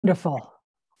Wonderful.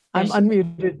 I'm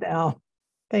unmuted now.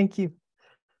 Thank you.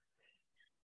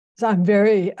 So I'm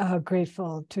very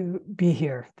grateful to be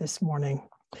here this morning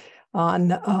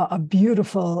on a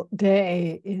beautiful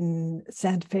day in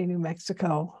Santa Fe, New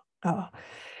Mexico.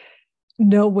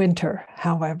 No winter,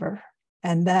 however,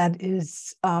 and that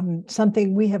is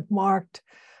something we have marked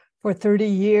for 30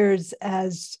 years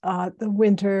as the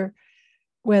winter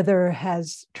weather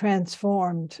has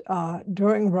transformed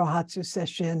during Rohatsu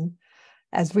session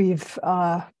as we've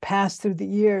passed through the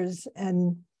years,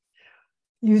 and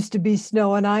used to be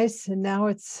snow and ice, and now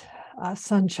it's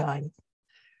sunshine.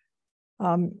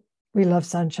 We love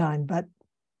sunshine, but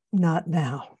not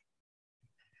now.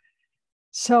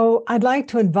 So I'd like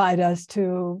to invite us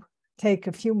to take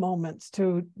a few moments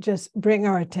to just bring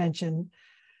our attention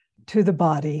to the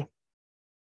body.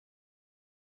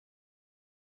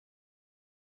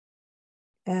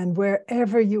 And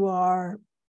wherever you are,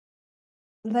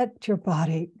 let your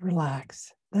body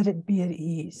relax. Let it be at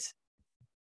ease.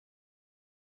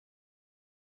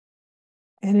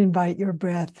 And invite your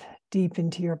breath deep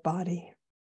into your body.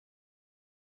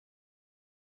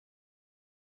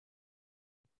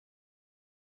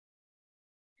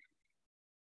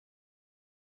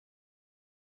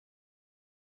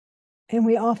 And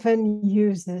we often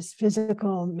use this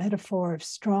physical metaphor of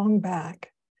strong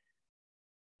back,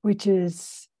 which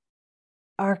is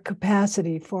our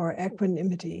capacity for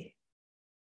equanimity,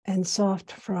 and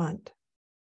soft front,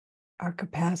 our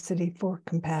capacity for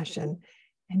compassion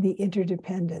and the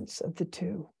interdependence of the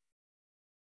two.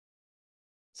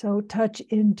 So touch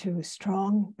into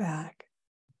strong back,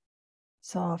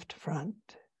 soft front.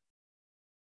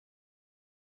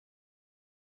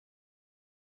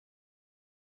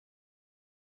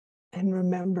 And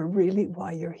remember really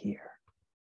why you're here.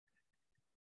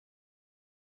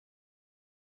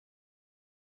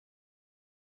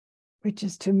 Which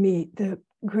is to meet the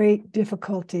great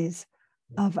difficulties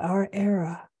of our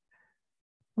era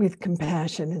with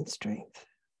compassion and strength.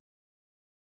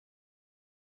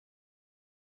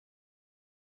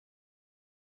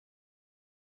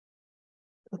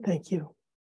 Well, thank you.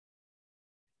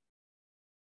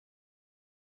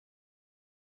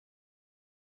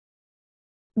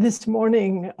 This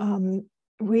morning,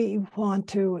 we want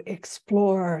to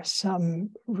explore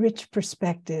some rich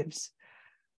perspectives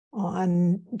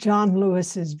on John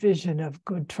Lewis's vision of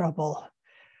good trouble.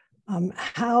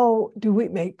 How do we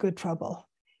make good trouble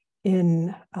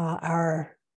in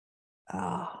our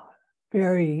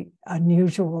very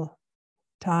unusual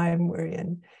time we're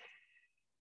in?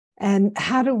 And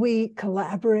how do we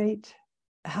collaborate?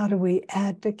 How do we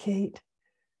advocate?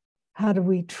 How do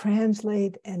we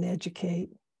translate and educate?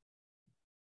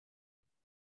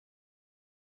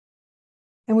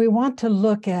 And we want to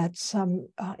look at some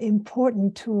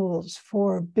important tools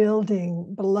for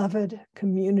building beloved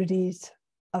communities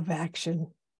of action,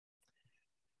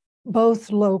 both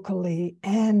locally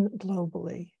and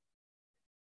globally.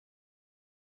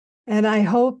 And I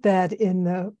hope that in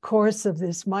the course of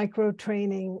this micro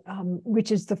training,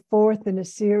 which is the fourth in a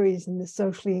series in the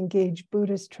socially engaged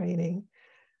Buddhist training,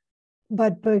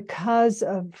 but because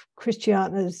of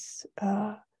Christiana's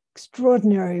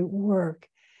extraordinary work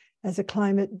as a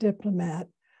climate diplomat,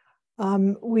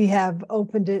 we have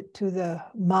opened it to the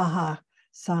Maha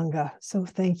Sangha. So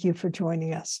thank you for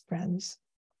joining us, friends.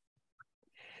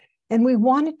 And we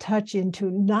want to touch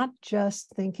into not just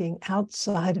thinking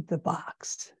outside of the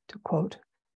box, to quote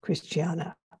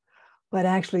Christiana, but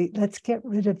actually let's get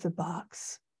rid of the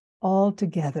box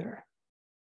altogether.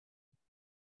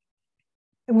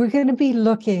 And we're going to be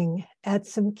looking at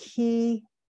some key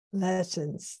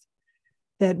lessons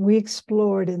that we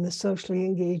explored in the socially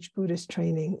engaged Buddhist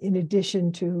training, in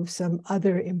addition to some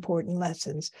other important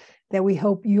lessons that we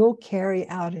hope you'll carry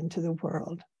out into the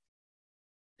world.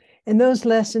 And those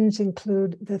lessons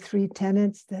include the 3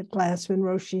 tenets that Glassman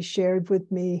Roshi shared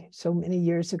with me so many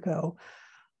years ago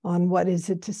on what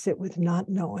is it to sit with not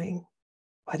knowing,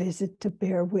 what is it to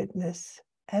bear witness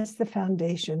as the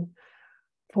foundation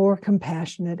for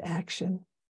compassionate action.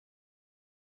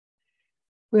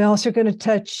 We're also going to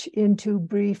touch into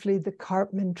briefly the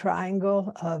Karpman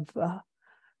triangle of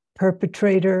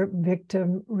perpetrator,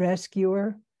 victim,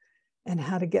 rescuer, and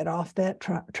how to get off that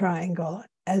triangle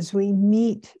as we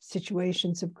meet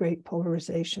situations of great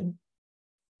polarization.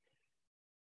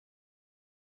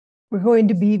 We're going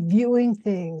to be viewing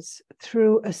things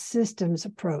through a systems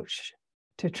approach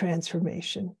to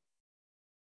transformation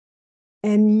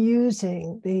and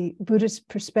using the Buddhist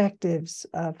perspectives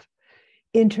of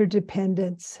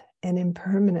interdependence and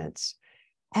impermanence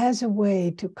as a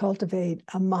way to cultivate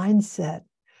a mindset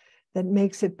that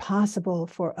makes it possible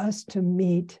for us to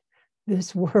meet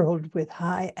this world with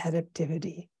high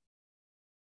adaptivity.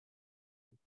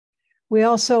 We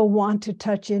also want to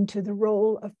touch into the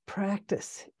role of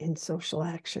practice in social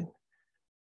action.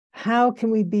 How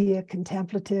can we be a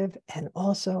contemplative and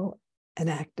also an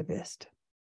activist?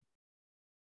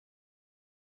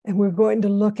 And we're going to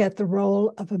look at the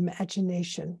role of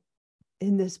imagination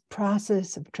in this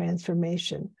process of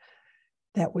transformation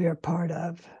that we are part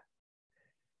of,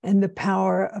 and the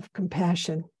power of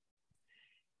compassion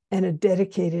and a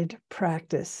dedicated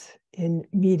practice in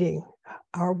meeting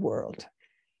our world.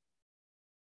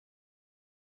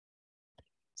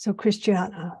 So,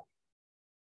 Christiana.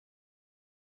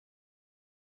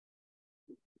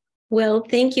 Well,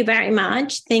 thank you very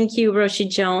much. Thank you, Roshi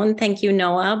Joan. Thank you,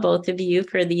 Noah, both of you,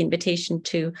 for the invitation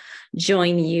to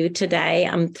join you today.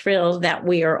 I'm thrilled that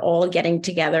we are all getting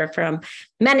together from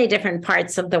many different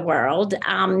parts of the world.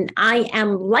 I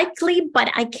am likely,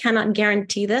 but I cannot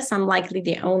guarantee this, I'm likely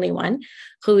the only one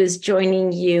who is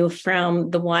joining you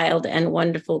from the wild and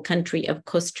wonderful country of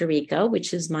Costa Rica,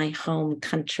 which is my home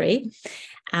country.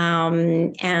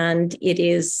 And it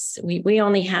is, we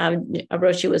only have,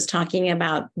 Roshi was talking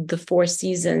about the 4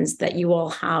 seasons that you all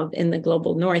have in the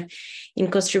global north.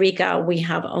 In Costa Rica, we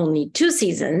have only 2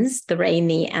 seasons, the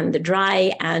rainy and the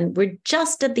dry, and we're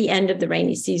just at the end of the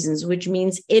rainy seasons, which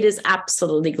means it is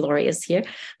absolutely glorious here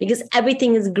because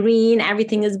everything is green,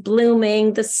 everything is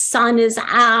blooming, the sun is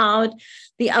out,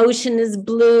 the ocean is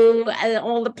blue, and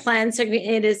all the plants are green.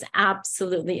 It is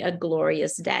absolutely a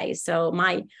glorious day. So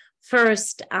my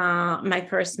first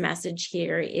message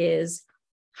here is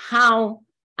how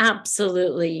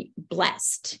absolutely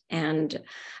blessed and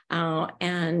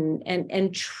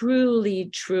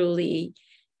truly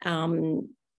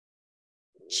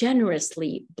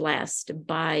generously blessed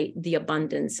by the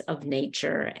abundance of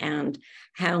nature and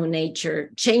how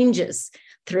nature changes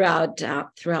throughout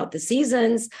the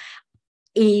seasons,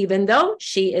 even though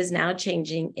she is now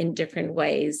changing in different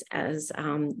ways, as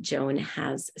Joan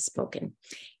has spoken.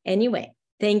 Anyway,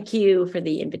 thank you for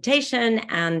the invitation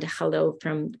and hello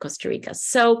from Costa Rica.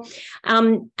 So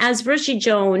as Roshi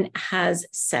Joan has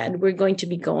said, we're going to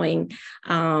be going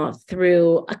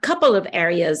through a couple of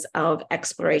areas of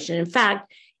exploration. In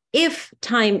fact, if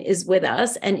time is with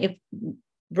us and if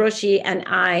Roshi and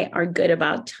I are good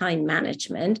about time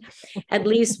management, at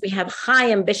least we have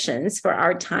high ambitions for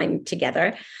our time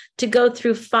together to go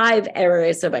through 5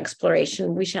 areas of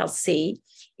exploration. We shall see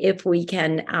if we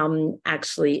can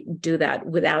actually do that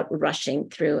without rushing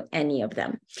through any of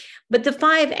them. But the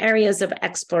 5 areas of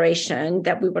exploration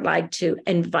that we would like to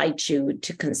invite you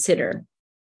to consider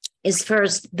is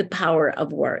first the power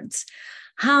of words.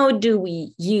 How do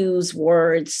we use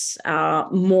words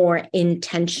more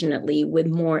intentionally with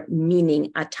more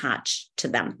meaning attached to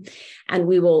them? And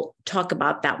we will talk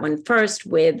about that one first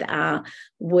with a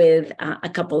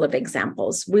couple of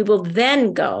examples. We will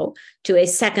then go to a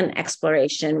second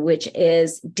exploration, which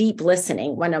is deep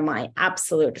listening, one of my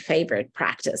absolute favorite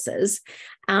practices.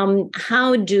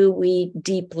 How do we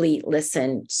deeply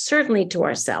listen, certainly to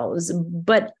ourselves,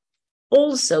 but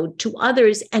also to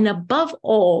others, and above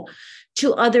all,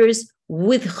 to others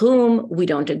with whom we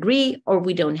don't agree or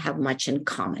we don't have much in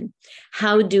common?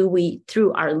 How do we,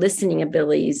 through our listening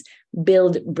abilities,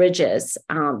 build bridges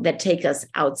that take us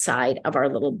outside of our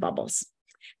little bubbles?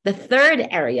 The third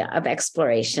area of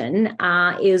exploration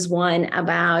is one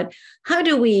about how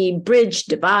do we bridge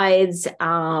divides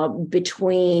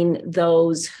between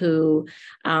those who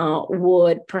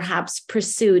would perhaps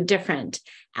pursue different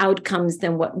outcomes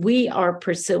than what we are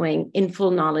pursuing, in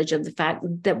full knowledge of the fact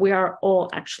that we are all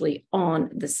actually on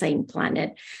the same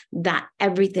planet, that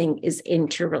everything is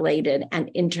interrelated and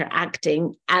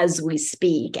interacting as we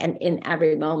speak and in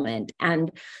every moment. And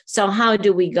so how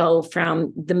do we go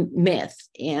from the myth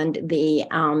and the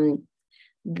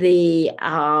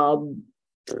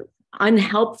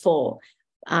unhelpful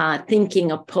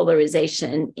thinking of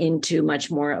polarization into much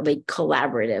more of a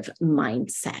collaborative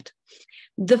mindset?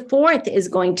 The fourth is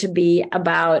going to be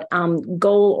about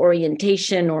goal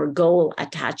orientation or goal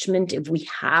attachment. If we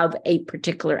have a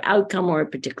particular outcome or a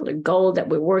particular goal that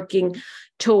we're working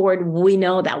toward, we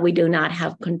know that we do not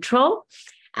have control.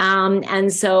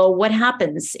 And so what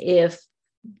happens if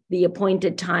the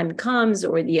appointed time comes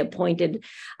or the appointed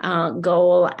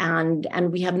goal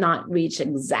and we have not reached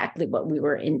exactly what we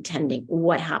were intending?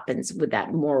 What happens with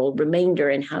that moral remainder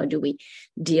and how do we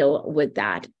deal with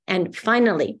that? And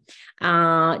finally,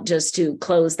 just to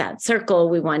close that circle,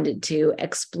 we wanted to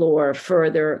explore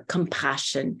further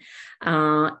compassion,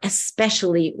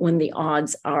 especially when the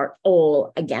odds are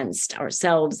all against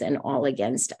ourselves and all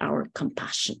against our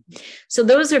compassion. So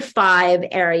those are 5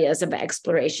 areas of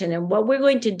exploration. And what we're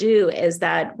going to do is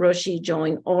that Roshi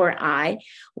Joan or I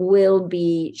will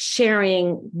be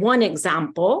sharing one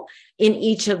example in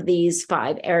each of these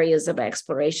 5 areas of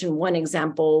exploration, one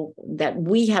example that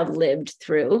we have lived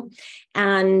through,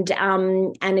 and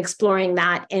exploring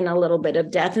that in a little bit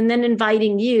of depth, and then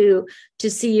inviting you to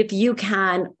see if you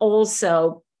can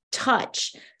also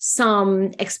touch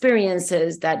some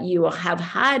experiences that you have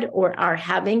had or are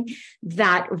having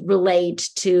that relate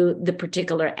to the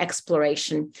particular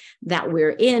exploration that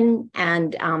we're in,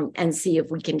 and see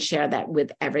if we can share that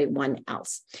with everyone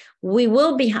else. We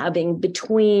will be having,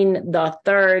 between the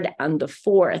 3rd and the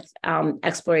 4th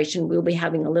exploration, we'll be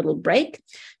having a little break,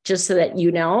 just so that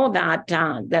you know that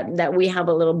that we have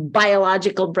a little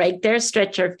biological break there.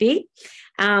 Stretch our feet,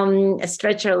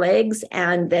 stretch our legs,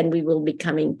 and then we will be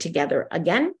coming together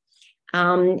again.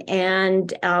 All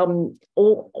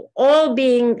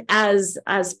being as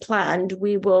planned,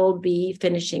 we will be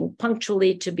finishing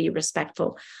punctually to be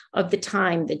respectful of the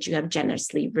time that you have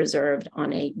generously reserved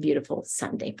on a beautiful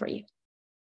Sunday for you.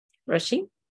 Roshi?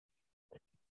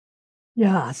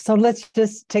 Yeah, so let's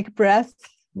just take a breath.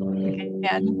 And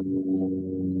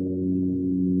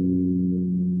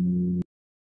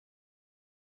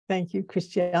thank you,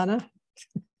 Christiana.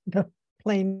 The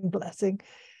plain blessing.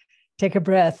 Take a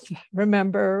breath.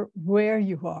 Remember where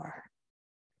you are.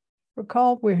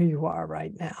 Recall where you are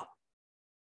right now.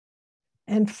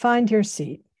 And find your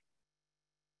seat.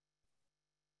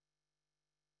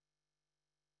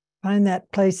 Find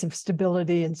that place of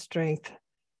stability and strength.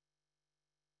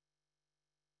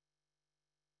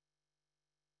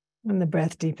 And the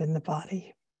breath deep in the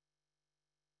body.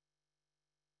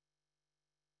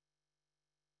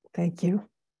 Thank you.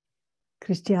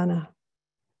 Christiana.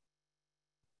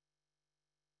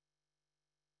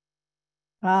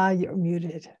 You're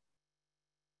muted.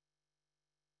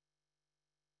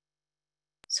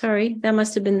 Sorry, that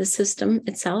must have been the system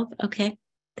itself. Okay,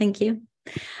 thank you.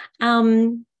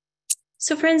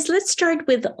 So friends, let's start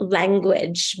with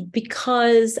language,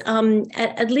 because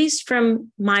at least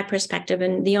from my perspective,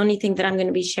 and the only thing that I'm going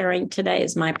to be sharing today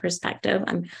is my perspective.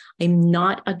 I'm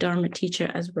not a Dharma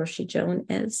teacher as Roshi Joan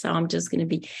is, so I'm just going to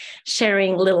be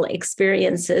sharing little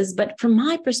experiences. But from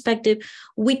my perspective,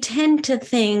 we tend to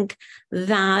think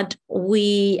that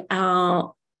we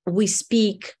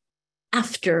speak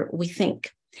after we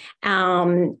think.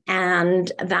 And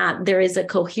that there is a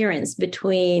coherence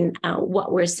between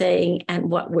what we're saying and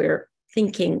what we're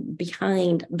thinking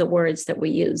behind the words that we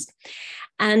use.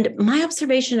 And my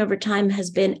observation over time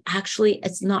has been, actually,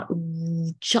 it's not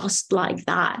just like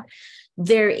that.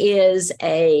 There is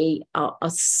a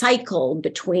cycle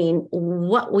between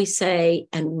what we say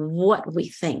and what we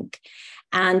think.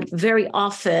 And very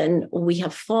often we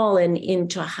have fallen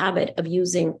into a habit of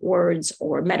using words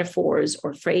or metaphors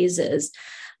or phrases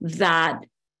that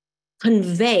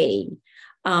convey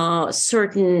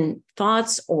certain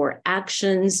thoughts or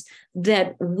actions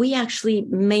that we actually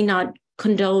may not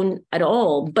condone at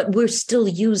all, but we're still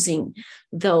using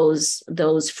those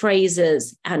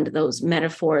phrases and those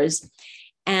metaphors.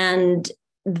 And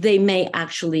they may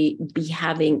actually be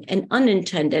having an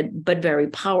unintended but very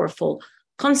powerful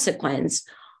consequence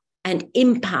and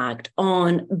impact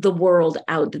on the world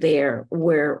out there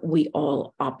where we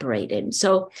all operate in.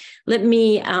 So let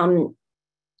me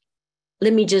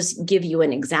just give you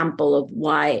an example of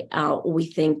why we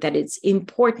think that it's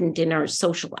important in our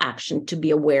social action to be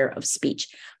aware of speech.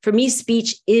 For me,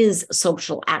 speech is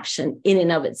social action in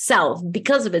and of itself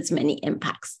because of its many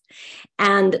impacts.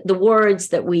 And the words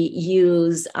that we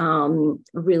use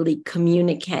really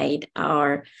communicate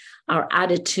our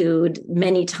attitude,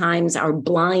 many times our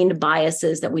blind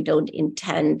biases that we don't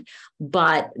intend,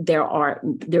 but there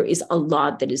is a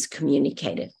lot that is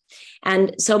communicated.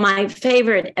 And so my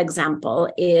favorite example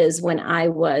is when I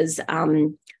was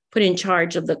put in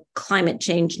charge of the climate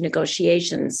change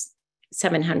negotiations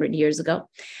 700 years ago.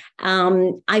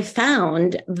 I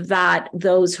found that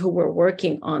those who were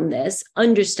working on this,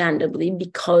 understandably,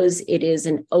 because it is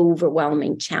an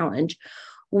overwhelming challenge,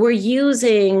 were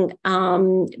using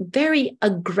very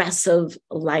aggressive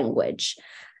language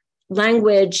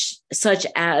such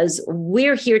as,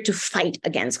 we're here to fight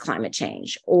against climate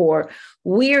change, or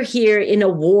we're here in a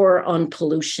war on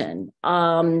pollution.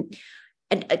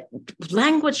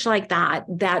 Language like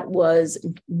that was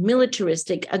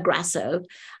militaristic, aggressive.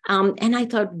 And I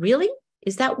thought, really?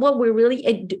 Is that what we're really,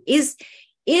 is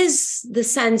the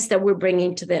sense that we're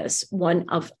bringing to this one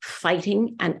of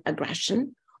fighting and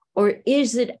aggression? Or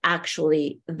is it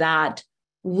actually that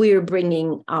we're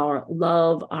bringing our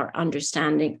love, our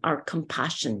understanding, our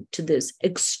compassion to this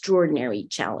extraordinary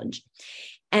challenge?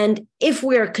 And if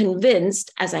we're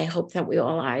convinced, as I hope that we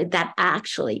all are, that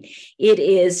actually it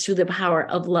is through the power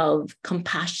of love,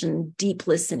 compassion, deep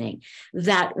listening,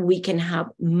 that we can have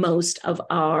most of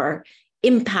our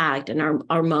impact and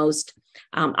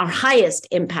our highest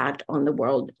impact on the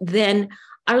world, then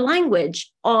our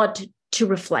language ought to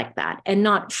reflect that and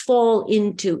not fall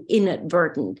into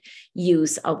inadvertent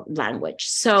use of language.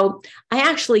 So I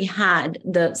actually had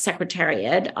the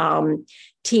Secretariat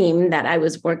team that I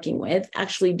was working with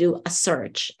actually do a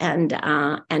search and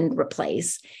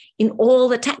replace in all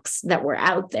the texts that were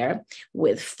out there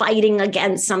with fighting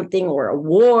against something or a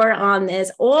war on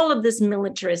this, all of this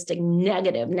militaristic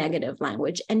negative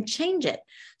language, and change it.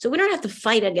 So we don't have to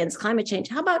fight against climate change.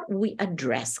 How about we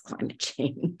address climate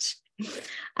change?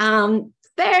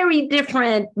 Very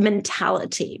different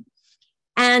mentality.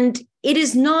 And it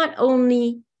is not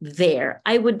only there,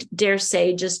 I would dare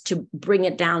say, just to bring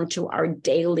it down to our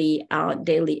daily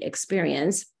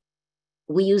experience,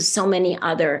 we use so many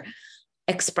other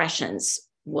expressions.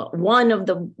 Well, one of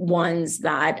the ones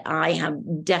that I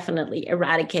have definitely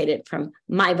eradicated from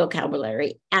my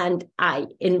vocabulary, and I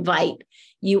invite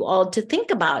you all to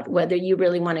think about whether you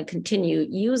really want to continue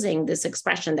using this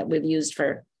expression that we've used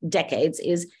for decades,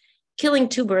 is killing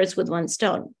two birds with one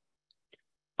stone.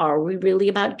 Are we really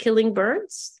about killing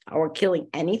birds or killing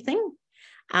anything?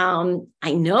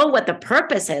 I know what the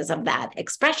purpose is of that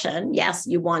expression. Yes,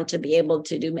 you want to be able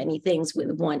to do many things with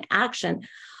one action,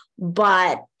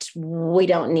 but we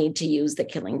don't need to use the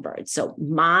killing birds. So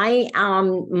my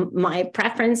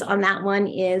preference on that one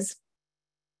is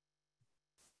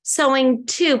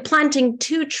planting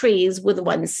two trees with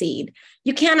one seed.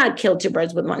 You cannot kill two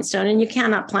birds with one stone, and you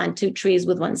cannot plant two trees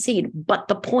with one seed, but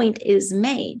the point is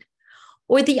made.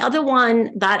 Or the other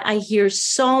one that I hear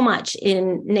so much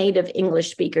in native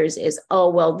English speakers is, oh,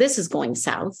 well, this is going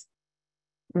south,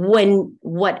 when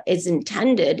what is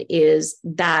intended is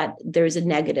that there's a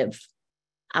negative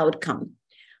outcome.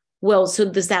 Well,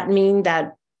 so does that mean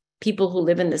that people who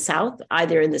live in the South,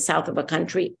 either in the south of a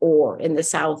country or in the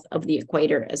south of the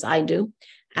equator, as I do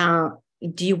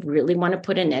you really want to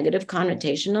put a negative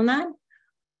connotation on that?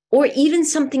 Or even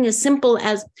something as simple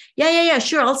as, yeah,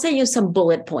 sure, I'll send you some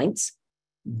bullet points.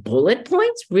 Bullet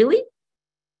points? Really?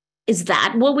 Is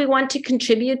that what we want to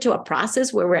contribute to a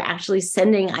process where we're actually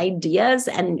sending ideas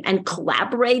and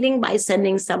collaborating by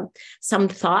sending some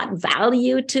thought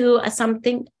value to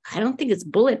something? I don't think it's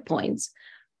bullet points.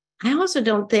 I also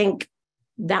don't think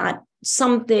that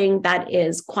something that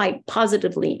is quite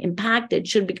positively impacted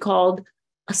should be called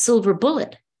a silver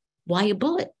bullet. Why a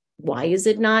bullet? Why is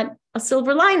it not a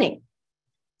silver lining?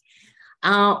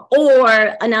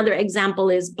 Or another example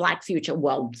is Black future.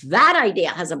 Well, that idea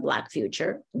has a Black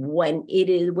future when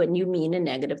you mean a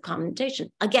negative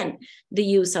connotation. Again, the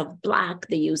use of Black,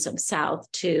 the use of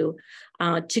South to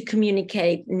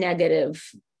communicate negative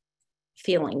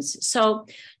feelings. So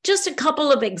just a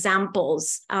couple of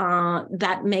examples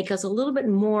that make us a little bit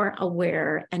more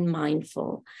aware and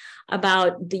mindful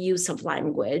about the use of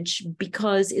language,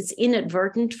 because it's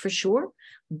inadvertent for sure,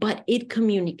 but it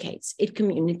communicates. It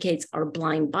communicates our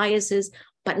blind biases,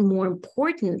 but more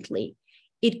importantly,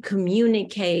 it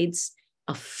communicates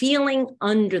a feeling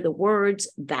under the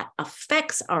words that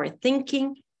affects our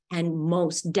thinking and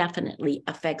most definitely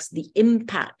affects the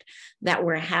impact that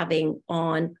we're having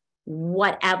on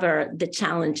whatever the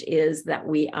challenge is that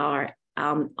we are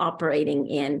operating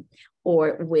in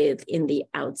or with in the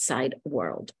outside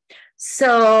world.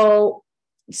 So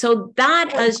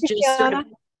that is just sort of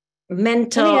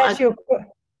mental. Let me ask you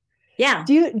yeah.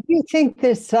 Do you think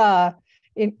this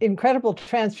incredible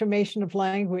transformation of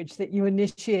language that you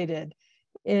initiated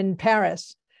in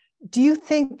Paris, do you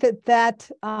think that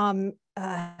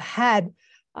had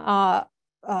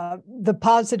the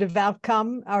positive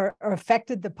outcome or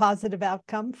affected the positive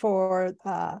outcome for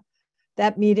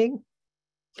that meeting?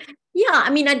 Yeah, I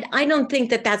mean, I don't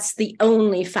think that that's the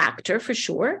only factor for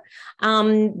sure.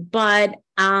 But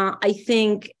I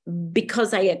think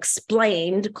because I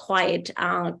explained quite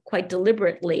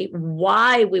deliberately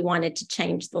why we wanted to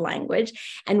change the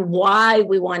language and why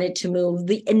we wanted to move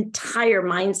the entire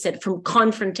mindset from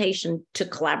confrontation to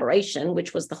collaboration,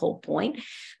 which was the whole point.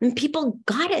 And people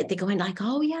got it. They're going like,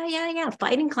 oh, yeah.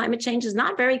 Fighting climate change is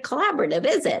not very collaborative,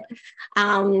 is it?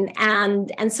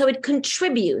 And so it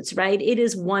contributes, right? It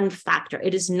is one factor.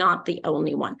 It is not the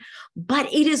only one,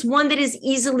 but it is one that is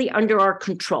easily under our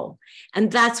control.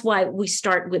 And that's why we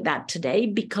start with that today,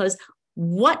 because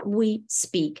what we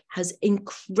speak has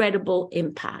incredible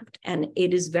impact, and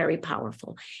it is very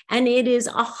powerful, and it is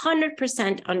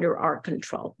 100% under our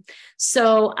control.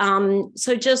 So,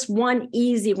 so just one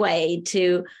easy way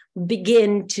to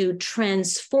begin to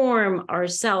transform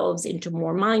ourselves into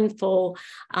more mindful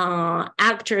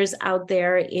actors out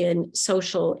there in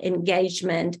social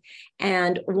engagement,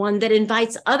 and one that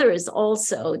invites others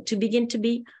also to begin to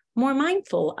be more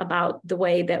mindful about the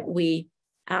way that we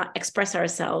express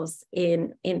ourselves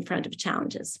in front of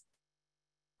challenges.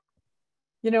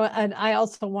 You know, and I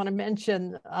also want to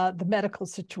mention the medical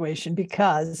situation,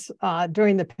 because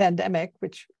during the pandemic,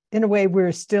 which in a way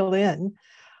we're still in,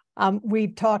 we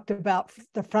talked about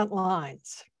the front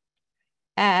lines,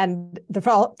 and the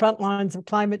front lines of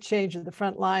climate change, and the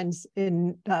front lines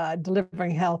in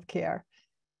delivering healthcare.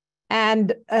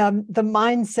 And the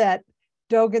mindset,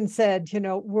 Dogen said, you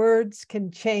know, words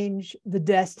can change the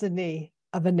destiny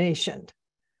of a nation.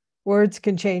 Words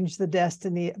can change the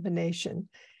destiny of a nation.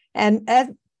 And at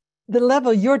the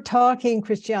level you're talking,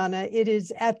 Christiana, it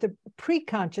is at the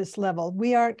pre-conscious level.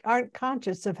 We aren't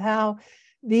conscious of how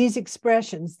these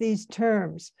expressions, these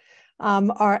terms,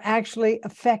 are actually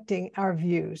affecting our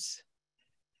views.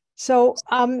 So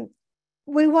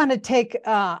we want to take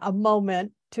a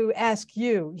moment to ask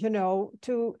you, you know,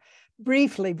 to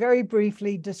briefly, very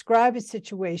briefly, describe a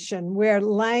situation where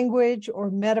language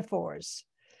or metaphors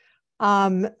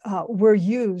were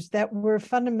used that were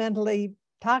fundamentally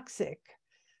toxic,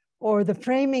 or the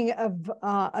framing of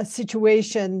a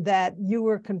situation that you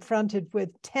were confronted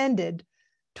with tended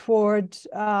towards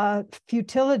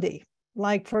futility,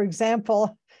 like, for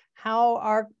example, how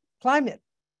our climate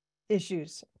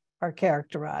issues are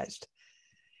characterized.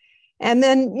 And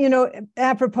then, you know,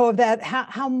 apropos of that,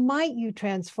 how might you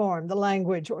transform the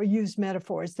language or use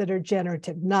metaphors that are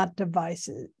generative, not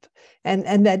divisive,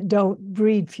 and that don't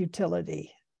breed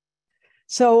futility?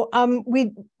 So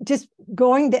we just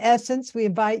going to essence, we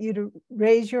invite you to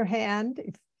raise your hand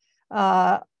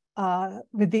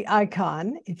with the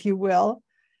icon, if you will,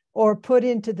 or put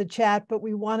into the chat, but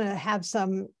we want to have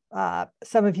some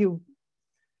of you,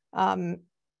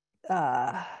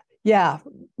 yeah,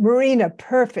 Marina,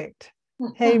 perfect.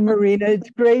 Hey, Marina,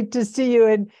 it's great to see you.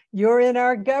 And you're in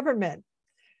our government.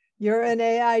 You're an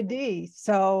AID.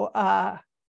 So,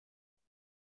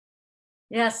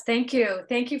 yes, thank you.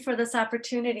 Thank you for this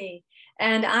opportunity.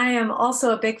 And I am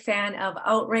also a big fan of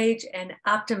Outrage and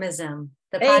Optimism.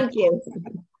 Thank you.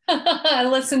 I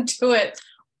listen to it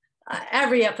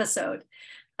every episode.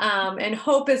 And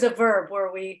hope is a verb,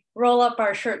 where we roll up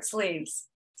our shirt sleeves.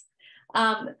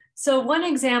 So one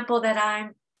example that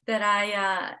I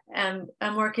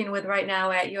am working with right now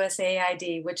at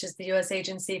USAID, which is the U.S.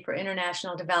 Agency for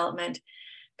International Development,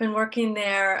 been working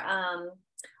there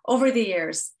over the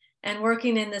years, and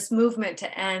working in this movement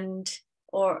to end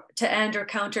or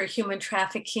counter human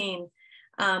trafficking,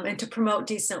 and to promote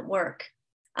decent work.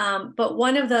 But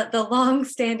one of the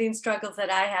long-standing struggles that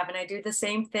I have, and I do the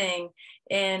same thing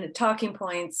in talking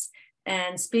points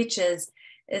and speeches,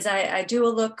 is I do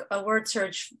a word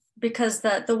search, because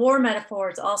the war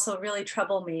metaphors also really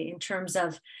trouble me in terms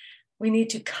of we need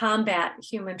to combat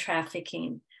human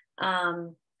trafficking.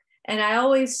 And I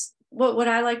always, what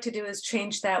I like to do is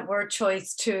change that word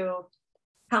choice to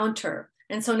counter.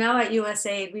 And so now at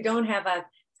USAID, we don't have a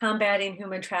combating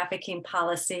human trafficking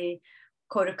policy,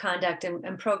 code of conduct,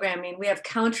 and programming. We have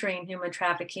countering human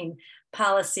trafficking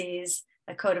policies,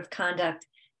 a code of conduct,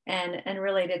 and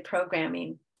related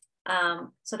programming.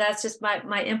 So that's just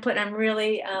my input. I'm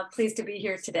really pleased to be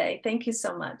here today. Thank you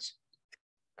so much.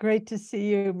 Great to see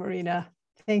you, Marina.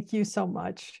 Thank you so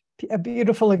much. A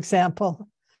beautiful example.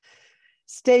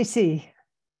 Stacy.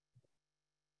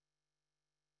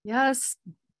 Yes.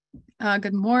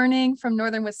 Good morning from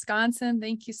Northern Wisconsin.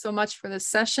 Thank you so much for this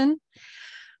session.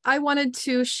 I wanted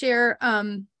to share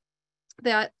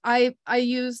that I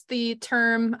use the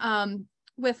term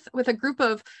with a group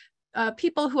of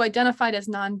people who identified as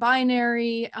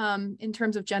non-binary in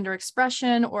terms of gender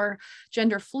expression or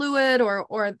gender fluid, or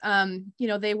you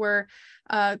know, they were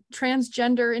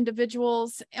transgender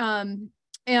individuals,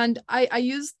 and I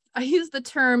use the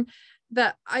term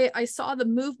that I saw the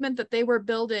movement that they were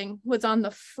building was on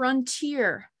the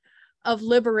frontier of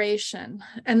liberation,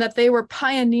 and that they were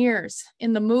pioneers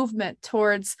in the movement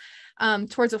towards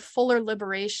a fuller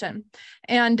liberation.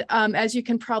 And as you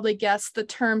can probably guess, the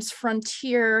terms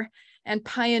frontier and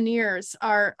pioneers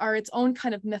are its own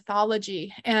kind of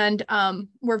mythology, and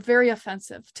were very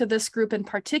offensive to this group in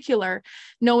particular,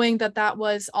 knowing that that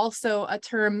was also a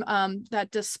term that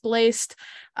displaced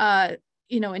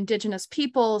indigenous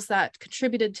peoples that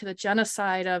contributed to the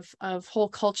genocide of whole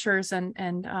cultures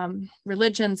and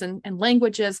religions and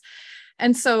languages.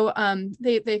 And so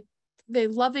they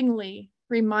lovingly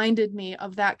reminded me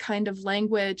of that kind of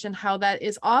language and how that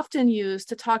is often used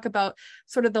to talk about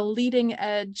sort of the leading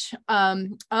edge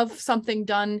of something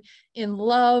done in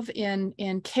love,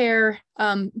 in care,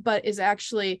 but is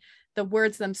actually the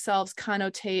words themselves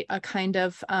connotate a kind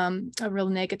of a real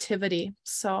negativity.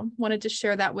 So wanted to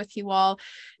share that with you all.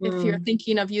 If you're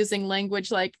thinking of using language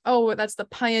like, oh, that's the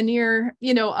pioneer,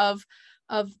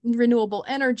 of renewable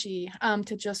energy,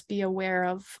 to just be aware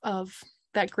of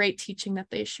that great teaching that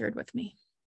they shared with me.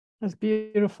 That's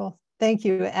beautiful. Thank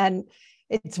you. And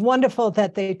it's wonderful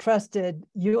that they trusted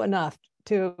you enough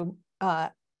to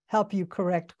help you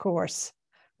correct course.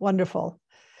 Wonderful.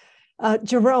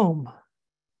 Jerome.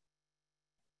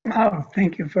 Oh,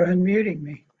 thank you for unmuting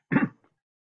me.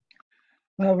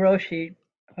 Well, Roshi,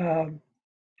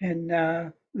 in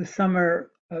the summer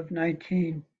of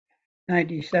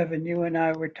 1997, you and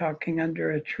I were talking under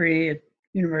a tree at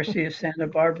University of Santa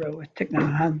Barbara with Thich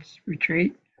Nhat Hanh's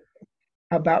retreat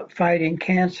about fighting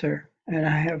cancer. And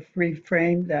I have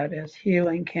reframed that as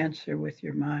healing cancer with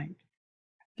your mind.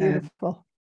 Beautiful.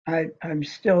 And I'm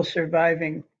still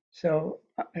surviving. So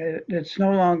it's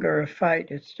no longer a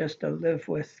fight. It's just a live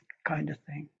with kind of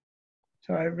thing.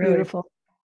 So I really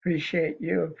appreciate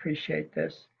you, appreciate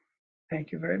this.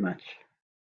 Thank you very much.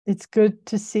 It's good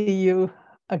to see you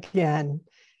again.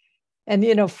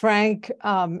 And, Frank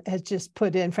has just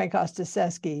put in, Frank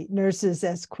Ostaseski, nurses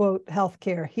as, quote,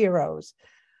 healthcare heroes.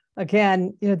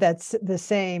 Again, that's the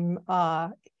same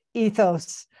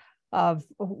ethos of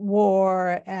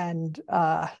war and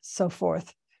so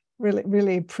forth. Really,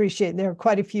 really appreciate it. There are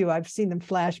quite a few. I've seen them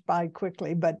flash by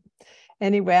quickly, but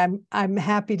anyway, I'm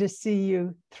happy to see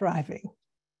you thriving.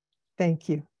 Thank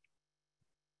you.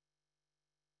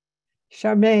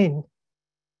 Charmaine.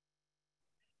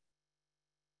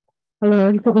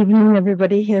 Hello, good evening,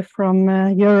 everybody here from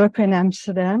Europe in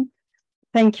Amsterdam.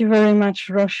 Thank you very much,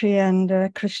 Roshi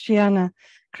and Christiana.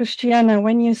 Christiana,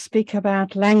 when you speak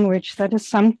about language, that is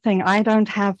something I don't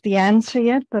have the answer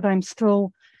yet, but I'm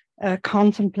still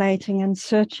contemplating and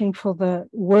searching for the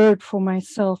word for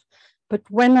myself. But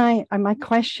when my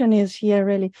question is here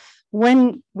really,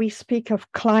 when we speak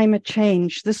of climate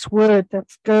change, this word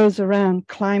that goes around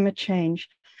climate change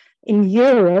in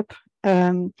Europe,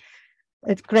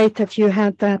 it's great that you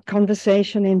had that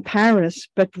conversation in Paris,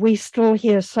 but we still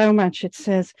hear so much. It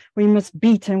says we must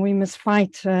beat and we must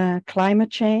fight climate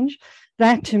change.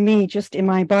 That to me, just in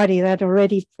my body, that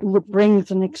already brings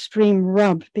an extreme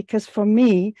rub, because for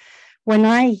me, when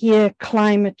I hear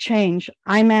climate change,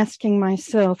 I'm asking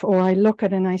myself, or I look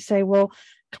at it and I say, well,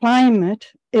 climate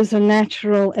is a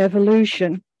natural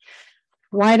evolution.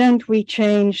 Why don't we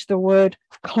change the word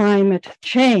climate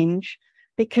change?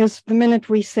 Because the minute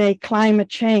we say climate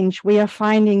change, we are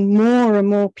finding more and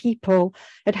more people,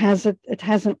 it has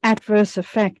an adverse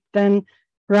effect, then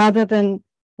rather than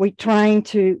we trying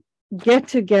to get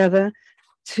together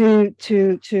to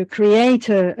create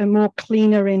a more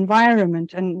cleaner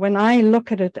environment. And when I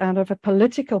look at it out of a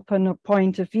political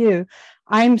point of view,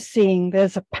 I'm seeing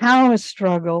there's a power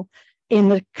struggle in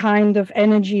the kind of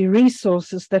energy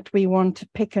resources that we want to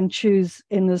pick and choose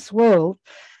in this world.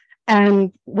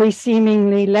 And we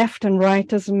seemingly left and right,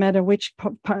 doesn't matter which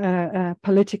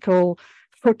political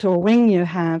foot or wing you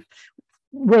have,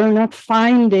 we're not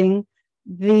finding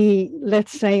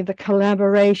let's say, the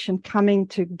collaboration coming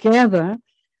together,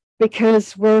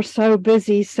 because we're so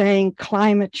busy saying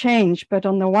climate change. But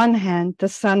on the one hand, the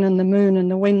sun and the moon and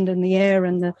the wind and the air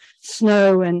and the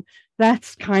snow, and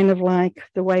that's kind of like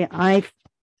the way I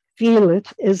feel it,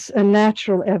 is a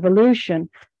natural evolution.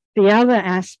 The other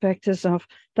aspect is of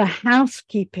the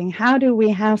housekeeping. How do we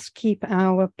housekeep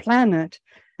our planet?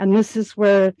 And this is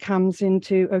where it comes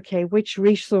into, okay, which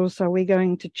resource are we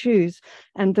going to choose?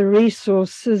 And the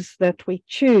resources that we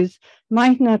choose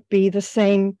might not be the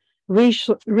same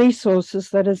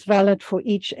resources that is valid for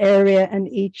each area and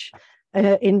each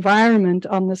environment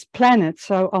on this planet.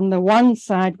 So on the one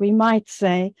side, we might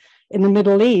say in the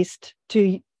Middle East,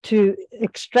 to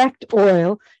extract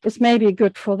oil is maybe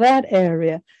good for that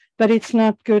area, but it's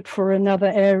not good for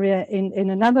another area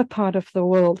in another part of the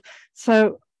world.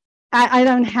 So I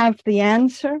don't have the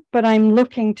answer, but I'm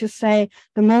looking to say,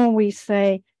 the more we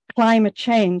say climate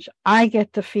change, I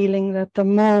get the feeling that the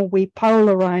more we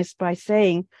polarize by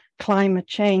saying climate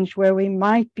change, where we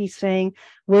might be saying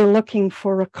we're looking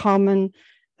for a common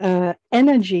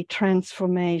energy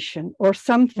transformation or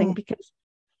something, because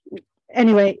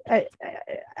anyway,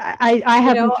 I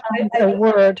haven't found a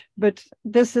word, but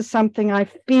this is something I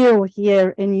feel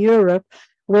here in Europe.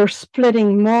 We're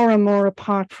splitting more and more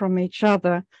apart from each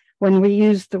other when we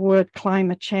use the word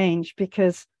climate change,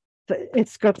 because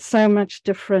it's got so much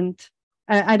different.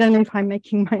 I don't know if I'm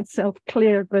making myself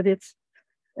clear, but it's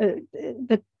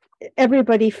that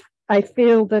everybody, I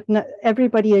feel that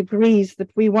everybody agrees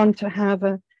that we want to have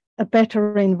a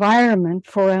better environment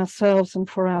for ourselves and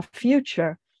for our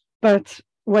future. But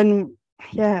when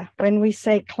we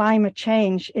say climate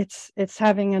change, it's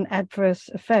having an adverse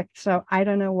effect. So I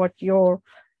don't know what your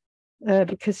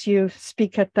because you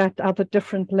speak at that other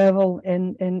different level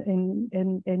in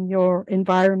your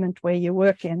environment where you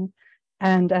work in,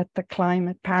 and at the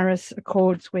climate Paris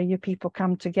Accords where you people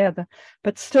come together.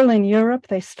 But still in Europe,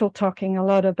 they're still talking a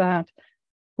lot about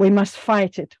we must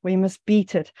fight it, we must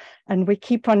beat it. And we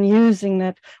keep on using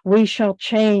that we shall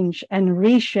change and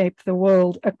reshape the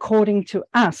world according to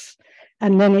us.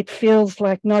 And then it feels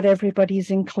like not everybody's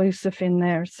inclusive in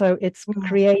there. So it's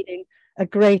creating a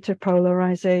greater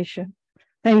polarization.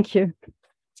 Thank you.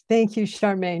 Thank you,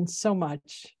 Charmaine, so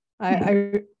much.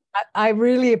 I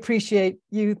really appreciate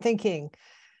you thinking,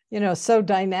 so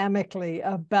dynamically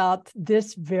about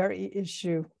this very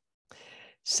issue.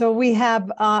 So we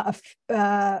have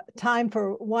time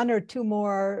for one or two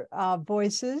more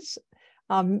voices,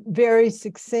 very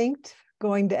succinct,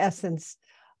 going to essence.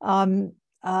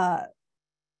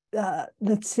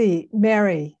 Let's see,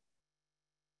 Mary.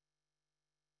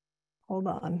 Hold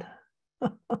on.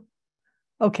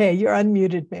 Okay, you're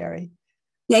unmuted, Mary.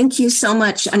 Thank you so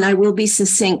much, and I will be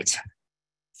succinct.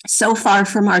 So far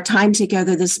from our time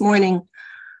together this morning,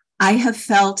 I have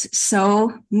felt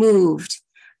so moved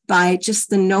by just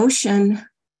the notion,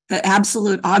 the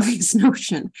absolute obvious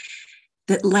notion,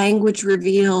 that language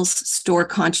reveals store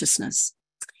consciousness.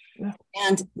 Yeah.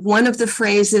 And one of the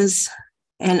phrases,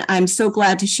 and I'm so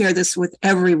glad to share this with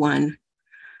everyone,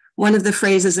 one of the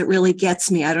phrases that really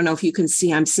gets me, I don't know if you can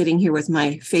see, I'm sitting here with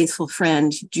my faithful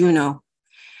friend, Juno,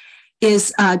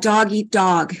 is dog eat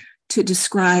dog, to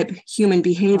describe human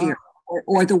behavior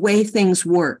or the way things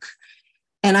work.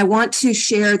 And I want to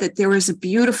share that there was a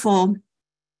beautiful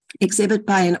exhibit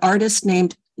by an artist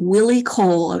named Willie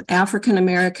Cole, an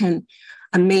African-American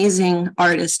amazing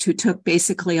artist who took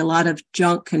basically a lot of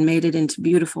junk and made it into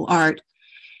beautiful art.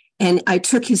 And I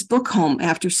took his book home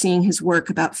after seeing his work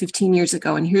about 15 years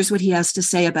ago. And here's what he has to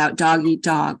say about Dog Eat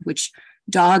Dog, which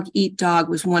Dog Eat Dog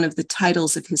was one of the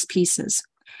titles of his pieces.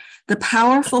 The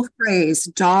powerful phrase,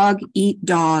 dog eat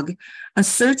dog,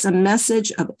 asserts a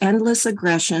message of endless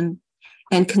aggression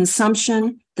and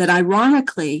consumption that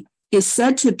ironically is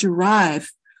said to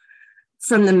derive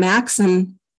from the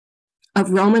maxim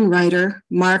of Roman writer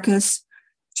Marcus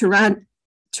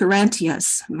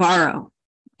Terentius Varro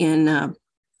in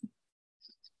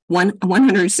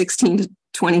 116 to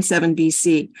 27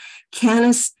 BC,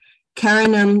 canis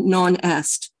carinum non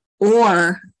est,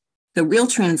 or the real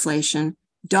translation,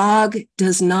 dog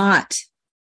does not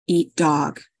eat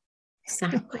dog.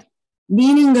 Exactly.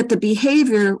 Meaning that the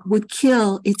behavior would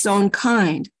kill its own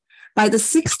kind. By the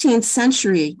 16th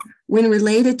century, when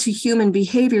related to human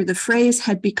behavior, the phrase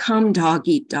had become dog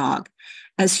eat dog,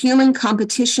 as human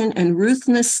competition and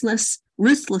ruthlessness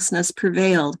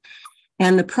prevailed,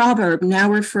 and the proverb, now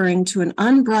referring to an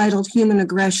unbridled human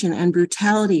aggression and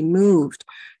brutality, moved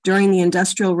during the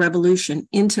Industrial Revolution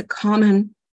into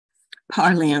common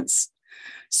parlance.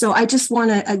 So I just want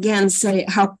to again say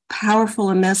how powerful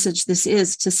a message this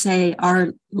is, to say our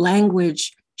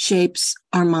language shapes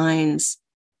our minds.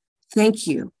 Thank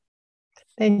you.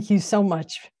 Thank you so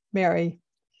much, Mary.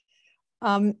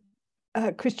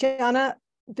 Christiana,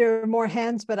 there are more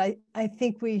hands, but I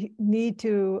think we need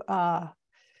to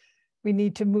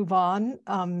move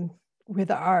on with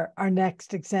our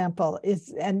next example.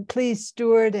 And please,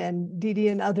 Stuart and Didi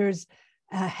and others,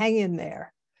 hang in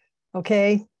there.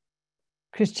 Okay,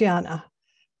 Christiana.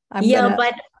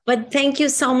 But thank you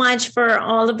so much for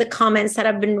all of the comments that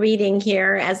I've been reading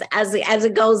here as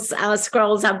it goes,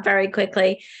 scrolls up very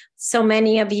quickly. So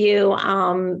many of you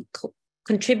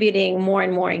contributing more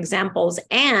and more examples.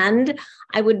 And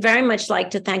I would very much like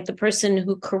to thank the person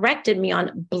who corrected me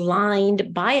on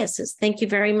blind biases. Thank you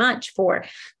very much for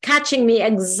catching me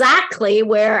exactly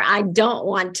where I don't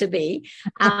want to be.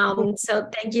 So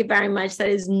thank you very much. That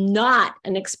is not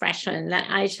an expression that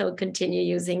I shall continue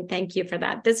using. Thank you for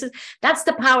that. That's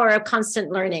the power of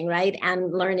constant learning, right?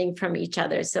 And learning from each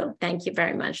other. So thank you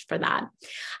very much for that.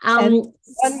 And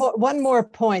one more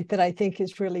point that I think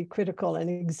is really critical, and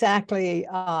exactly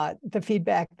the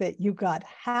feedback that you got,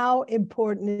 how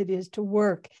important it is to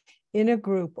work in a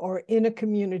group or in a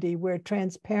community where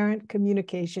transparent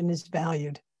communication is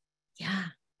valued. Yeah.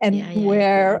 And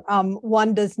where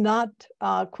one does not,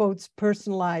 quotes,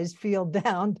 personalized, feel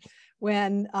down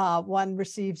when one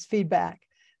receives feedback,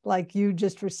 like you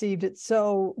just received it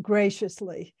so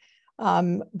graciously.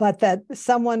 But that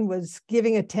someone was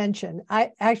giving attention.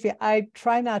 I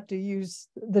try not to use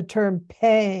the term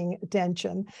paying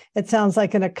attention. It sounds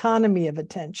like an economy of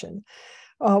attention,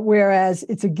 whereas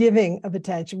it's a giving of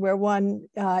attention, where one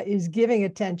is giving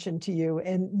attention to you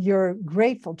and you're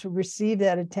grateful to receive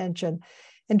that attention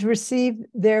and to receive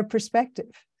their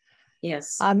perspective.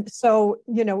 Yes. So,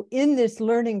 in this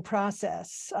learning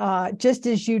process, just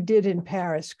as you did in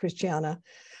Paris, Christiana,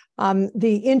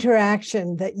 the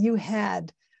interaction that you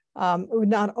had,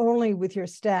 not only with your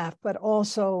staff, but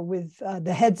also with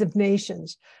the heads of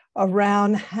nations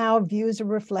around how views are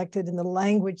reflected in the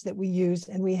language that we use.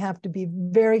 And we have to be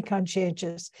very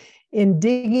conscientious in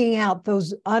digging out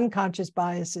those unconscious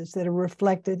biases that are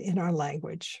reflected in our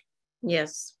language.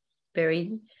 Yes,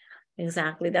 very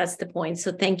exactly. That's the point.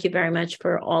 So thank you very much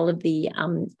for all of the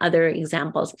other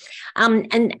examples. And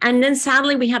then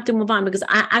sadly, we have to move on, because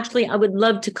I would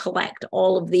love to collect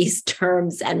all of these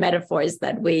terms and metaphors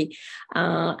that we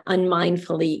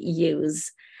unmindfully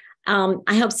use.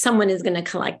 I hope someone is going to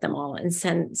collect them all and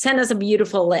send us a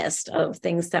beautiful list of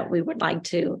things that we would like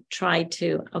to try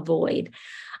to avoid.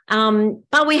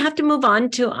 But we have to move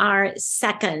on to our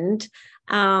second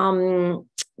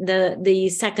the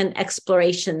second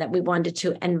exploration that we wanted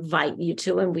to invite you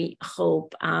to, and we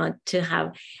hope to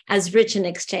have as rich an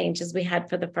exchange as we had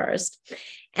for the first.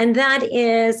 And that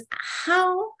is,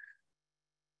 how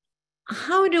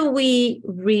do we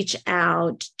reach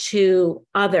out to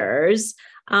others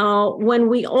when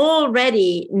we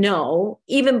already know,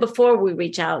 even before we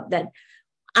reach out, that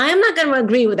I'm not going to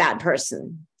agree with that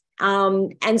person?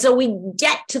 And so we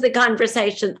get to the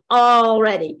conversation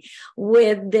already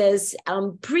with this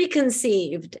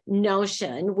preconceived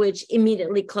notion, which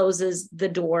immediately closes the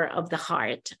door of the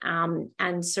heart,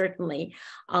 and certainly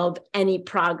of any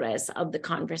progress of the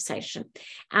conversation.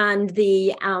 And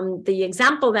the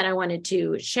example that I wanted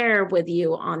to share with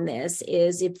you on this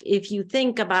is, if you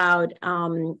think about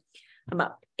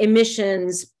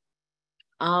emissions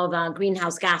of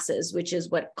greenhouse gases, which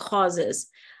is what causes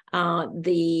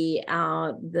the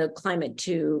climate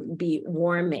to be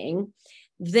warming,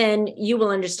 then you will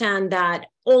understand that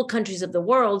all countries of the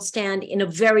world stand in a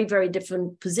very, very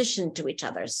different position to each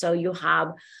other. So you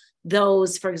have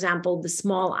those, for example, the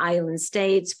small island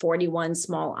states, 41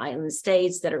 small island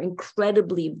states that are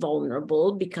incredibly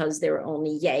vulnerable because they're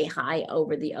only yay high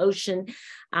over the ocean,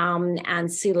 and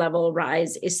sea level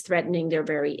rise is threatening their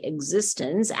very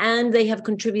existence. And they have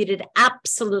contributed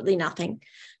absolutely nothing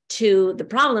to the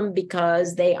problem,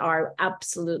 because they are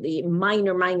absolutely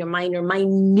minute,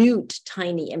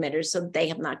 tiny emitters. So they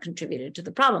have not contributed to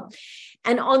the problem.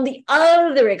 And on the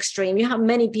other extreme, you have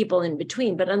many people in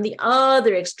between, but on the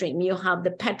other extreme, you have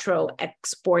the petrol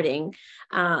exporting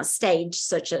stage,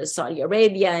 such as Saudi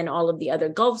Arabia and all of the other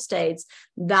Gulf states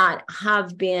that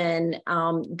have been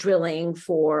drilling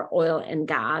for oil and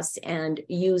gas and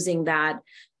using that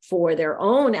for their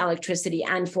own electricity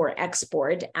and for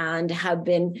export, and have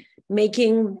been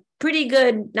making pretty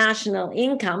good national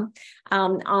income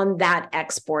on that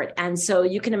export. And so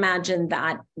you can imagine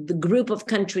that the group of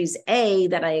countries A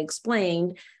that I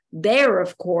explained, they're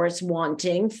of course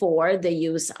wanting for the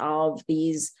use of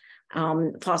these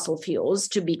fossil fuels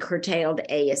to be curtailed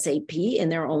ASAP in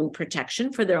their own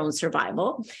protection for their own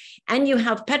survival. And you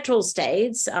have petrol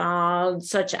states,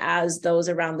 such as those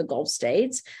around the Gulf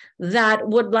states, that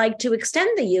would like to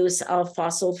extend the use of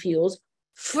fossil fuels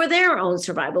for their own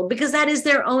survival, because that is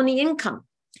their only income.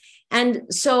 And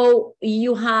so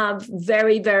you have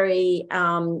very, very,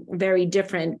 very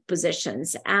different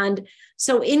positions. And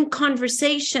so in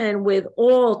conversation with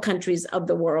all countries of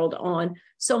the world on,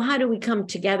 so how do we come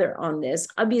together on this?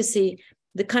 Obviously,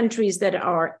 the countries that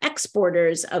are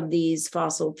exporters of these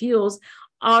fossil fuels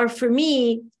are, for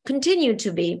me, continue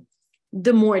to be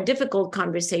the more difficult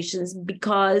conversations,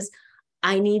 because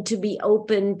I need to be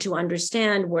open to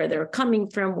understand where they're coming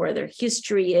from, where their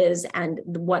history is, and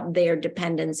what their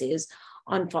dependence is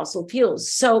on fossil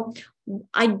fuels. So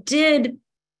I did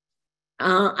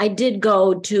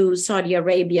go to Saudi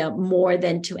Arabia more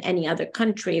than to any other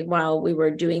country while we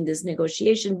were doing this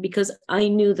negotiation, because I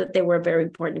knew that they were a very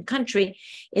important country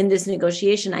in this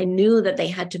negotiation. I knew that they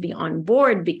had to be on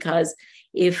board, because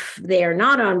if they are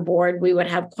not on board, we would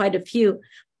have quite a few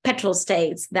petrol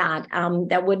states that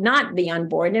would not be on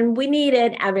board, and we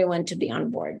needed everyone to be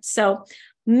on board. So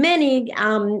many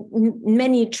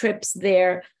trips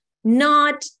there,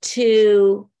 not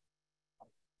to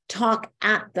talk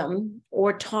at them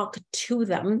or talk to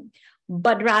them,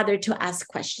 but rather to ask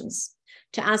questions.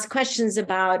 To ask questions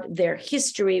about their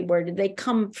history, where did they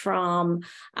come from,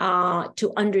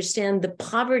 to understand the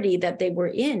poverty that they were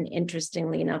in,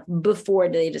 interestingly enough, before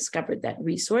they discovered that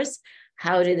resource.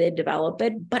 How did they develop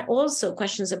it? But also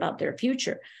questions about their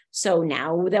future. So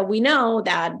now that we know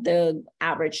that the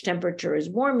average temperature is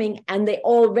warming and they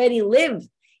already live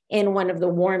in one of the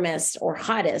warmest or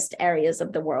hottest areas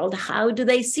of the world, how do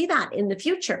they see that in the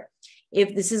future?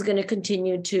 If this is going to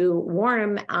continue to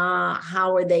warm,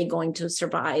 how are they going to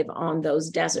survive on those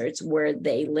deserts where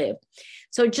they live?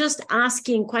 So just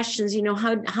asking questions,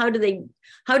 how do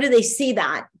they see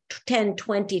that 10,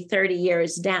 20, 30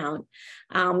 years down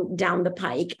the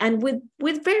pike? And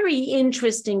with very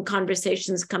interesting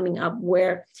conversations coming up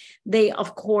where they,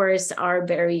 of course, are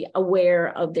very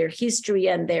aware of their history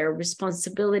and their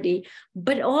responsibility,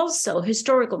 but also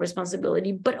historical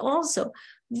responsibility, but also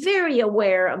very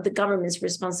aware of the government's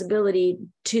responsibility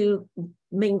to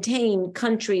maintain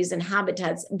countries and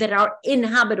habitats that are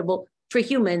inhabitable for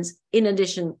humans, in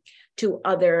addition to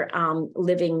other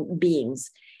living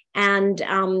beings. And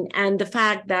the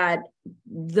fact that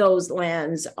those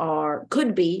lands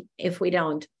could be, if we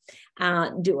don't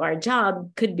do our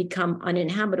job, could become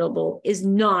uninhabitable is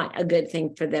not a good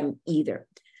thing for them either.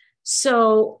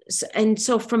 So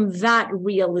from that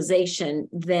realization,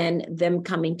 then them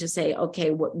coming to say,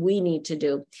 okay, what we need to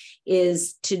do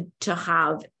is to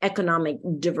have economic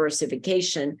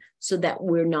diversification so that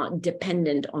we're not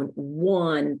dependent on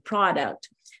one product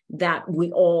that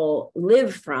we all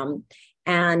live from.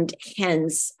 And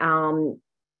hence,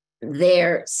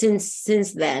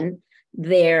 since then,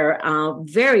 their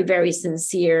very, very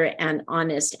sincere and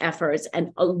honest efforts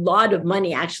and a lot of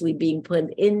money actually being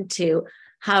put into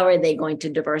how are they going to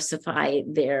diversify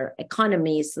their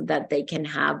economy so that they can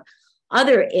have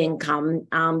other income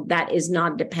that is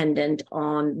not dependent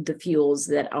on the fuels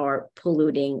that are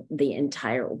polluting the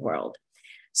entire world.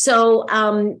 So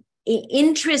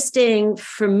interesting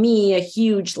for me, a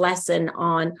huge lesson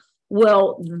on,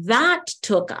 well, that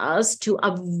took us to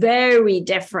a very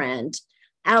different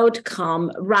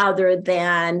outcome rather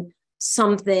than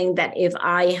something that if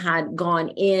I had gone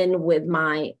in with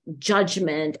my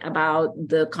judgment about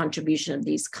the contribution of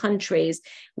these countries,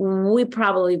 we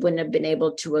probably wouldn't have been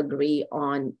able to agree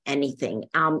on anything.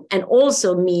 And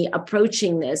also me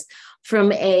approaching this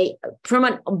from a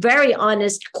very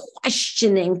honest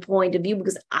questioning point of view,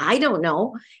 because I don't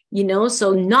know,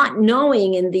 so not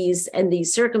knowing in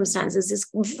these circumstances is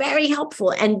very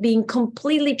helpful, and being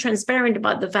completely transparent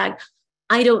about the fact,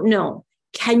 I don't know.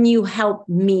 Can you help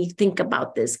me think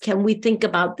about this? Can we think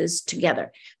about this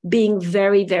together? Being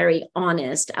very, very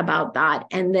honest about that,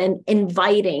 and then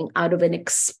inviting out of an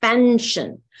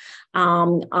expansion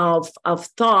of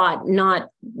thought, not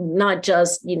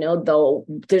just, though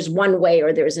there's one way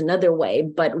or there's another way,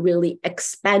 but really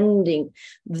expanding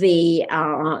the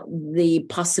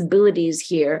possibilities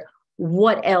here.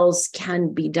 What else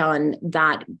can be done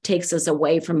that takes us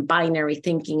away from binary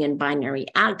thinking and binary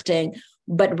acting,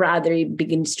 but rather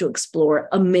begins to explore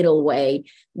a middle way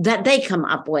that they come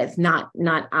up with, not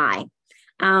I.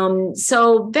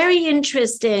 So very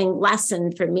interesting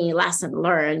lesson for me, lesson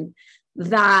learned,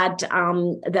 that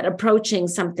approaching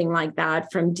something like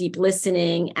that from deep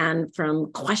listening and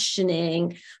from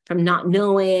questioning, from not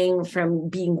knowing, from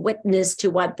being witness to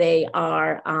what they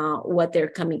are, what they're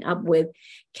coming up with,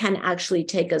 can actually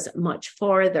take us much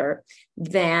farther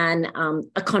than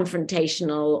a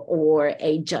confrontational or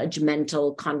a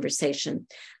judgmental conversation.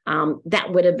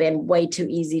 That would have been way too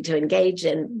easy to engage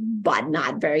in, but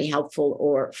not very helpful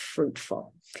or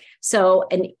fruitful. So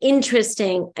an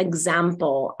interesting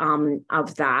example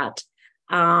of that.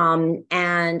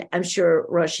 And I'm sure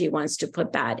Roshi wants to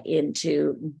put that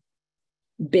into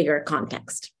bigger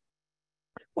context.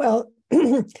 Well,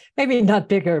 maybe not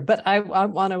bigger, but I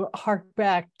want to hark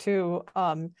back to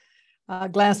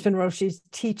Glassman Roshi's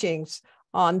teachings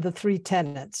on the three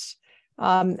tenets.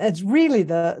 It's really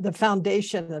the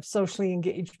foundation of socially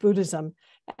engaged Buddhism.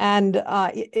 And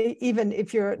even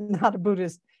if you're not a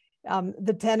Buddhist,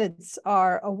 the tenets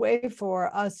are a way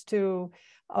for us to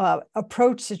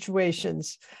approach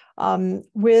situations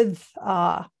with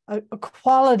a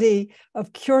quality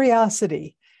of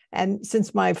curiosity. And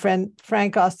since my friend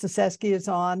Frank Ostaseski is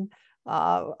on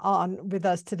with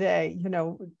us today,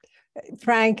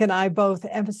 Frank and I both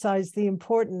emphasize the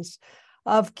importance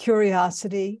of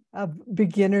curiosity, of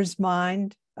beginner's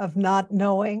mind, of not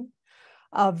knowing,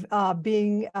 of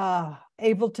being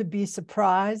able to be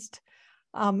surprised,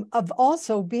 of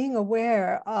also being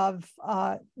aware of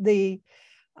the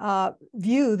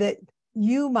view that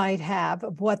you might have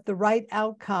of what the right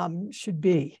outcome should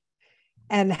be,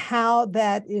 and how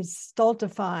that is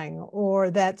stultifying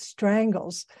or that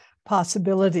strangles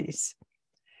possibilities.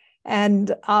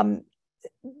 And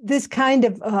this kind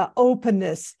of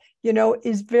openness,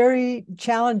 is very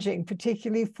challenging,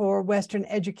 particularly for Western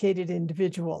educated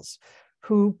individuals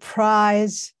who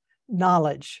prize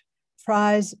knowledge,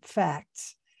 prize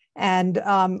facts, and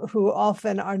who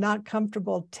often are not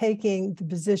comfortable taking the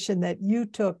position that you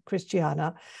took,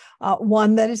 Christiana,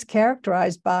 one that is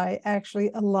characterized by actually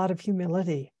a lot of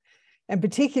humility, and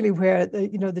particularly where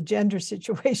the gender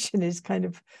situation is kind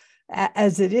of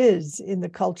as it is in the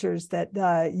cultures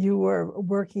that you were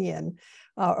working in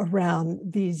around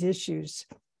these issues.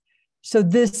 So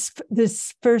this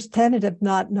first tenet of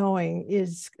not knowing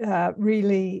is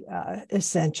really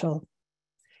essential.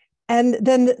 And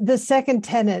then the second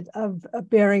tenet of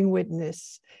bearing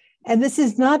witness, and this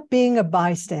is not being a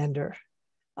bystander.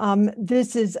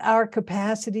 This is our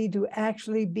capacity to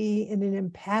actually be in an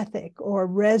empathic or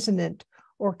resonant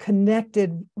or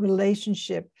connected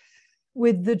relationship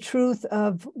with the truth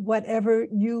of whatever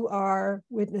you are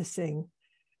witnessing.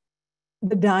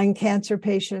 The dying cancer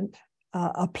patient,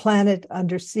 a planet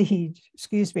under siege.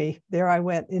 Excuse me, there I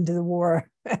went into the war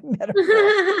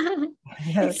metaphor.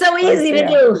 It's so easy to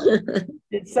do.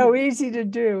 It's so easy to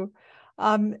do.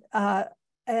 Or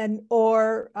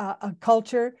a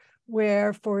culture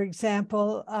where, for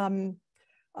example,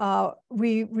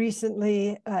 we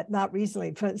recently, not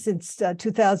recently, since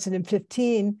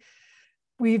 2015,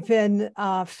 we've been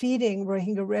feeding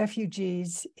Rohingya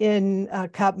refugees in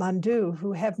Kathmandu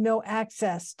who have no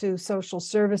access to social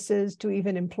services, to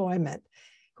even employment,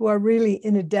 who are really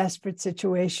in a desperate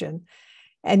situation.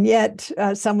 And yet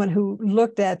someone who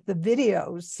looked at the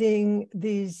videos, seeing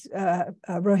these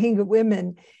Rohingya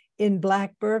women in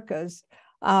black burqas,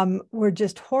 were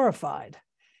just horrified.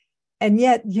 And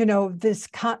yet, this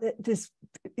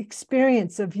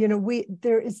experience of,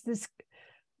 there is this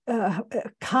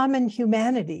common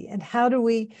humanity, and how do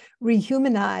we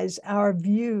rehumanize our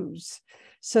views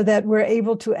so that we're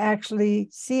able to actually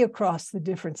see across the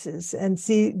differences and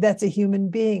see that's a human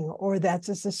being or that's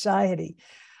a society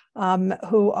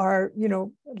who are,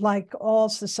 like all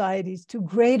societies to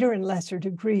greater and lesser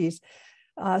degrees,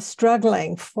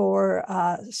 struggling for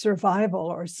survival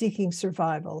or seeking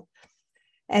survival.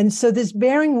 And so this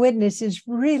bearing witness is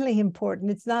really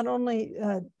important. It's not only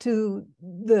to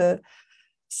the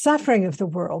suffering of the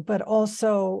world, but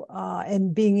also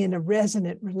and being in a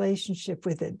resonant relationship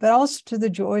with it, but also to the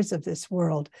joys of this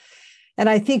world. And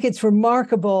I think it's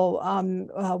remarkable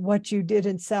what you did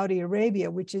in Saudi Arabia,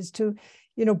 which is to,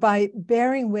 by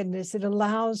bearing witness, it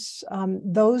allows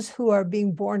those who are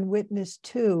being borne witness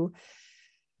to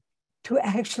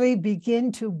actually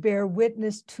begin to bear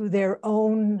witness to their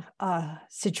own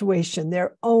situation,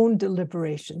 their own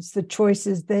deliberations, the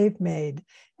choices they've made,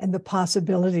 and the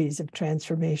possibilities of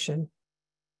transformation.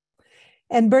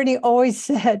 And Bernie always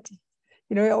said,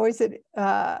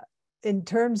 in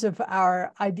terms of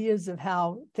our ideas of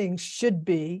how things should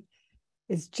be,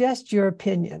 it's just your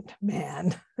opinion,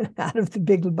 man, out of the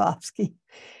Big Lebowski.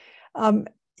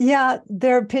 Yeah,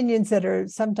 there are opinions that are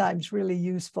sometimes really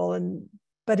useful,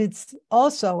 but it's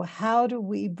also how do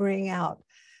we bring out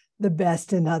the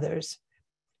best in others?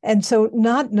 And so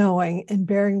not knowing and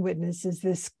bearing witness is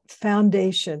this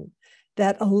foundation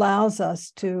that allows us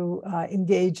to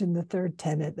engage in the third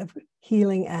tenet of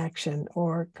healing action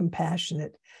or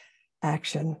compassionate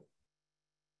action.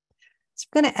 So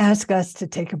I'm going to ask us to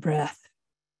take a breath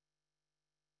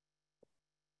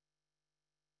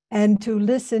and to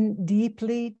listen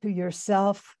deeply to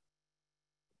yourself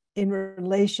in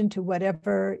relation to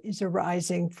whatever is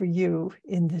arising for you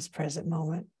in this present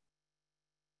moment.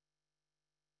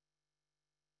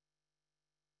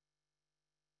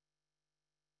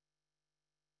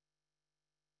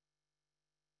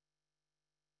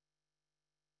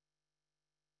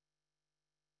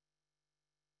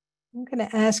 I'm going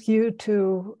to ask you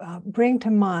to bring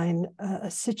to mind a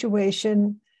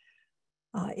situation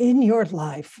in your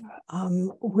life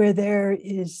where there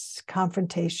is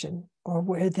confrontation or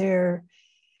where there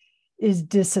is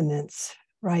dissonance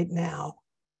right now,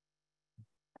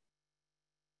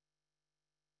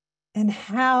 and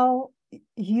how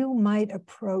you might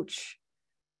approach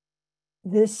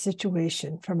this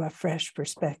situation from a fresh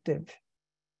perspective,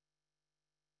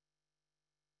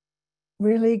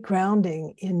 really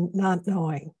grounding in not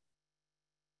knowing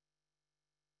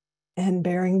and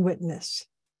bearing witness.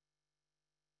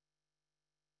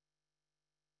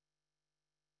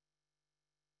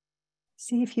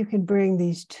 See if you can bring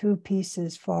these two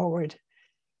pieces forward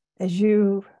as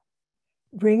you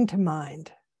bring to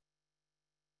mind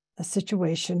a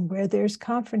situation where there's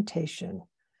confrontation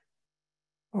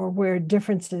or where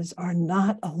differences are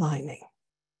not aligning.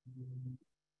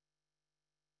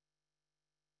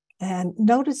 And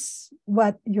notice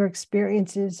what your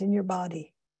experience is in your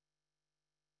body.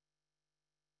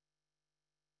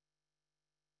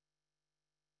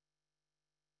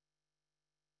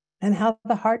 And how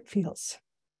the heart feels,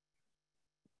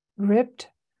 gripped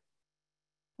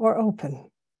or open.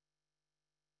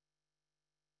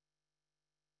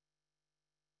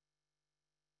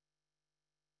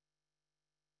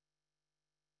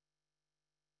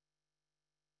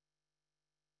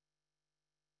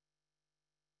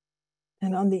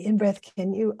 And on the in-breath,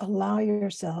 can you allow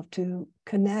yourself to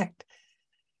connect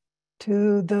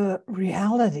to the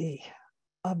reality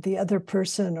of the other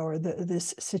person or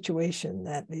this situation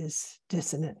that is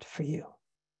dissonant for you?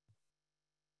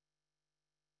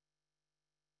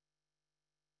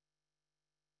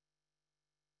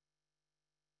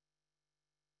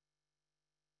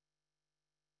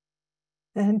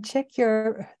 And check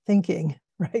your thinking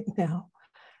right now.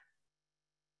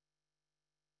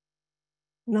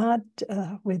 Not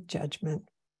with judgment.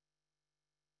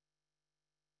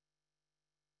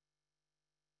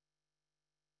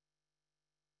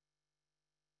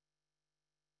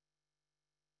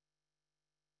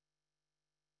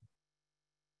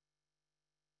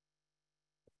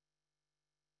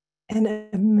 And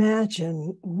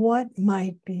imagine what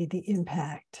might be the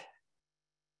impact,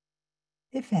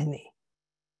 if any,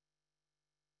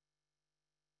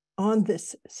 on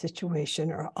this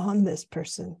situation or on this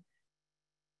person,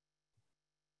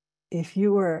 if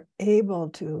you were able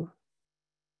to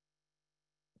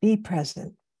be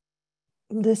present,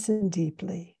 listen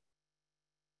deeply,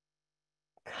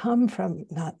 come from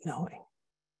not knowing,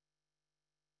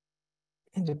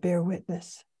 and to bear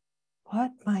witness,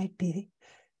 what might be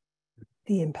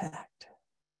the impact,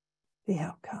 the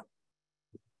outcome,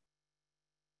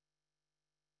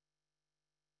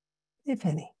 if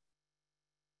any.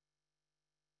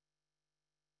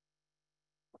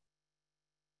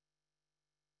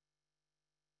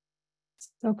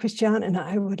 So Christiana and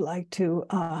I would like to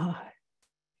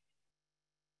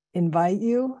invite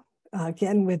you,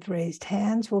 again with raised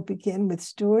hands. We'll begin with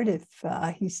Stuart if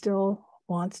he still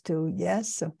wants to.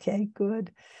 Yes, okay,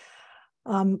 good.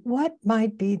 What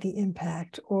might be the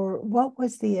impact, or what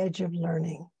was the edge of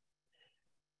learning?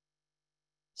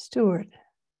 Stuart.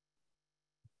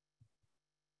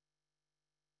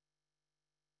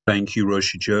 Thank you,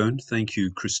 Roshi Joan. Thank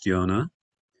you, Christiana.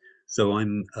 So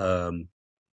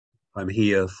I'm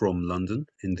here from London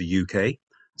in the UK.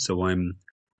 So I'm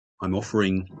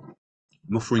offering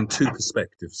two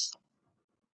perspectives.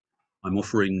 I'm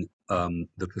offering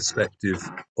the perspective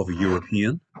of a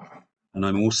European, and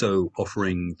I'm also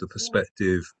offering the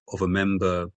perspective of a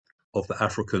member of the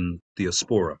African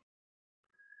diaspora.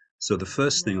 So the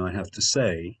first thing I have to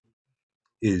say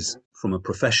is from a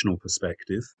professional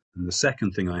perspective, and the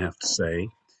second thing I have to say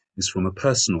is from a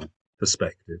personal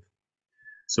perspective.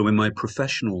 So in my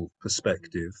professional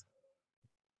perspective,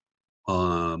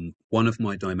 one of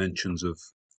my dimensions of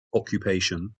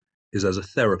occupation is as a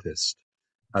therapist,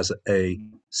 as a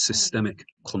systemic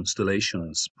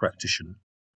constellations practitioner.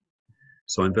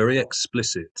 So I'm very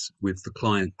explicit with the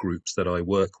client groups that I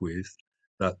work with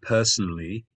that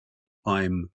personally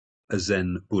I'm a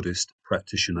Zen Buddhist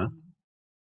practitioner,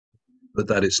 but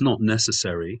that it's not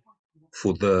necessary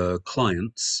for the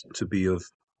clients to be of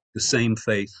the same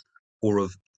faith or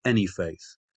of any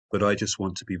faith, but I just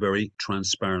want to be very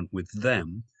transparent with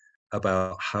them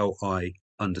about how I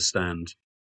understand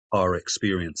our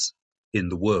experience in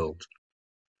the world.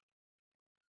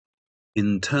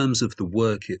 In terms of the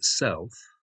work itself,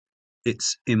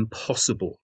 it's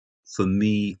impossible for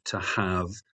me to have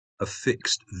a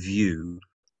fixed view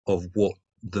of what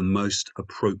the most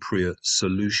appropriate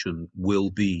solution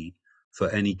will be for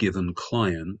any given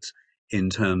client in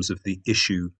terms of the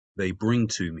issue they bring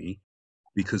to me,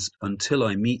 because until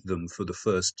I meet them for the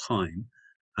first time,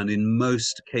 and in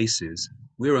most cases,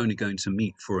 we're only going to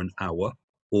meet for an hour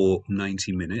or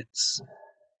 90 minutes,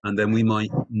 and then we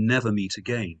might never meet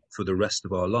again for the rest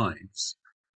of our lives.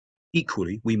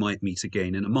 Equally, we might meet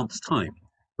again in a month's time.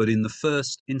 But in the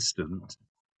first instant,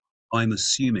 I'm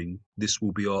assuming this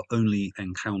will be our only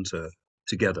encounter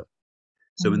together.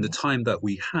 So in the time that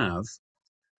we have,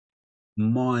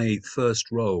 my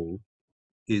first role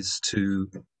is to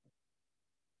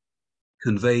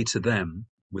convey to them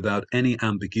without any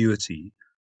ambiguity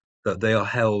that they are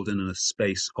held in a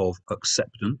space of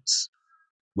acceptance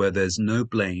where there's no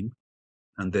blame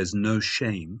and there's no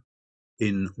shame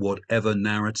in whatever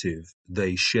narrative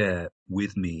they share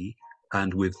with me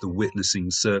and with the witnessing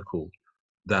circle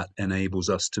that enables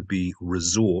us to be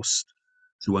resourced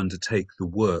to undertake the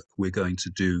work we're going to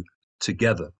do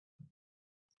together.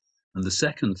 And the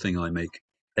second thing I make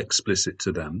explicit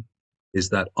to them is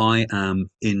that I am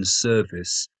in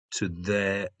service to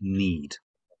their need.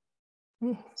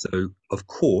 So, of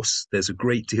course, there's a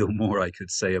great deal more I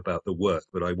could say about the work,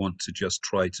 but I want to just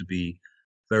try to be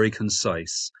very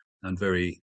concise and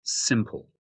very simple.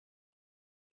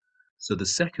 So the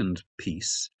second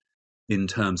piece, in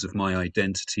terms of my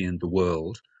identity in the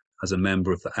world as a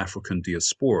member of the African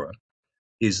diaspora,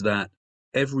 is that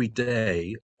every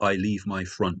day I leave my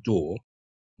front door,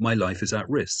 my life is at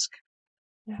risk.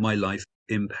 Yeah. My life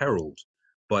imperiled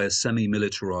by a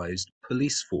semi-militarized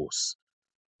police force.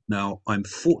 Now, I'm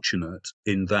fortunate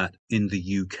in that in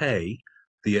the UK,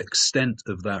 the extent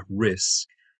of that risk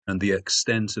and the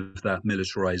extent of that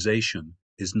militarization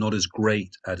is not as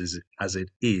great as it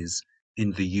is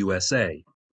in the USA.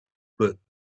 But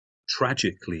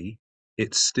tragically,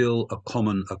 it's still a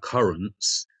common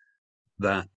occurrence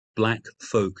that Black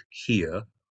folk here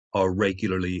are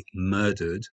regularly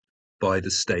murdered by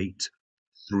the state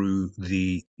through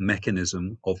the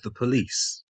mechanism of the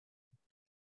police.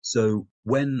 So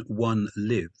when one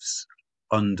lives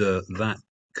under that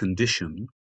condition,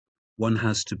 one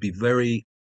has to be very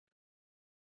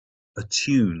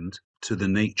attuned to the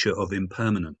nature of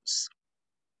impermanence.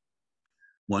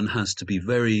 One has to be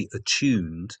very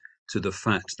attuned to the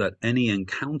fact that any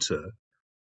encounter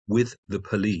with the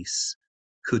police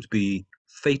could be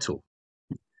fatal.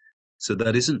 So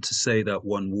that isn't to say that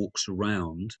one walks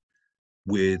around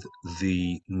with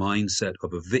the mindset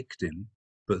of a victim,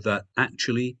 but that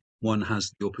actually one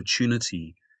has the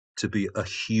opportunity to be a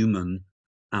human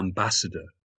ambassador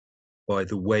by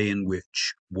the way in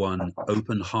which one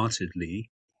open-heartedly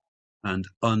and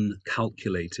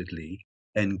uncalculatedly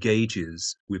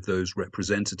engages with those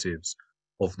representatives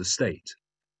of the state.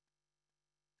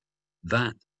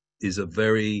 That is a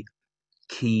very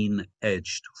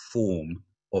keen-edged form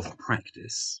of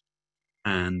practice.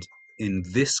 And in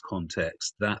this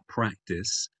context, that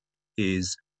practice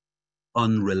is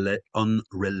unrelenting.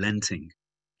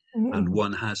 And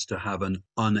one has to have an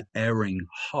unerring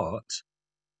heart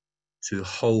to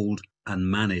hold and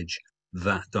manage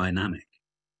that dynamic.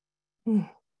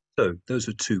 So those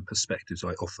are two perspectives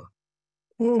I offer.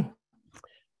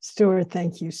 Stuart,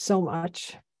 thank you so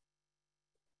much.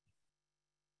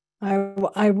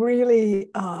 I really,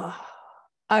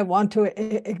 I want to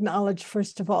acknowledge,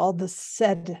 first of all, the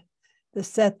set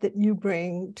that you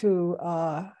bring to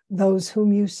those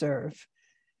whom you serve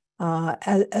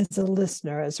as a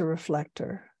listener, as a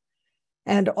reflector,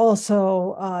 and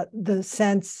also the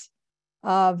sense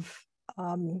of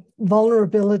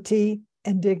vulnerability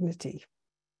and dignity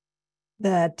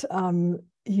that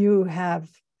you have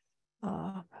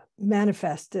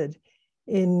manifested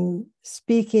in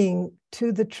speaking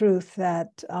to the truth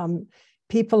that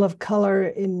people of color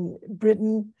in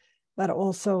Britain, but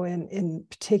also in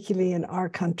particularly in our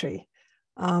country,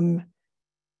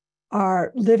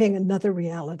 are living another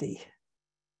reality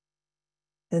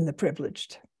than the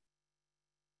privileged.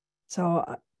 So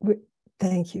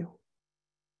thank you.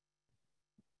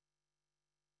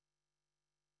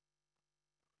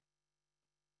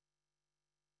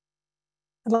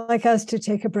 I'd like us to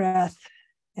take a breath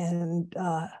and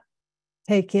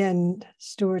take in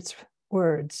Stuart's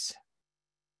words.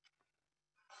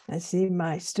 I see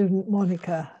my student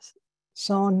Monica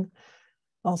Song,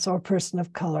 also a person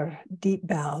of color, deep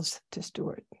bows to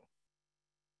Stuart.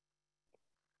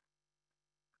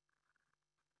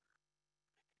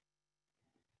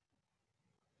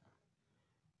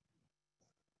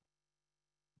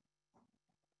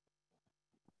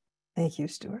 Thank you,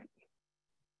 Stuart.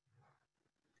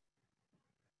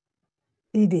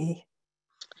 Dee.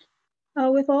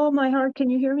 With all my heart, can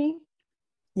you hear me?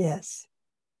 Yes.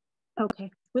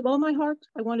 Okay. With all my heart,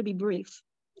 I want to be brief.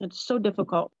 It's so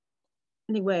difficult.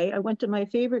 Anyway, I went to my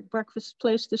favorite breakfast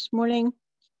place this morning,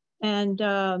 and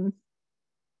on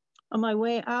my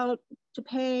way out to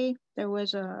pay, there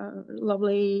was a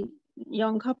lovely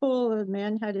young couple. The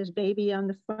man had his baby on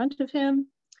the front of him.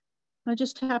 I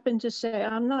just happened to say,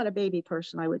 I'm not a baby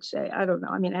person, I would say. I don't know.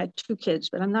 I mean, I had 2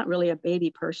 kids, but I'm not really a baby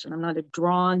person. I'm not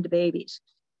drawn to babies.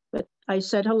 But I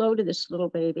said hello to this little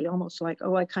baby, almost like,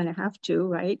 oh, I kind of have to,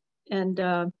 right? And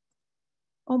oh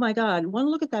my God, one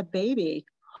look at that baby.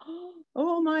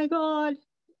 Oh my God.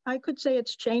 I could say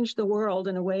it's changed the world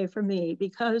in a way for me,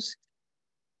 because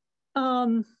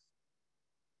I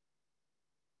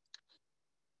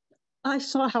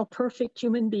saw how perfect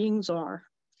human beings are.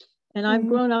 And I've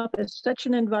grown up as such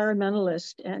an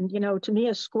environmentalist. And, you know, to me,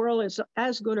 a squirrel is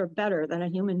as good or better than a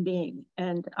human being.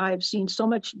 And I've seen so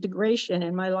much degradation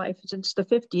in my life since the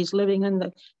 50s, living on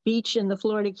the beach in the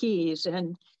Florida Keys.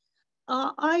 And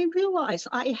I realize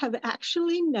I have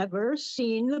actually never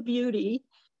seen the beauty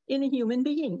in a human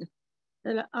being.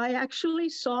 And I actually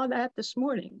saw that this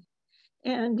morning.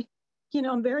 And, you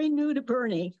know, I'm very new to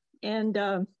Bernie. And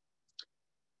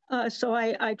so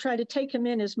I try to take him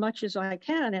in as much as I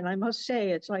can. And I must say,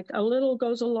 it's like a little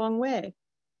goes a long way.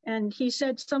 And he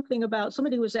said something about,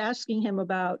 somebody was asking him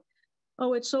about,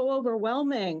 oh, it's so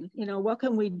overwhelming. You know, what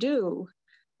can we do?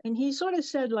 And he sort of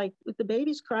said, like, if the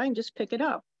baby's crying, just pick it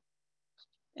up.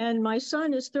 And my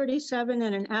son is 37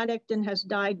 and an addict and has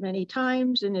died many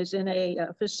times and is in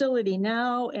a facility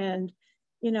now. And,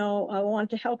 you know, I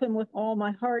want to help him with all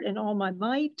my heart and all my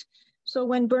might. So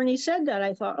when Bernie said that,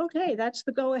 I thought, okay, that's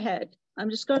the go ahead. I'm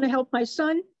just going to help my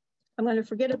son. I'm going to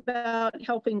forget about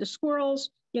helping the squirrels,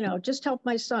 you know, just help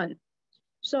my son.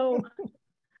 So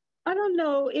I don't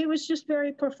know, it was just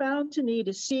very profound to me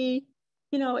to see,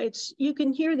 you know, you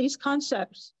can hear these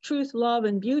concepts, truth, love,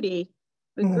 and beauty.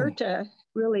 Goethe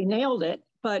really nailed it,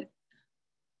 but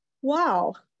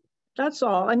wow, that's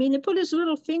all. I mean, he put his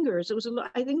little fingers,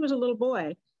 I think it was a little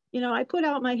boy, you know, I put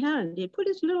out my hand, he put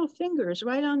his little fingers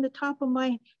right on the top of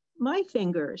my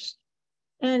fingers.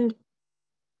 And,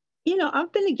 you know,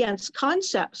 I've been against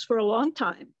concepts for a long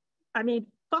time. I mean,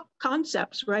 fuck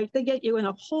concepts, right? They get you in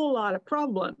a whole lot of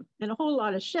problem and a whole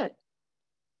lot of shit.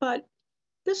 But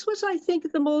this was, I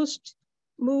think, the most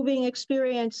moving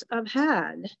experience I've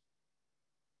had.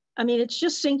 I mean, it's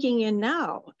just sinking in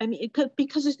now. I mean,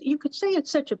 because you could say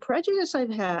it's such a prejudice I've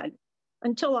had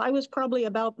until I was probably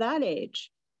about that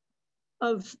age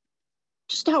of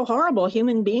just how horrible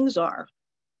human beings are.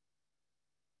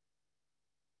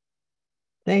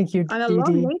 Thank you, I love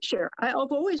nature. I've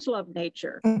always loved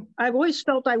nature. I've always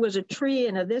felt I was a tree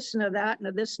and a this and a that and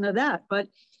a this and a that. But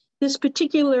this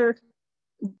particular,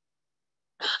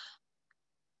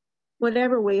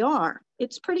 whatever we are,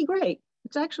 it's pretty great.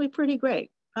 It's actually pretty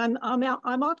great. I'm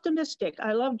optimistic.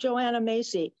 I love Joanna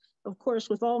Macy, of course,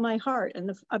 with all my heart.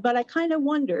 But I kind of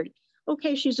wondered,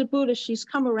 okay, she's a Buddhist, she's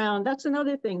come around. That's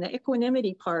another thing, the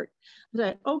equanimity part.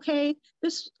 That okay,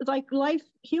 this like life,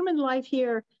 human life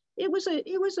here. It was a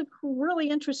really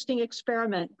interesting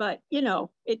experiment, but you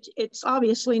know, it's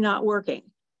obviously not working,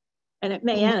 and it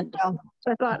may end.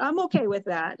 So I thought I'm okay with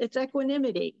that. It's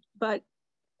equanimity, but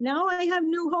now I have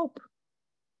new hope.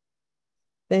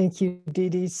 Thank you,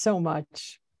 Dee, so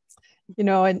much. You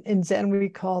know, in Zen, we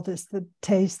call this the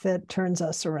taste that turns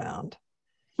us around.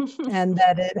 And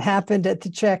that it happened at the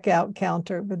checkout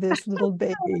counter with this little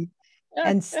baby.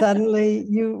 And suddenly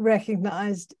you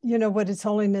recognized, you know, what His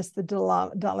Holiness the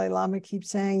Dalai Lama keeps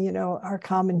saying, you know, our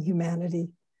common humanity.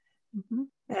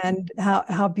 And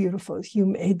how beautiful you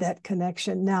made that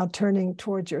connection, now turning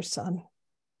towards your son.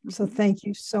 So thank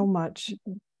you so much.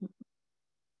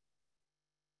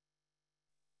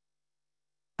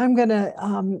 I'm going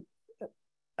to,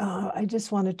 I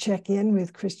just want to check in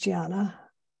with Christiana,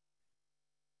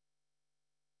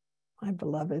 my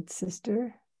beloved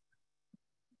sister.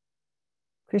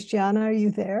 Christiana, are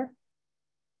you there?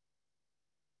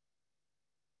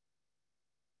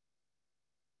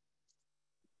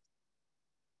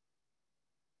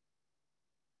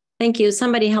 Thank you.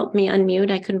 Somebody help me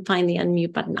unmute. I couldn't find the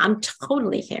unmute button. I'm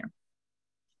totally here.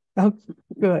 Oh,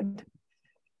 good.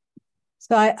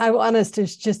 So I want us to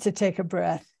just to take a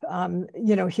breath.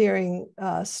 You know, hearing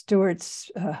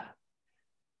Stuart's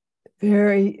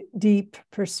very deep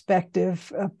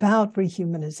perspective about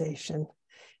rehumanization,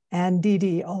 and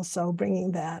Dee also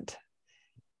bringing that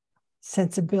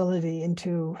sensibility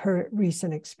into her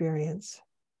recent experience.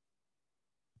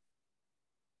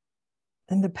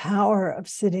 And the power of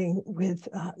sitting with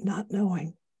not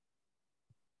knowing,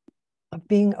 of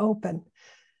being open.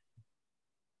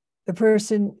 The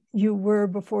person you were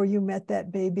before you met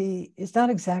that baby is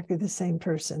not exactly the same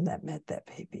person that met that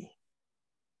baby.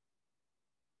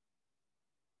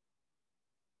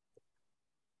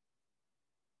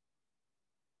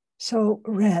 So,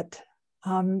 Rhett,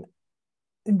 I'm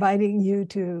inviting you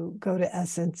to go to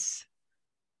Essence.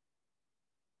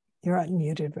 You're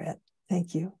unmuted, Rhett.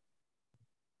 Thank you.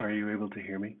 Are you able to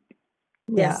hear me?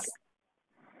 Yes.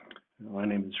 Yeah. My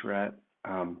name is Rhett.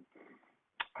 I'm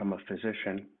a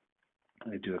physician.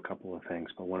 I do a couple of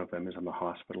things, but one of them is I'm a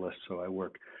hospitalist, so I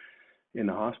work in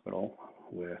the hospital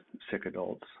with sick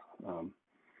adults.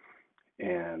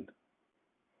 And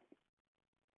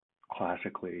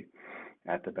classically,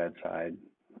 at the bedside,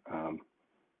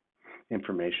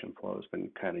 information flow has been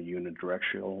kind of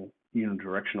unidirectional,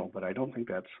 but I don't think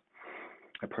that's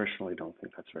I personally don't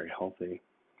think that's very healthy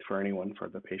for anyone, for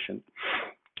the patient,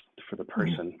 for the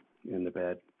person in the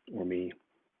bed, or me,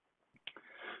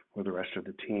 or the rest of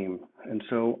the team. And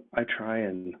so I try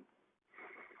and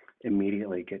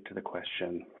immediately get to the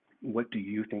question, what do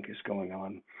you think is going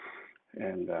on?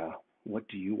 And what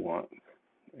do you want?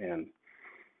 And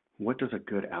what does a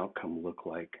good outcome look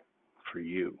like for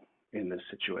you in this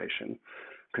situation?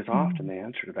 Because often the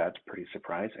answer to that's pretty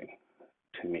surprising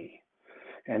to me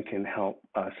and can help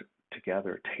us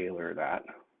together tailor that.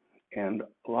 And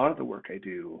a lot of the work I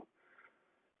do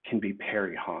can be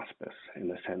peri-hospice in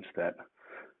the sense that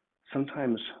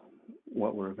sometimes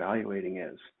what we're evaluating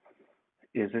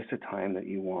is this a time that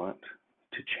you want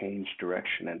to change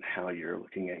direction in how you're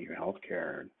looking at your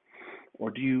healthcare?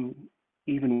 Or do you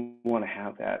even want to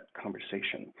have that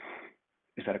conversation?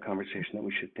 Is that a conversation that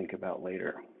we should think about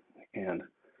later? And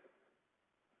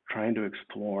trying to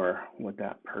explore what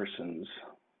that person's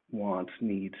wants,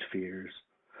 needs, fears,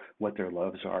 what their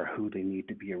loves are, who they need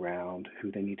to be around,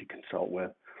 who they need to consult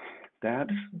with.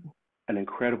 That's an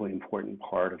incredibly important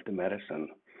part of the medicine,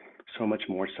 so much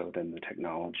more so than the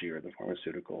technology or the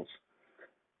pharmaceuticals.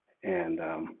 And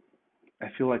I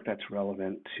feel like that's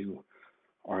relevant to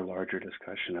our larger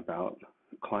discussion about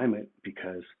climate,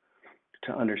 because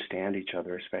to understand each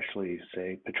other, especially,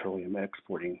 say, petroleum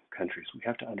exporting countries, we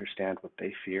have to understand what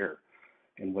they fear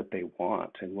and what they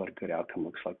want and what a good outcome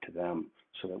looks like to them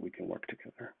so that we can work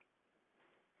together.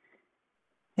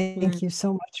 Thank you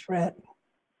so much, Rhett.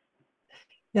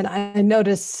 And I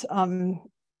notice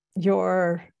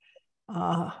your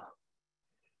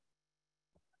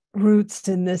roots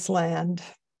in this land,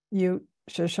 you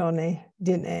Shoshone,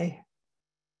 Diné,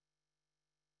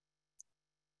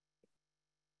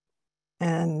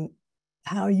 and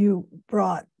how you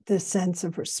brought this sense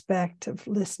of respect, of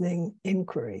listening,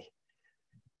 inquiry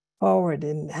forward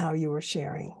in how you were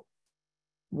sharing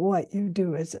what you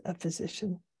do as a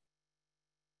physician.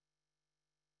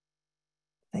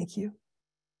 Thank you.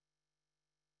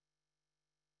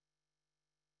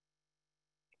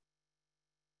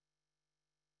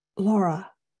 Laura.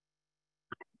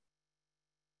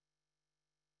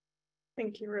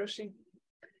 Thank you, Roshi.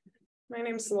 My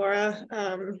name's Laura.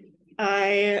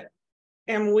 I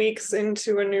am weeks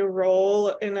into a new role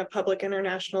in a public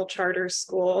international charter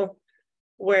school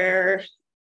where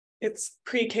it's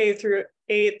pre-K through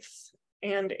 8th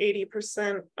and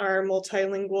 80% are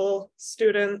multilingual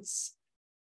students.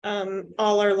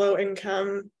 All are low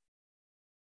income.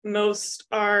 Most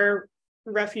are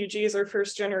refugees or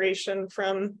first generation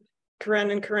from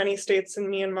Karen and Karenni states in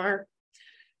Myanmar.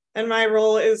 And my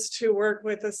role is to work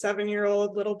with a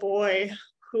 7-year-old little boy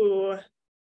who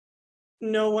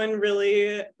no one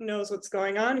really knows what's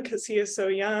going on because he is so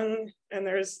young and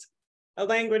there's a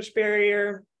language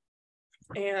barrier.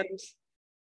 And,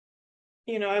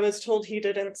 you know, I was told he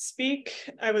didn't speak.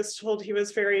 I was told he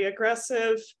was very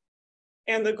aggressive.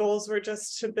 And the goals were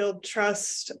just to build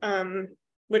trust,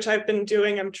 which I've been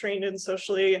doing. I'm trained in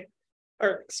social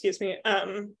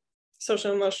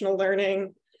emotional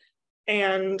learning.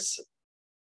 And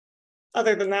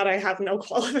other than that, I have no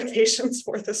qualifications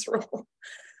for this role.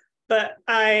 But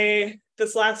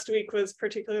this last week was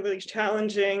particularly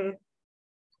challenging.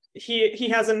 He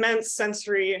has immense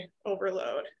sensory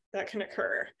overload that can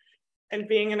occur. And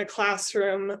being in a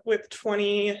classroom with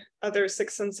 20 other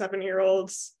 6 and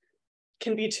 7-year-olds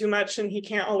can be too much, and he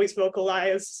can't always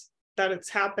vocalize that it's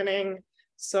happening.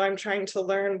 So I'm trying to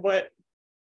learn what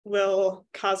will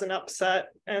cause an upset.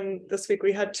 And this week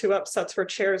we had 2 upsets where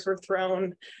chairs were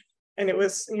thrown, and it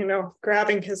was, you know,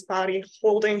 grabbing his body,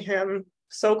 holding him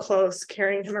so close,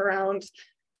 carrying him around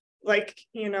like,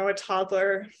 you know, a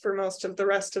toddler for most of the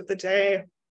rest of the day.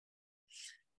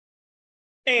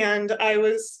 And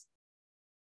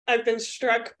I've been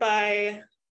struck by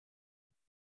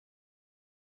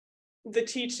the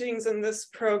teachings in this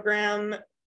program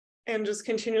and just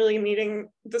continually meeting.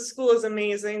 The school is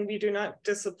amazing. We do not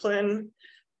discipline.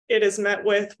 It is met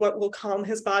with what will calm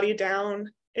his body down.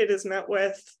 It is met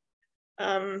with,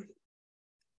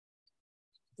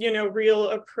 you know, real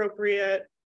appropriate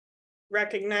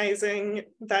recognizing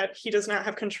that he does not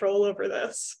have control over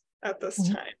this at this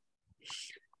time.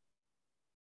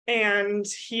 And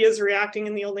he is reacting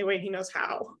in the only way he knows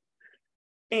how.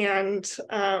 And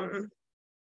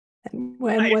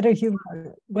what are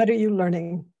you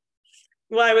learning?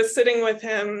 Well, I was sitting with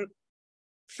him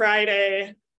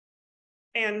Friday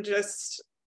and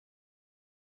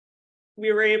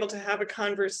we were able to have a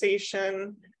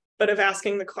conversation, but of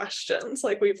asking the questions.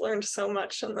 Like, we've learned so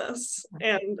much in this.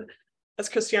 And as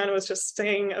Christiana was just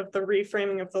saying, of the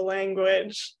reframing of the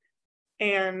language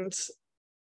and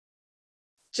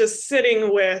just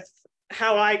sitting with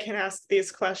how I can ask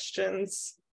these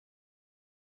questions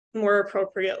more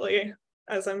appropriately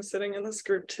as I'm sitting in this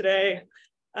group today.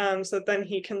 So then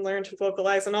he can learn to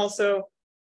vocalize, and also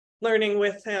learning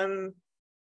with him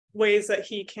ways that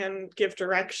he can give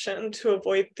direction to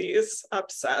avoid these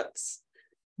upsets.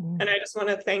 And I just want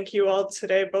to thank you all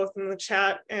today, both in the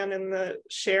chat and in the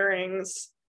sharings,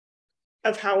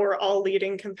 of how we're all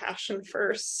leading compassion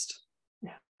first.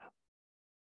 Yeah.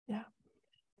 Yeah.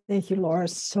 Thank you, Laura,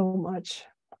 so much.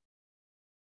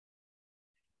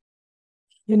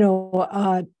 You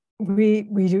know,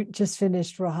 we just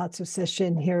finished Rohatsu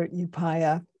session here at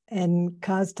Upaya, and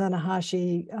Kaz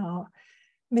Tanahashi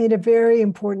made a very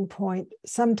important point.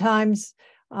 Sometimes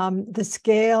the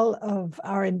scale of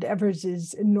our endeavors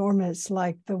is enormous,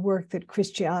 like the work that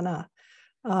Christiana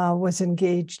was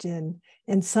engaged in.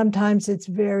 And sometimes it's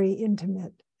very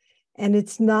intimate. And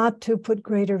it's not to put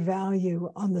greater value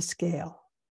on the scale,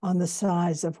 on the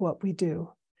size of what we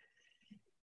do.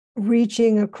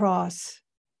 Reaching across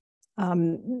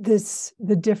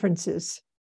the differences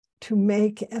to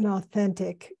make an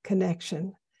authentic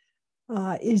connection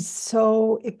is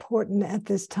so important at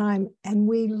this time. And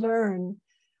we learn,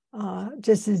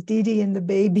 just as Didi and the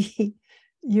baby,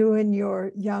 you and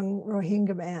your young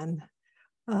Rohingya man,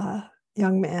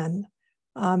 young man,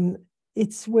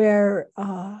 it's where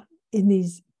in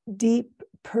these deep,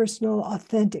 personal,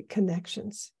 authentic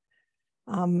connections,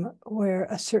 where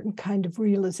a certain kind of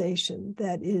realization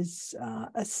that is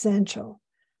essential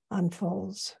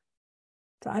unfolds.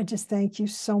 So I just thank you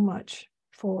so much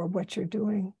for what you're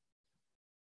doing.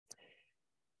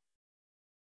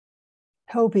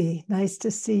 Toby, nice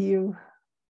to see you.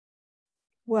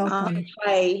 Welcome.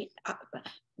 Hi.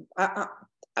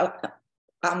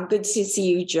 Good to see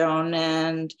you, Joan,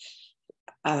 and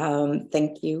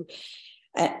thank you.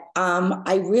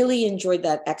 I really enjoyed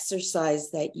that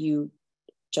exercise that you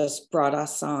just brought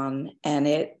us on, and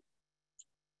it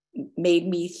made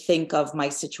me think of my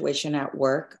situation at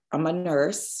work. I'm a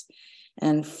nurse,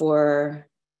 and for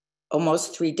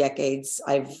almost 3 decades,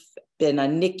 I've been a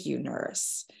NICU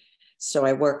nurse. So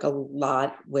I work a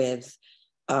lot with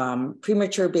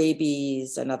premature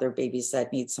babies and other babies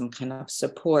that need some kind of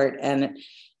support. And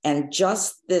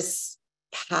just this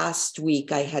past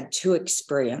week, I had 2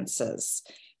 experiences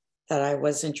that I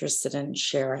was interested in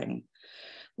sharing.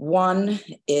 One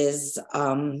is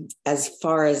as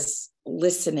far as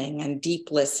listening and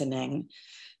deep listening,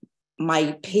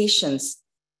 my patients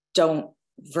don't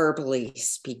verbally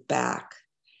speak back,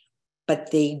 but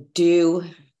they do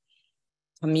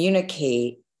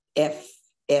communicate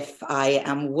if I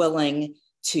am willing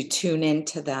to tune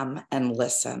into them and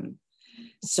listen.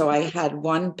 So I had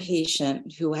one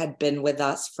patient who had been with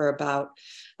us for about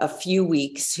a few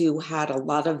weeks who had a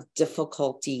lot of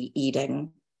difficulty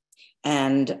eating,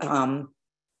 and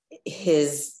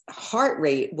his heart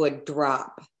rate would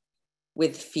drop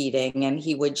with feeding, and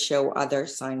he would show other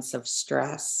signs of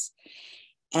stress.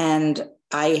 And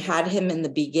I had him in the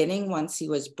beginning once he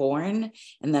was born,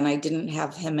 and then I didn't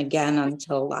have him again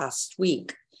until last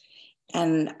week.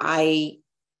 And I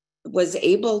was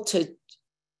able to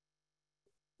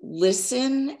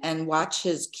listen and watch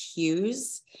his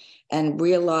cues and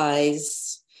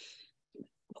realize,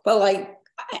 well, I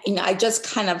just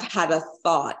kind of had a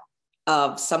thought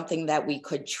of something that we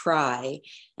could try.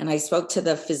 And I spoke to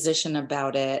the physician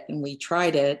about it, and we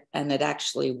tried it, and it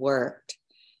actually worked.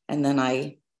 And then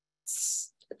I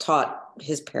taught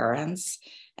his parents,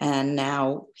 and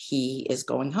now he is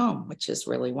going home, which is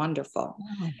really wonderful.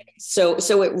 Wow.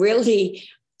 So it really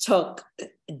took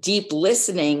deep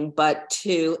listening, but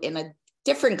in a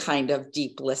different kind of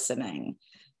deep listening,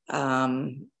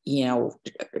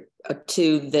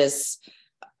 to this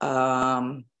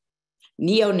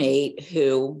neonate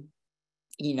who,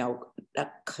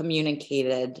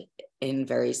 communicated in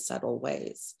very subtle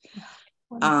ways.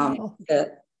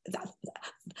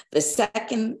 The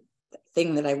second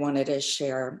thing that I wanted to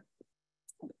share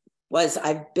was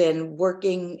I've been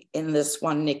working in this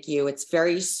one NICU. It's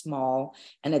very small,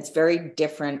 and it's very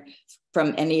different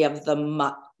from any of the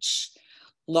much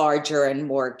larger and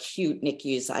more acute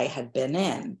NICUs I had been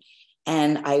in.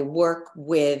 And I work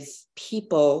with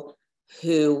people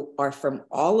who are from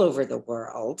all over the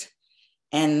world,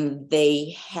 and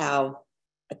they have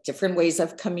different ways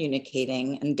of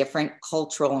communicating and different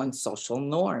cultural and social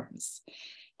norms.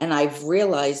 And I've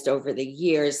realized over the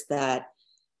years that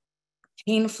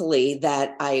painfully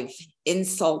that I've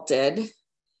insulted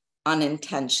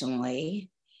unintentionally,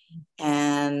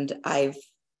 and I've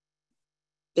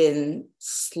been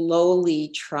slowly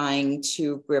trying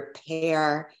to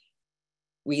repair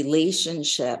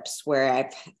relationships where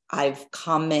I've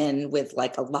come in with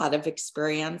like a lot of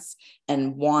experience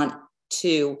and want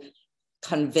to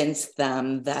convince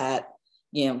them that,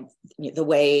 the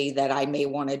way that I may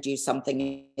want to do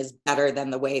something is better than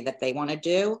the way that they want to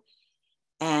do.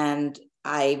 And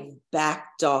I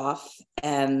backed off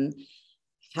and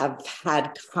have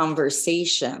had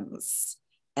conversations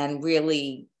and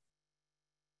really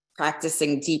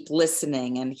practicing deep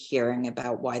listening and hearing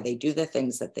about why they do the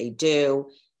things that they do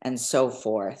and so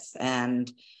forth.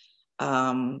 And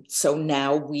so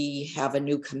now we have a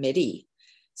new committee.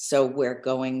 So we're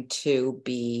going to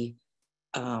be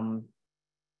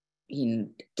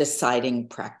deciding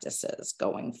practices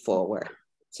going forward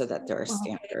so that there are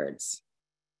standards.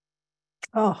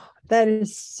 Oh, that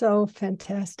is so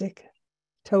fantastic,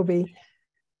 Toby.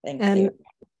 Thank and you.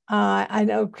 I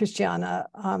know Christiana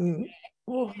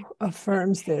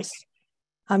affirms this.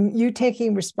 You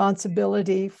taking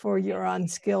responsibility for your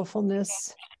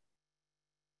unskillfulness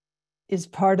is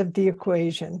part of the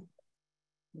equation.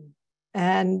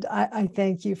 And I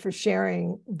thank you for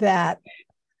sharing that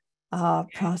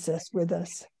process with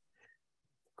us.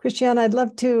 Christiana, I'd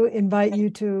love to invite you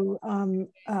to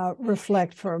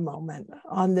reflect for a moment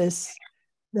on this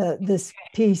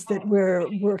piece that we're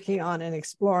working on and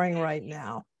exploring right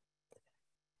now.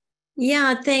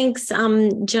 Yeah, thanks,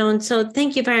 Joan. So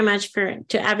thank you very much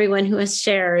to everyone who has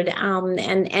shared.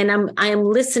 And I am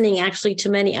listening actually to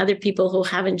many other people who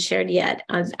haven't shared yet,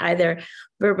 either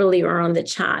verbally or on the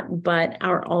chat, but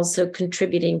are also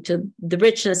contributing to the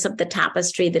richness of the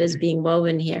tapestry that is being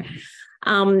woven here.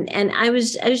 And I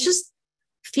was just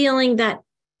feeling that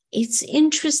it's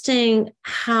interesting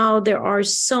how there are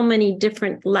so many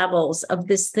different levels of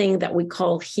this thing that we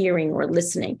call hearing or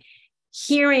listening.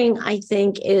 Hearing, I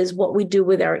think, is what we do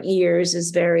with our ears,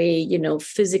 is very,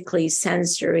 physically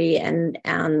sensory,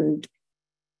 and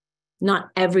not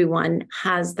everyone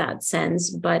has that sense,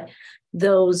 but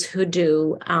those who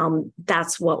do,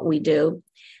 that's what we do.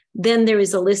 Then there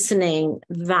is a listening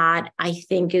that I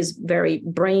think is very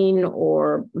brain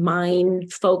or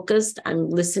mind focused. I'm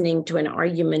listening to an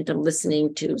argument, I'm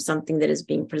listening to something that is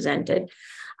being presented.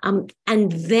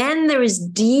 And then there is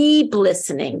deep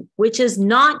listening, which is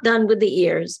not done with the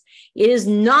ears. It is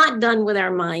not done with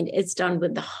our mind. It's done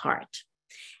with the heart.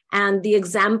 And the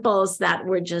examples that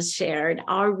were just shared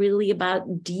are really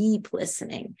about deep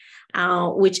listening,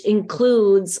 which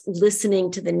includes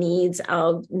listening to the needs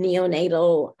of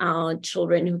neonatal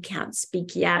children who can't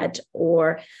speak yet,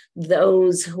 or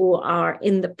those who are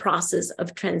in the process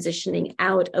of transitioning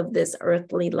out of this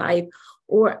earthly life,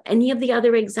 or any of the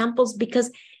other examples, because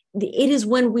it is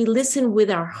when we listen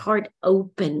with our heart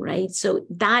open, right? So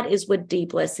that is what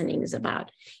deep listening is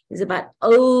about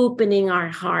opening our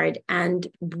heart and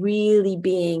really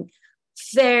being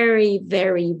very,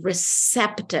 very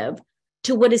receptive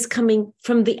to what is coming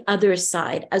from the other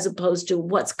side, as opposed to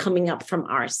what's coming up from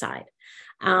our side.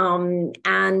 And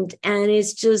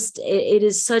it's just, it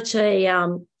is such a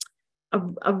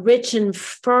rich and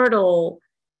fertile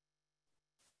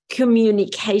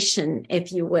communication,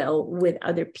 if you will, with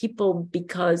other people,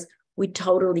 because we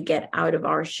totally get out of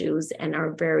our shoes and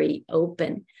are very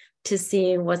open to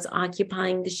seeing what's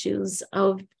occupying the shoes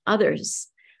of others,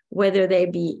 whether they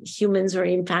be humans or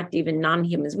in fact even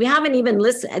non-humans. We haven't even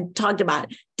talked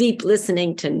about deep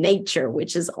listening to nature,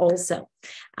 which is also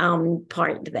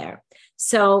part there.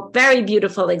 So very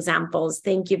beautiful examples.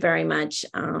 Thank you very much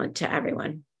to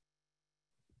everyone.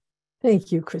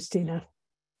 Thank you, Christina.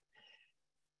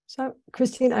 So,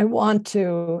 Christine, I want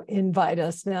to invite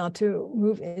us now to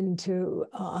move into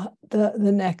the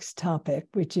next topic,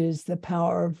 which is the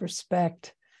power of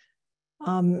respect,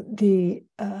 the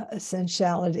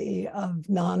essentiality of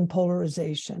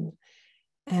non-polarization,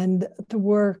 and the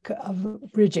work of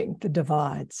bridging the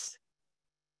divides.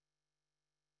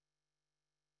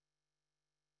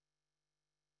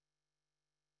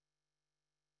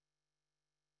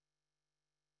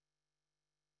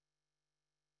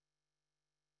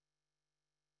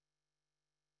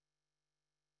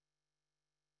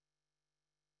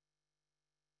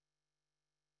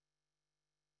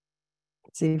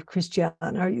 See, Christiana,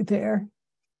 are you there?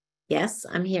 Yes,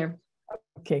 I'm here.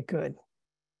 Okay, good.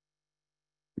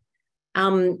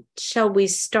 Shall we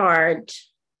start?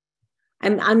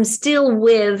 I'm still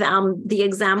with the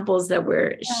examples that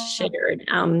were shared.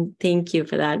 Thank you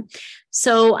for that.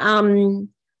 So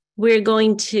we're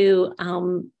going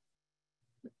to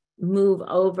move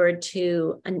over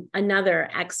to another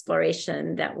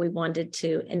exploration that we wanted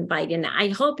to invite in. I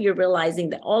hope you're realizing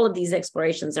that all of these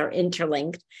explorations are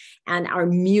interlinked and are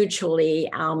mutually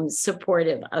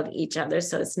supportive of each other.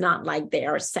 So it's not like they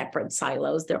are separate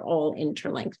silos, they're all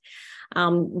interlinked.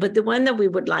 But the one that we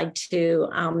would like to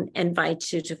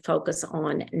invite you to focus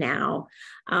on now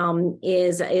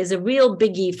is a real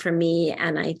biggie for me,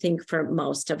 and I think for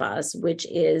most of us, which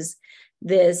is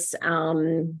this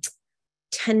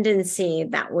tendency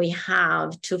that we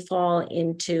have to fall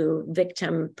into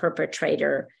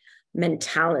victim-perpetrator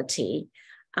mentality,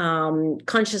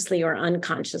 consciously or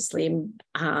unconsciously,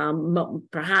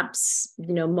 perhaps,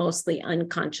 mostly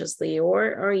unconsciously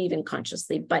or even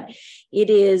consciously, but it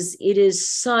is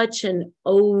such an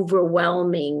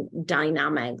overwhelming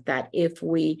dynamic that if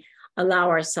we allow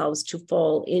ourselves to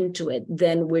fall into it,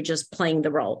 then we're just playing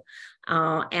the role.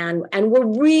 And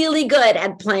we're really good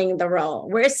at playing the role.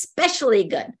 We're especially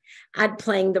good at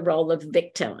playing the role of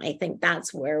victim. I think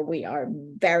that's where we are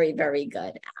very, very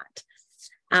good at.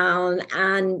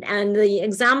 And the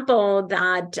example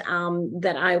that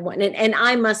I wanted, and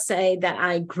I must say that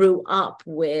I grew up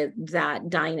with that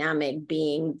dynamic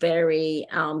being very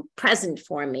present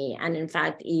for me, and in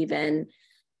fact even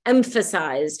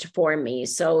emphasized for me.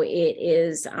 So it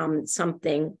is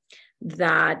something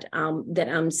that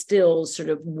I'm still sort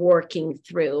of working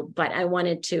through. But I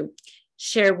wanted to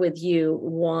share with you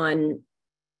one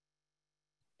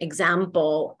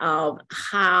example of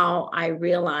how I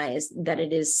realized that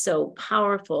it is so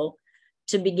powerful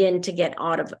to begin to get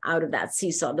out of that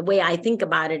seesaw. The way I think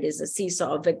about it is a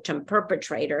seesaw victim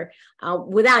perpetrator,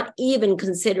 without even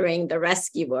considering the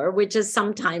rescuer, which is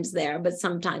sometimes there, but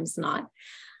sometimes not.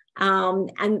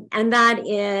 And that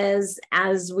is,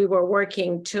 as we were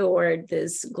working toward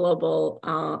this global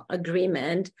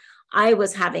agreement, I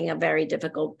was having a very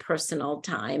difficult personal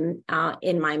time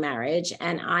in my marriage,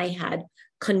 and I had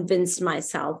convinced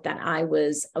myself that I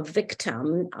was a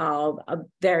victim of a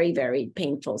very, very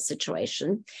painful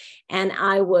situation. And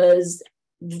I was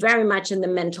very much in the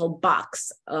mental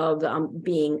box of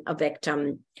being a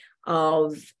victim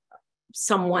of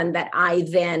someone that I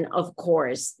then, of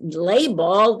course,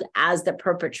 labeled as the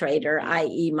perpetrator,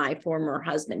 i.e. my former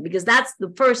husband, because that's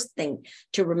the first thing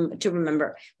to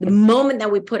remember. The moment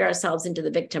that we put ourselves into the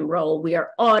victim role, we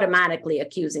are automatically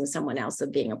accusing someone else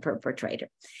of being a perpetrator.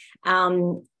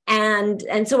 And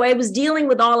so I was dealing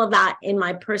with all of that in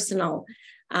my personal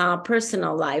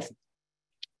life.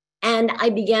 And I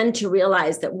began to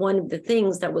realize that one of the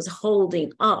things that was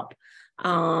holding up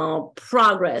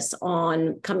progress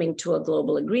on coming to a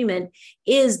global agreement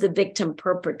is the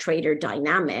victim-perpetrator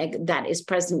dynamic that is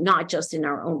present not just in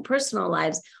our own personal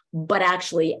lives, but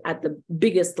actually at the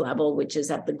biggest level, which is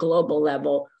at the global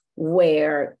level,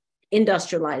 where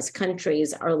industrialized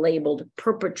countries are labeled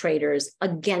perpetrators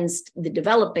against the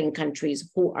developing countries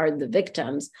who are the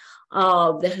victims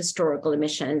of the historical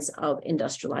emissions of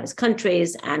industrialized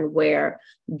countries, and where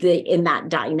in that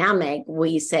dynamic,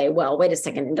 we say, well, wait a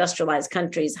second, industrialized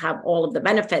countries have all of the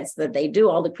benefits that they do,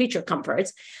 all the creature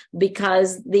comforts,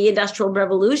 because the Industrial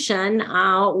Revolution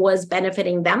was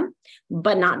benefiting them,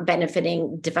 but not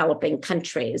benefiting developing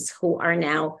countries who are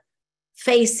now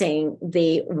facing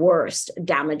the worst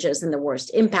damages and the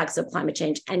worst impacts of climate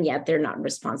change, and yet they're not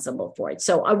responsible for it.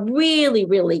 So a really,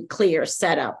 really clear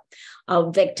setup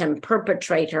of victim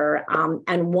perpetrator,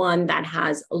 and one that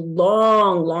has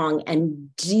long and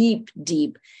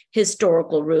deep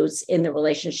historical roots in the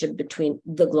relationship between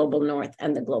the global North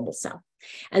and the global South.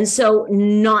 And so,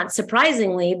 not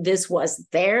surprisingly, this was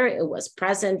there, it was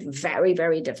present, very,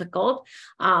 very difficult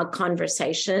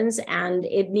conversations, and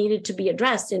it needed to be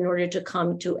addressed in order to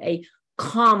come to a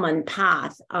common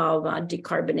path of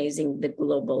decarbonizing the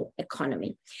global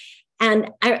economy.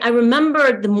 And I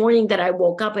remember the morning that I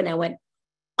woke up and I went,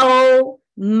 oh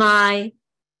my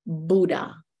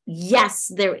Buddha. Yes,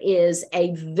 there is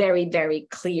a very, very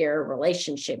clear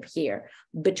relationship here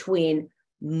between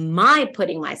my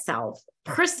putting myself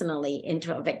personally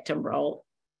into a victim role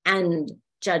and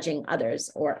judging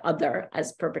others or other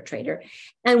as perpetrator,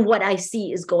 and what I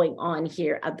see is going on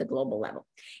here at the global level.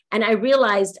 And I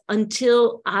realized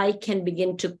until I can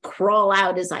begin to crawl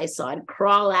out, as I saw it,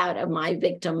 crawl out of my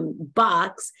victim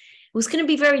box, it was going to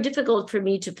be very difficult for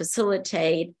me to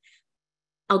facilitate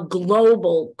a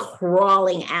global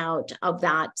crawling out of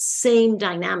that same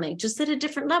dynamic, just at a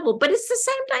different level, but it's the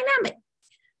same dynamic.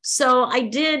 So I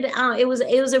did, it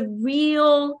was a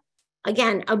real,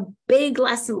 again, a big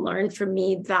lesson learned for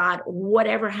me that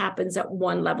whatever happens at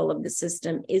one level of the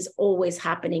system is always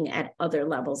happening at other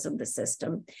levels of the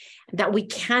system, that we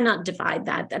cannot divide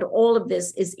that all of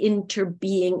this is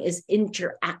interbeing, is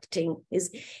interacting,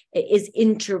 is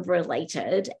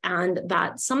interrelated, and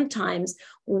that sometimes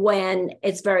when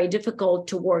it's very difficult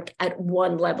to work at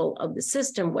one level of the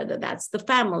system, whether that's the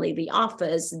family, the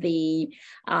office, the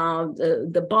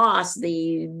boss,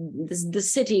 the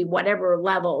city, whatever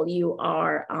level you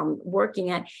are working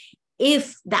at.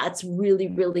 If that's really,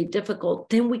 really difficult,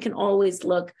 then we can always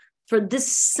look for the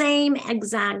same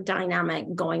exact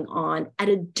dynamic going on at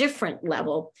a different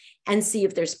level and see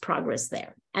if there's progress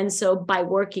there. And so by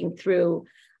working through,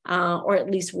 or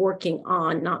at least working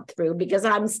on, not through, because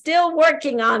I'm still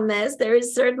working on this, there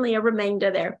is certainly a remainder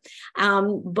there,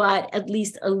 but at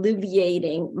least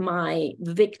alleviating my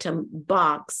victim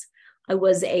box, I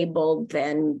was able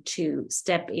then to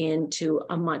step into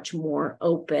a much more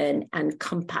open and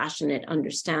compassionate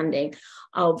understanding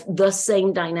of the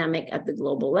same dynamic at the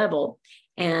global level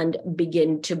and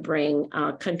begin to bring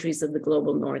countries of the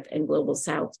global north and global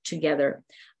south together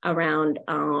around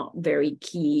very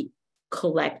key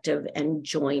collective and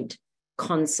joint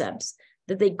concepts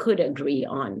that they could agree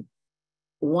on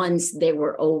once they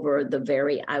were over the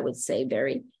very, I would say,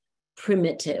 very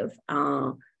primitive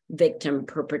victim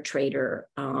perpetrator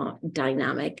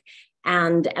dynamic.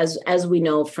 And as we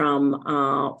know from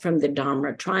the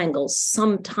Dharma triangle,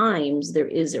 sometimes there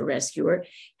is a rescuer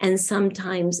and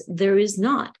sometimes there is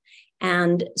not.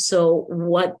 And so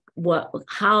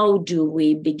how do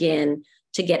we begin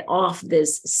to get off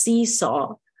this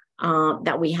seesaw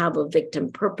that we have a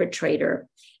victim perpetrator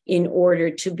in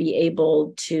order to be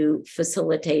able to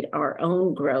facilitate our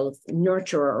own growth,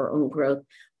 nurture our own growth,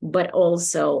 but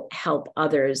also help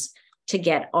others to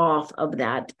get off of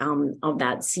that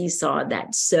seesaw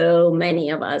that so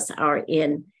many of us are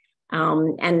in.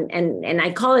 And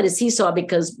I call it a seesaw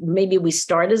because maybe we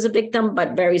start as a victim,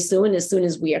 but very soon, as soon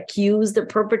as we accuse the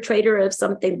perpetrator of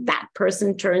something, that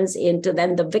person turns into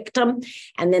then the victim,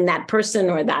 and then that person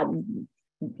or that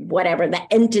whatever the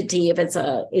entity, if it's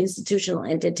an institutional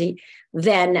entity,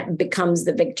 then becomes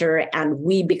the victor, and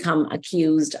we become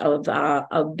accused of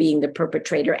being the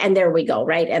perpetrator. And there we go,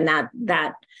 right? And that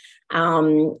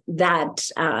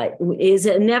is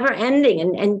never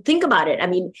ending. And think about it. I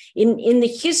mean, in the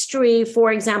history,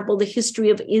 for example, the history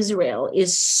of Israel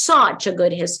is such a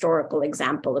good historical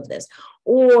example of this,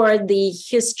 or the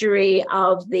history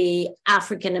of the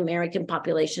African American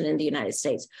population in the United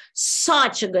States,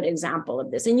 such a good example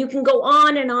of this. And you can go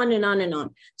on and on and on and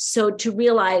on. So to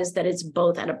realize that it's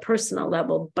both at a personal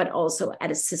level, but also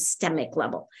at a systemic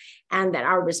level, and that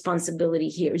our responsibility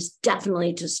here is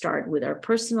definitely to start with our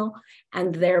personal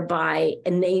and thereby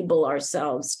enable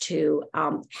ourselves to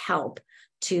help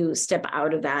to step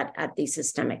out of that at the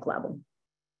systemic level.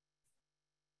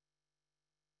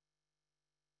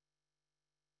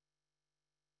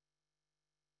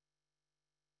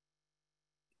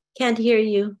 Can't hear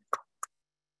you.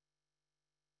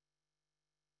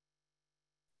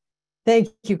 Thank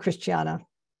you, Christiana.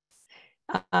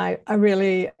 I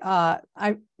really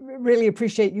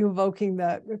appreciate you evoking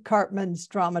the Cartman's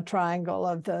drama triangle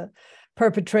of the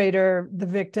perpetrator, the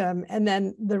victim, and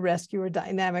then the rescuer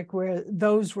dynamic where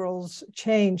those roles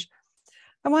change.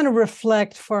 I want to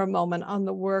reflect for a moment on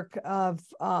the work of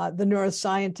the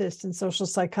neuroscientist and social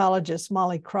psychologist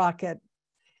Molly Crockett,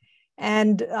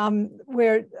 and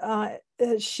where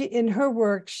she, in her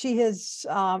work, she has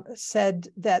said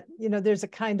that there's a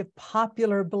kind of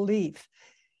popular belief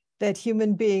that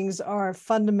human beings are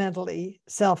fundamentally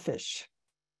selfish,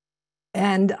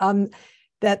 and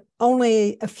that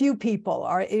only a few people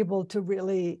are able to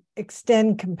really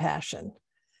extend compassion.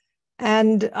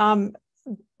 And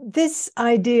this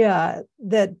idea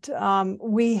that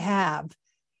we have,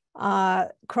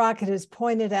 Crockett has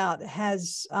pointed out,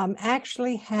 has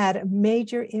actually had a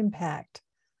major impact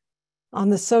on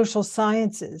the social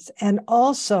sciences and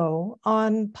also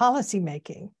on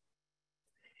policymaking.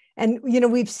 And,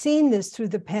 we've seen this through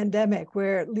the pandemic,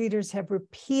 where leaders have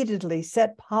repeatedly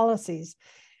set policies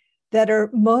that are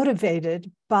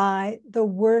motivated by the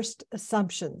worst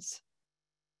assumptions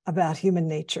about human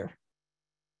nature.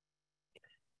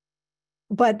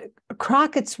 But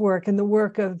Crockett's work and the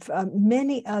work of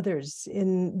many others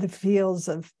in the fields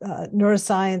of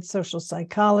neuroscience, social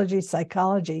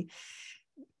psychology,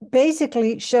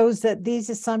 basically shows that these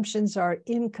assumptions are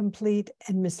incomplete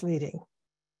and misleading.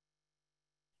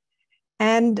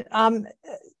 And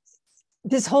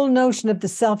this whole notion of the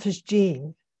selfish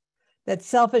gene, that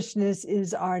selfishness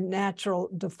is our natural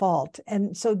default.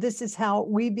 And so this is how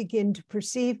we begin to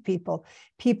perceive people.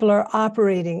 People are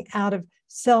operating out of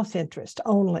self-interest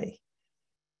only.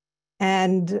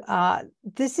 And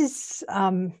this is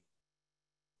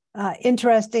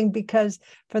interesting because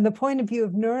from the point of view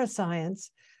of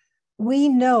neuroscience, we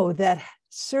know that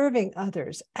serving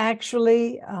others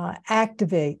actually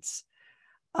activates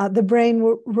the brain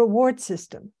reward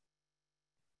system.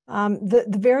 The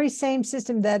very same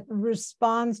system that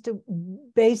responds to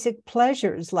basic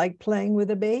pleasures like playing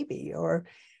with a baby or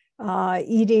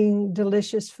eating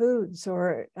delicious foods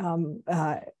or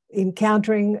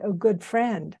encountering a good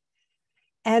friend.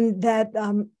 And that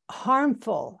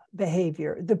harmful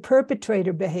behavior, the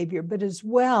perpetrator behavior, but as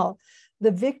well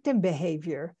the victim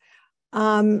behavior,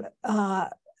 dampens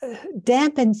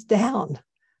down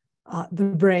the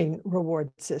brain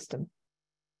reward system.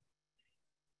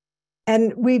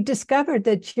 And we've discovered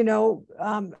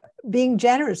that, being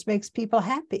generous makes people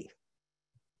happy.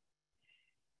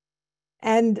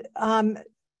 And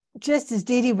just as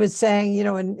Dee Dee was saying,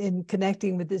 in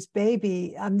connecting with this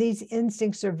baby, these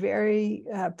instincts are very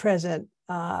present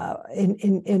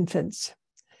in infants.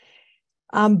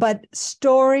 But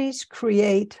stories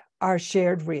create our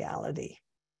shared reality.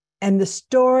 And the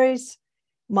stories,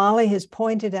 Molly has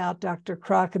pointed out, Dr.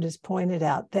 Crockett has pointed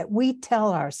out, that we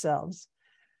tell ourselves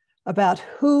about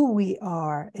who we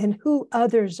are and who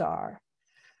others are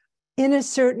in a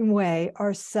certain way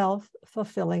are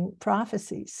self-fulfilling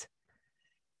prophecies.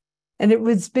 And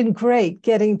it's been great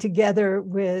getting together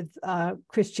with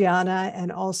Christiana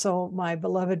and also my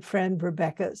beloved friend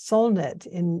Rebecca Solnit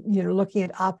in looking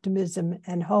at optimism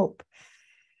and hope.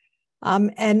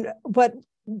 And what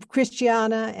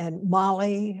Christiana and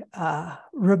Molly,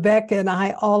 Rebecca and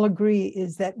I all agree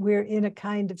is that we're in a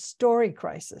kind of story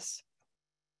crisis.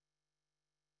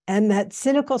 And that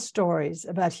cynical stories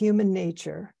about human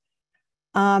nature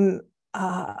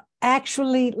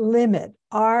actually limit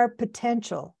our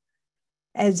potential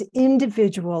as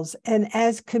individuals and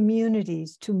as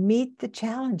communities to meet the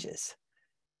challenges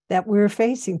that we're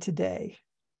facing today.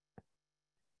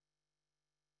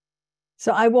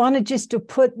 So I wanted just to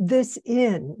put this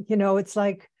in, it's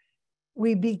like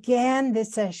we began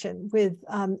this session with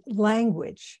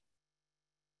language.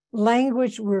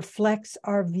 Language reflects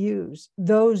our views.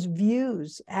 Those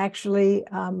views actually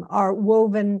are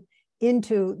woven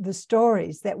into the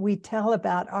stories that we tell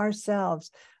about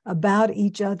ourselves, about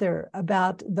each other,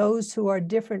 about those who are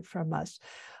different from us,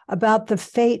 about the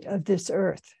fate of this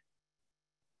earth.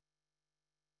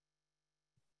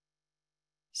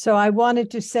 So I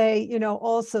wanted to say,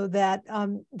 also that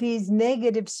these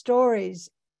negative stories,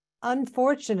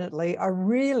 unfortunately, are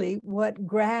really what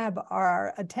grab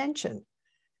our attention.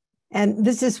 And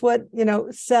this is what,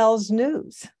 sells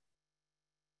news.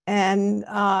 And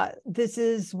this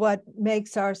is what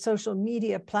makes our social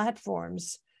media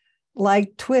platforms,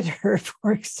 like Twitter,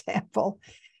 for example,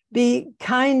 be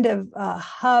kind of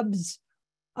hubs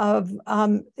of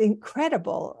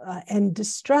incredible and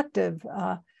destructive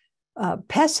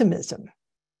pessimism.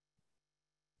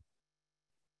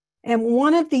 And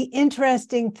one of the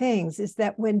interesting things is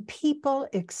that when people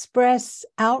express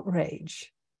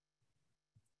outrage,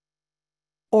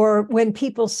 or when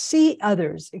people see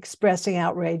others expressing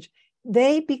outrage,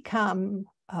 they become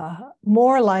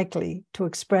more likely to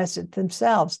express it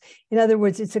themselves. In other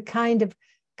words, it's a kind of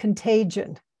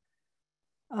contagion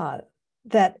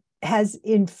that has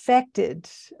infected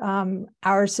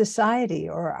our society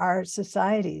or our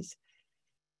societies.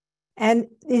 And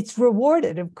it's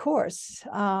rewarded, of course,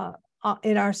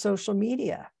 in our social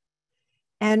media.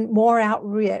 And more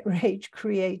outrage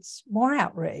creates more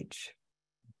outrage.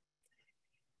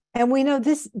 And we know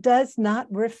this does not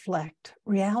reflect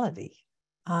reality.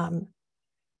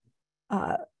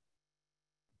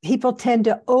 People tend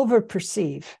to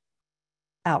overperceive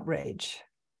outrage.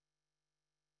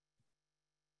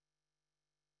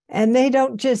 And they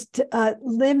don't just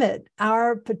limit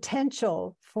our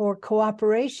potential for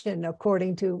cooperation,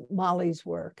 according to Molly's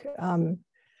work.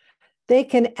 They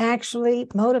can actually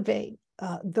motivate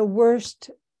the worst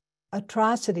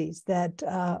atrocities that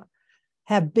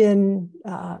have been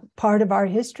part of our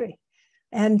history,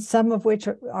 and some of which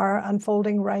are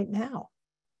unfolding right now.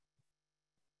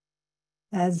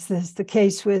 As is the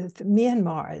case with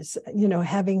Myanmar, as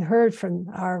having heard from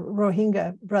our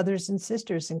Rohingya brothers and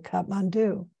sisters in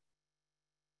Kathmandu.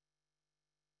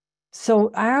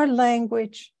 So our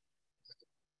language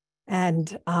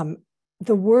and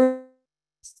the words,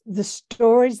 the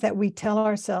stories that we tell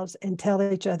ourselves and tell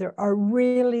each other are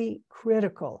really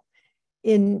critical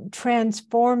in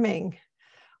transforming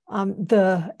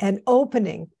and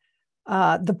opening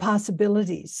the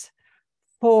possibilities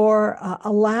for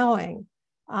allowing,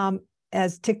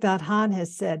 as Thich Nhat Hanh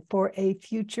has said, for a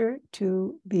future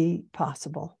to be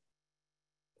possible.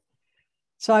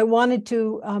 So I wanted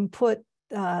to put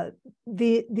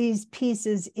these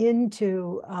pieces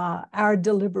into our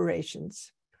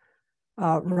deliberations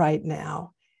right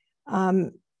now.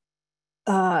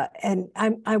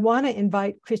 I want to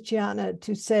invite Christiana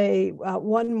to say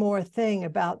one more thing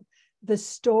about the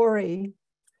story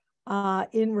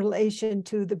in relation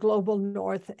to the global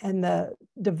north and the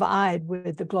divide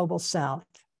with the global south.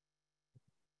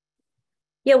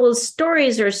 Yeah, well,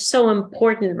 stories are so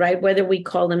important, right? Whether we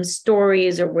call them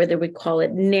stories or whether we call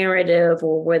it narrative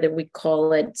or whether we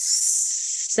call it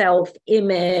self-image,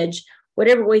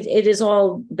 whatever way, it is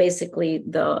all basically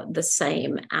the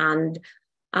same. And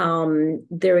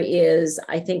there is,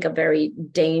 I think, a very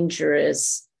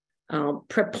dangerous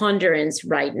preponderance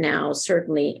right now,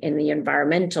 certainly in the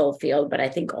environmental field, but I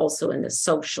think also in the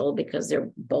social, because they're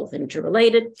both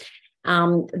interrelated.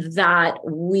 That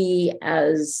we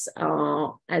as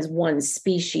one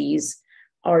species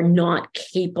are not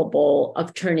capable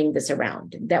of turning this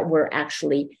around, that we're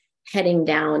actually heading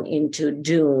down into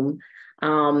doom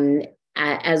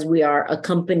as we are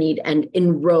accompanied and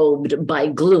enrobed by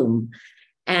gloom.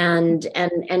 And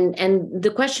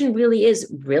the question really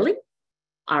is, really?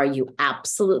 Are you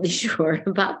absolutely sure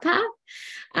about that?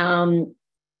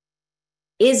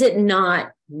 Is it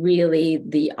not really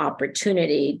the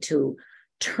opportunity to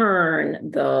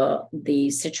turn the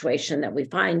situation that we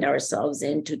find ourselves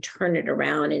in, to turn it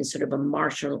around in sort of a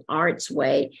martial arts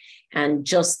way? And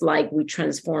just like we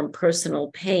transform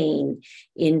personal pain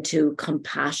into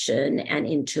compassion and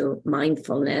into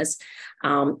mindfulness,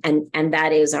 and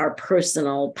that is our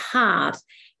personal path,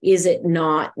 is it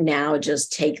not now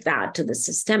just take that to the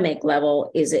systemic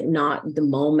level? Is it not the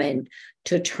moment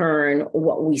to turn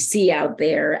what we see out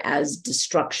there as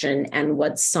destruction and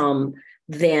what some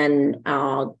then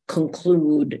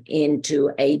conclude into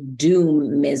a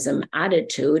doomism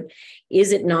attitude?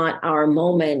 Is it not our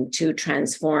moment to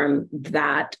transform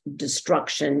that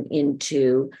destruction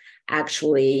into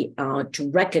actually to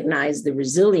recognize the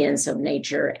resilience of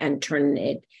nature and turn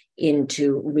it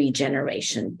into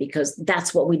regeneration? Because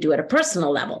that's what we do at a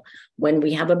personal level. When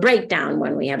we have a breakdown,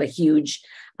 when we have a huge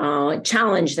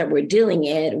challenge that we're dealing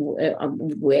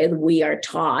with, we are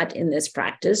taught in this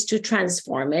practice to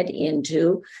transform it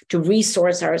into, to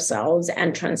resource ourselves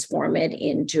and transform it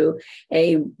into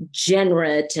a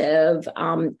generative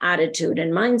attitude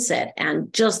and mindset.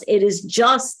 And it is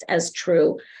just as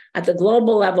true at the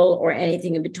global level or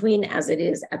anything in between as it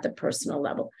is at the personal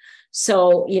level.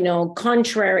 So,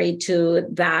 contrary to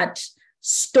that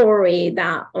story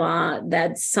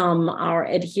that some are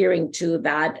adhering to,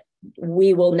 that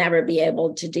we will never be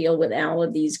able to deal with all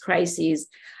of these crises,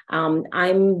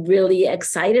 I'm really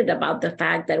excited about the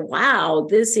fact that, wow,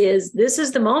 this is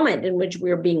the moment in which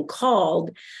we're being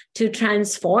called to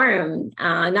transform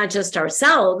not just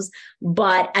ourselves,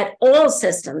 but at all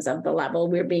systems of the level,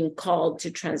 we're being called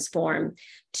to transform,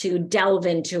 to delve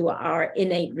into our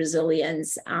innate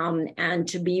resilience, and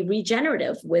to be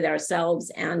regenerative with ourselves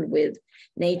and with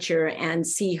nature, and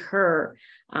see her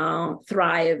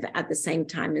thrive at the same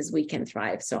time as we can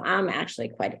thrive. So I'm actually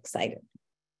quite excited.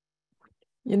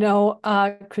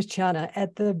 Christiana,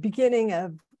 at the beginning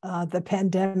of the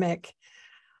pandemic,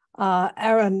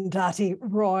 Arundhati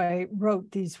Roy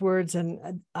wrote these words,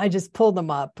 and I just pulled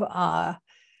them up.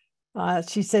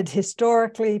 She said,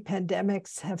 historically,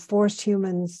 pandemics have forced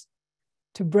humans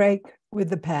to break with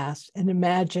the past and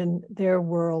imagine their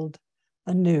world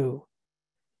anew.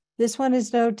 This one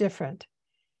is no different.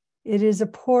 It is a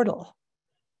portal,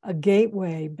 a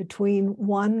gateway between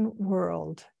one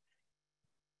world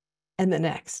and the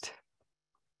next.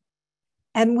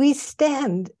 And we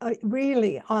stand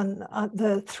really on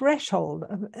the threshold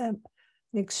of an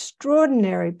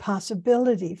extraordinary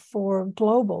possibility for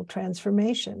global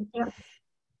transformation. Yeah.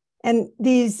 And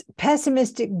these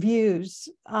pessimistic views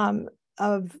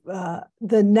of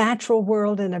the natural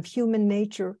world and of human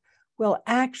nature will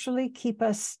actually keep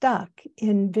us stuck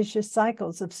in vicious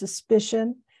cycles of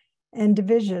suspicion and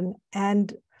division.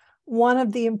 And one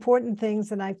of the important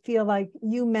things, and I feel like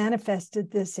you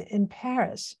manifested this in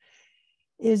Paris,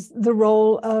 is the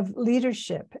role of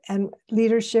leadership. And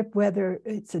leadership, whether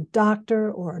it's a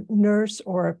doctor or a nurse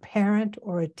or a parent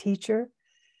or a teacher,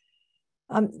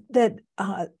 that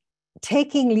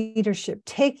taking leadership,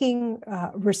 taking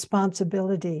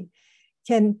responsibility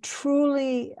can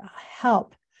truly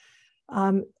help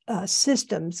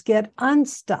systems get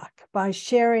unstuck by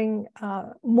sharing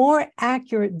more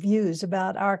accurate views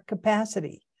about our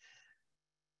capacity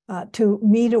to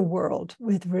meet a world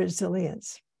with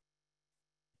resilience.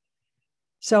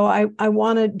 So I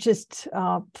want to just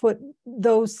put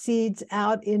those seeds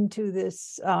out into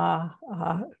this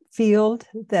field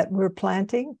that we're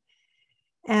planting.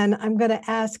 And I'm going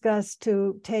to ask us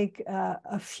to take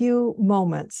a few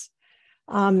moments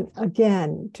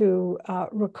again to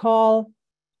recall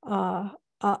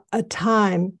a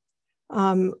time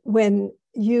When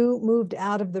you moved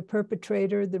out of the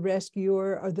perpetrator, the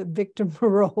rescuer, or the victim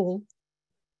role,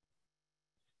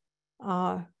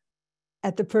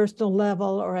 at the personal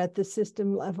level or at the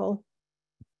system level.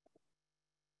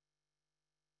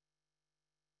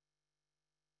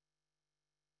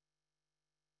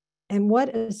 And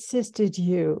what assisted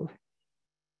you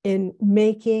in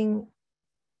making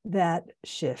that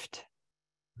shift?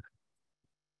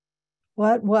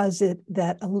 What was it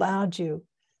that allowed you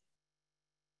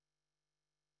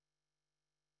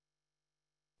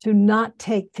to not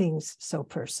take things so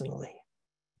personally?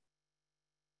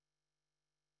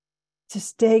 To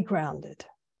stay grounded,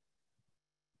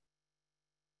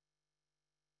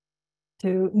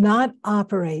 to not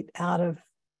operate out of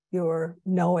your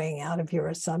knowing, out of your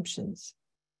assumptions.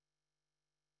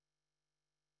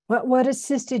 What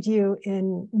assisted you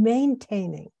in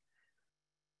maintaining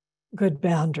good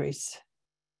boundaries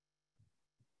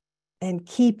and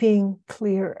keeping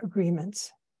clear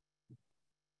agreements?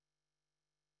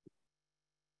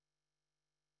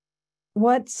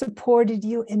 What supported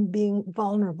you in being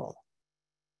vulnerable?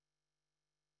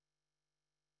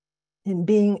 In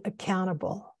being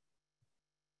accountable,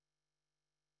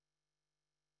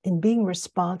 in being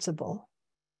responsible,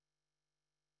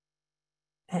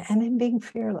 and in being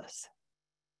fearless?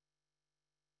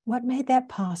 What made that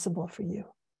possible for you?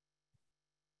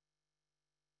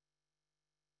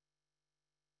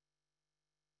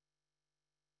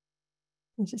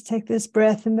 And just take this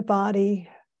breath in the body.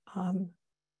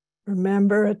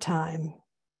 Remember a time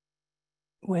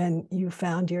when you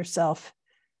found yourself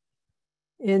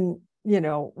in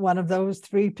one of those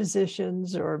three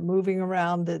positions or moving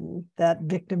around in that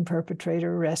victim,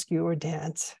 perpetrator, rescuer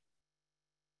dance.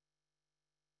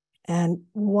 And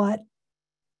what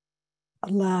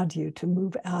allowed you to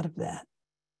move out of that?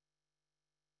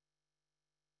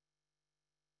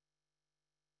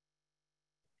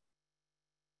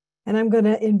 And I'm going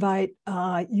to invite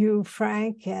you,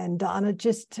 Frank, and Donna,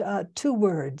 just 2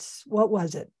 words. What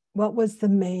was it? What was the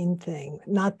main thing?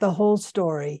 Not the whole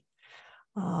story.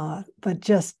 But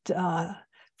just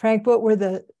Frank, what was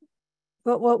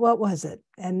it?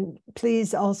 And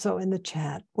please also in the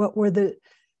chat, what was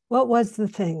the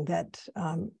thing that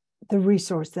the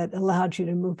resource that allowed you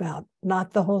to move out?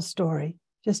 Not the whole story,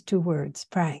 just 2 words.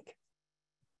 Frank,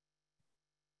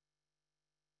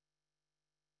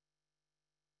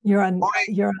 you're on.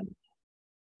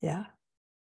 Yeah.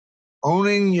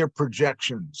 Owning your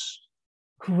projections.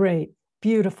 Great,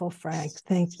 beautiful, Frank.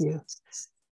 Thank you.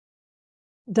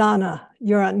 Donna,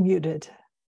 you're unmuted.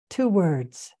 2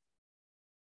 words.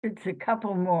 It's a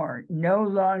couple more. No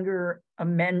longer a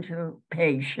mental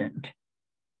patient.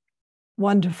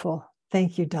 Wonderful.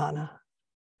 Thank you, Donna.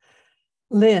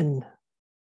 Lynn.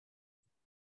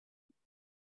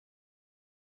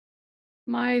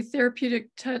 My therapeutic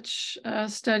touch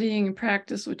studying and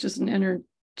practice, which is an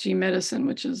energy medicine,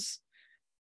 which is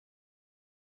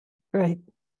great.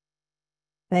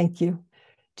 Thank you.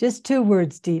 Just 2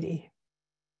 words, Dee Dee.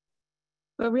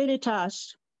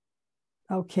 Veritas.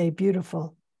 Okay,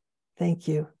 beautiful. Thank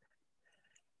you.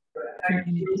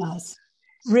 Veritas.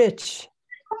 Rich.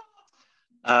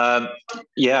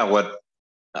 Yeah, what?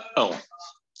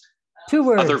 2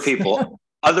 words. Other people.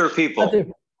 Other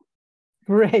people.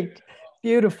 Great.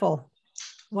 Beautiful.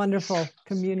 Wonderful.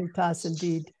 Communitas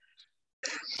indeed.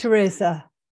 Teresa.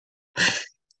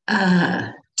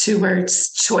 2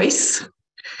 words. Choice.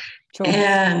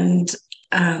 And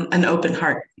an open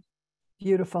heart.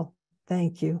 Beautiful.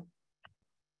 Thank you.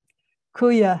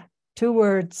 Kuya, 2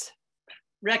 words.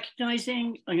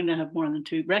 Recognizing, I'm going to have more than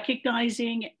 2,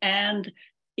 recognizing and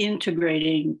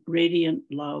integrating radiant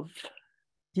love.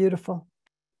 Beautiful.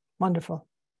 Wonderful.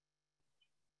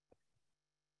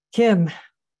 Kim.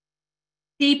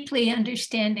 Deeply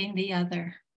understanding the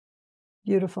other.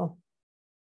 Beautiful.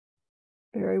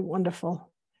 Very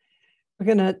wonderful. We're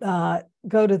going to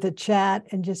go to the chat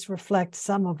and just reflect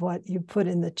some of what you put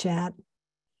in the chat.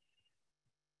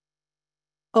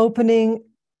 Opening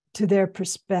to their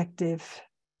perspective.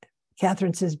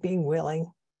 Catherine says being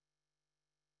willing.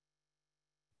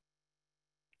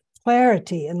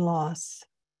 Clarity in loss.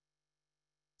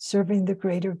 Serving the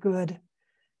greater good.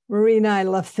 Marina, I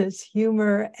love this.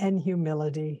 Humor and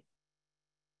humility.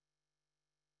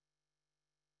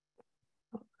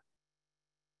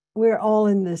 We're all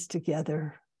in this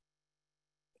together.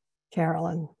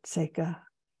 Carolyn Seka.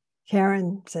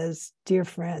 Karen says, dear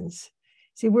friends.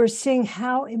 See, we're seeing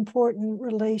how important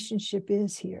relationship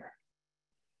is here.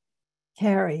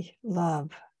 Carrie,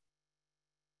 love.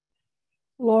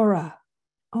 Laura,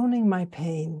 owning my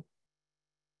pain.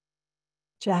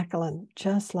 Jacqueline,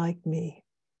 just like me.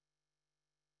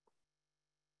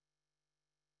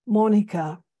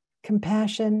 Monica,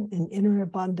 compassion and inner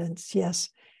abundance. Yes,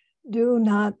 do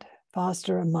not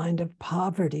foster a mind of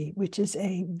poverty, which is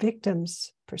a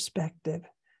victim's perspective,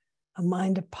 a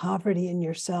mind of poverty in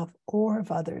yourself or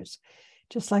of others.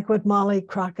 Just like what Molly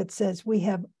Crockett says, we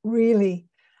have really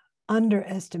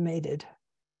underestimated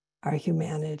our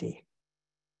humanity.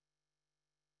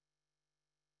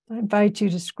 I invite you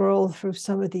to scroll through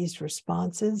some of these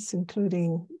responses,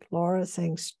 including Laura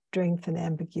saying strength and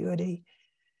ambiguity,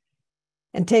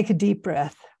 and take a deep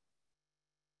breath.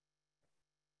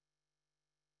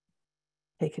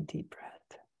 Take a deep breath.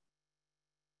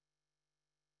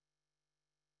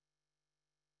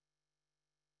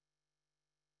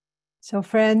 So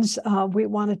friends, we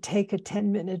want to take a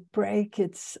 10-minute break.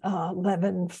 It's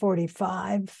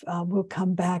 11:45. We'll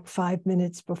come back 5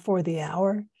 minutes before the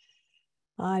hour.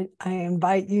 I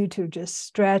invite you to just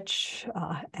stretch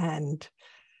and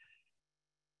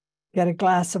get a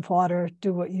glass of water,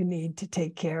 do what you need to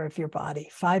take care of your body.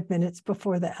 5 minutes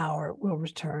before the hour, we'll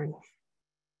return.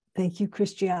 Thank you,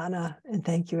 Christiana, and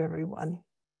thank you, everyone.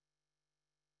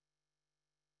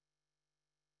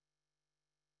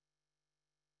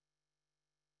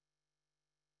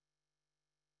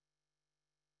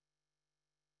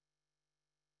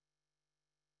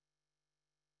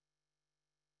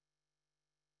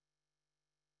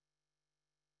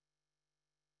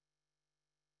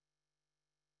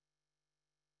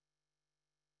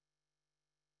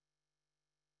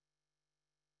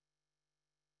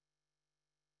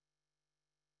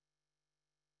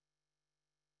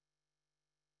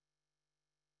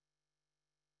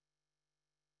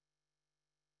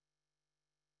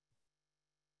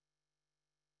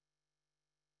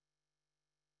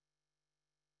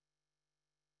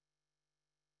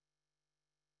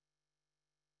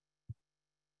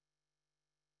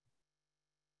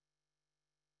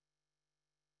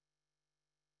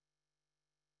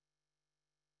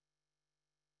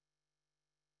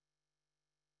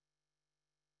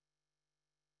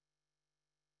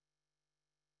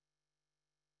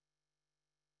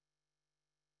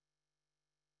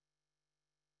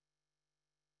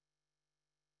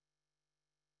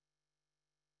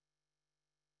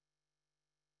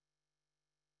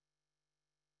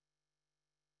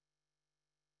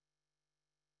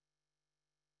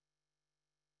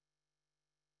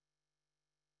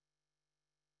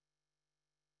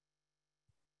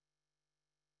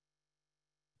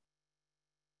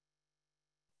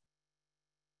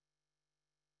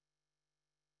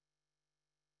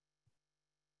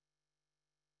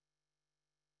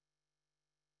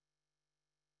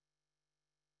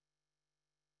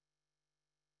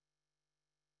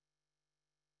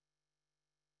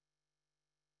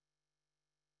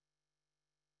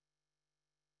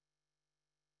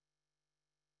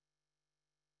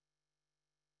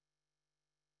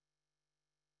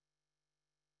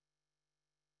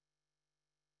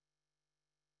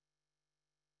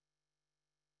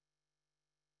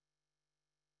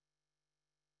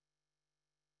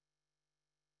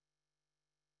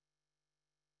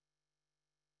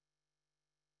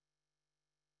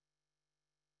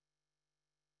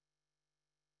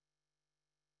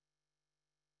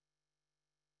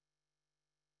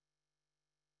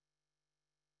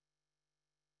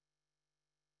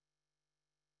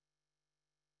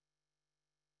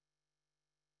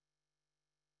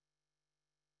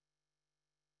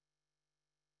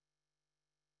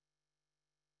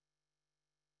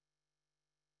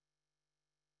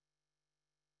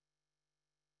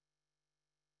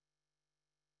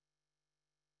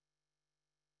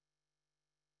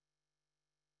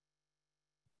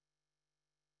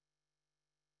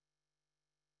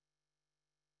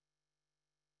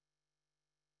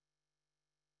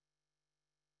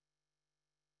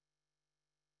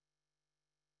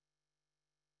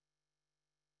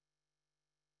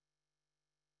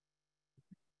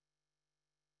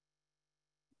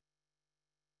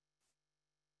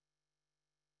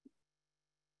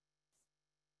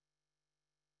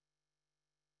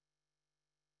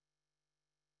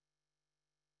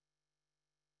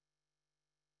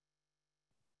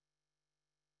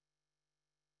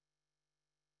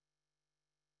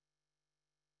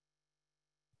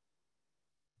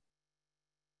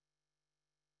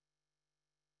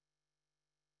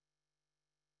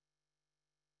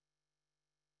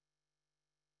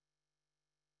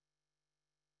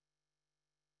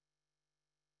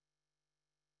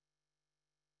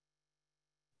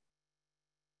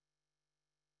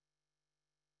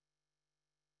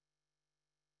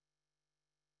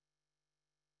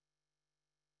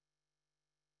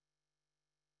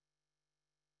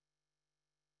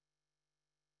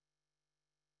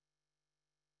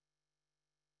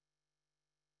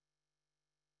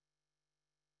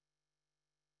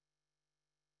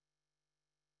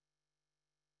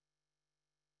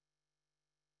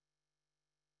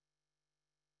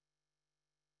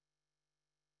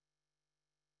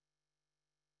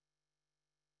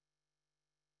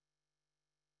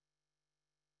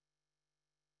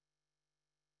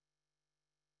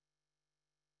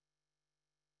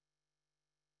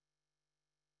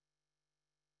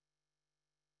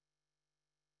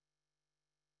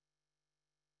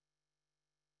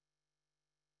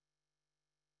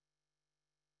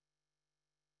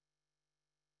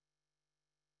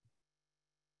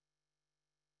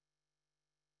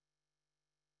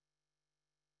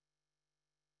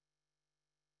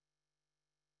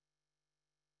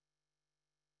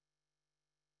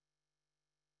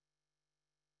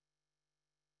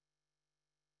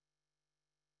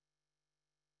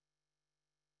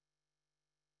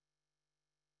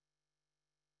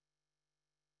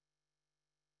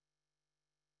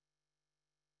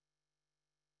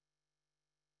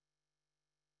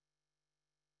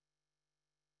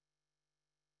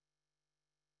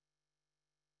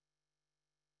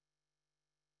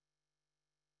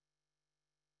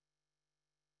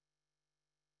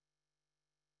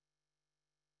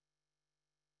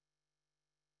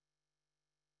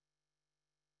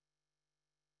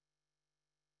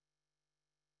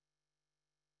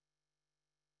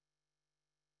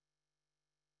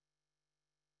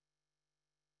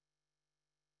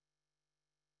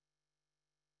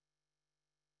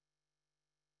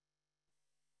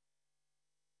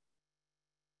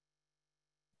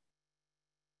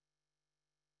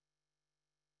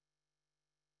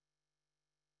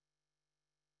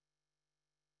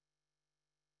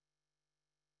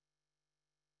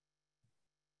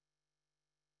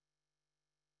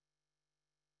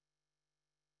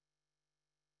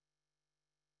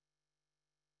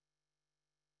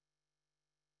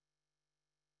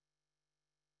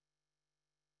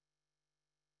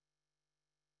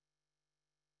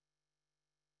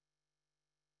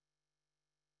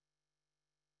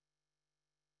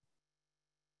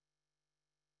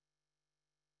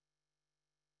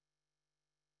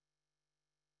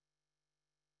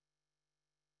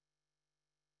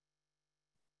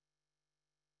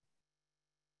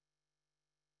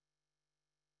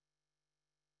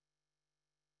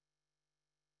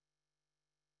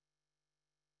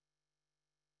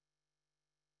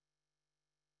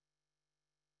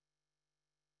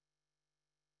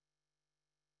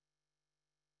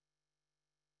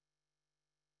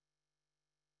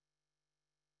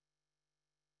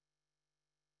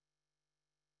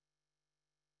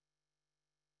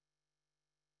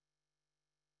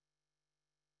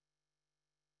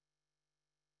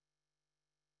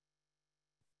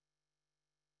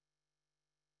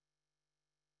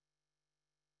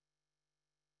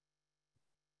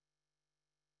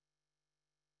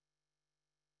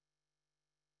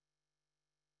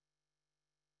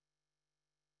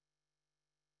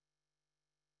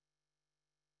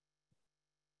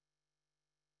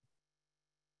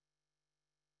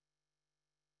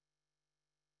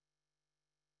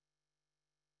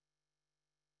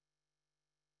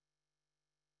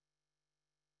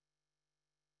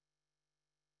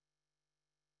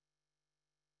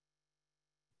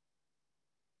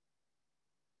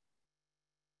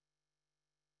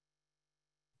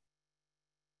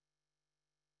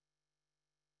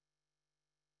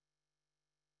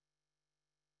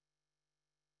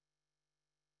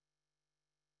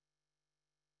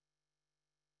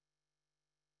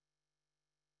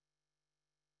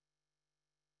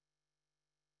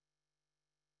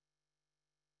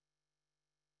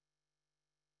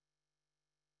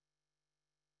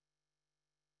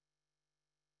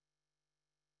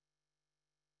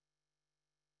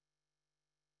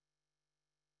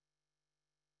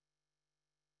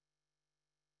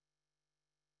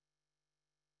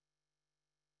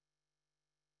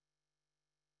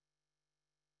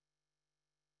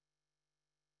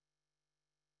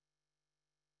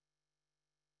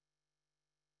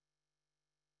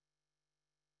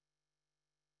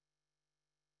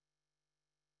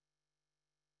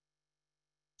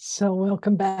 So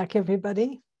welcome back,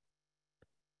 everybody.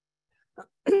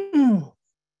 No,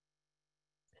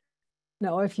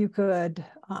 if you could,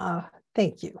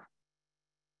 thank you.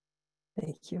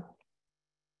 Thank you.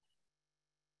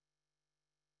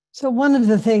 So one of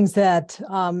the things that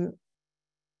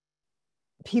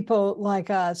people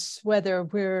like us, whether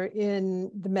we're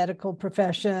in the medical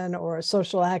profession or a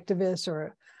social activist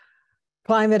or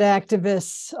climate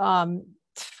activists,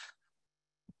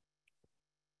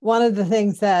 one of the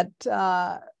things that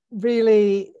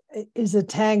really is a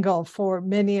tangle for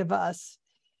many of us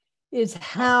is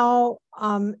how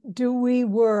do we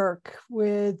work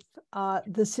with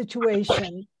the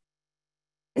situation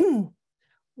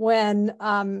when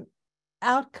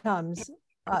outcomes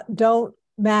don't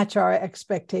match our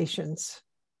expectations.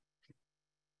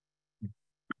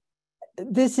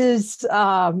 This is,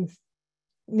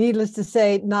 needless to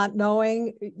say, not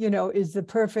knowing, is the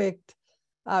perfect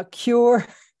cure.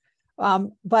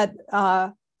 But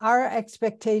our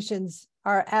expectations,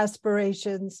 our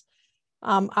aspirations,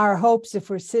 our hopes, if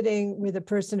we're sitting with a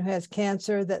person who has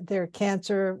cancer, that their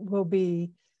cancer will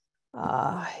be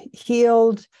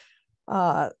healed,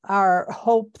 our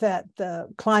hope that the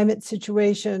climate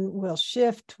situation will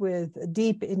shift with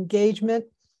deep engagement,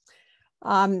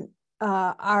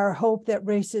 our hope that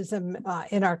racism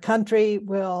in our country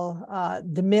will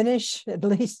diminish, at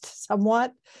least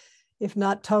somewhat, if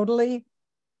not totally,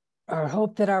 our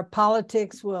hope that our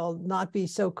politics will not be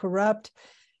so corrupt.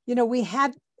 We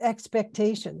have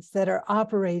expectations that are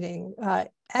operating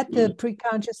at the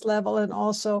preconscious level and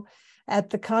also at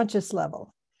the conscious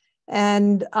level.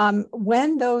 And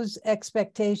when those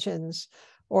expectations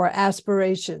or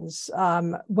aspirations,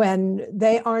 when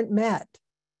they aren't met,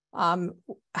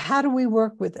 how do we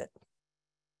work with it?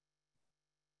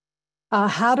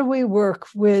 How do we work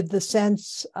with the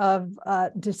sense of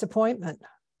disappointment,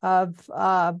 of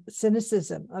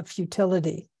cynicism, of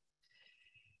futility?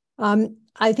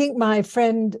 I think my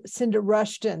friend Cinda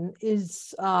Rushton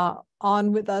is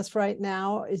on with us right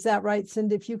now. Is that right,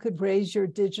 Cinda? If you could raise your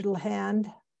digital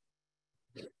hand.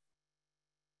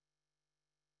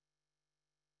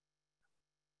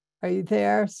 Are you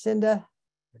there, Cinda?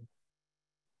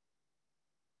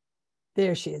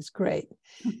 There she is. Great.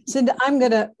 Cinda, I'm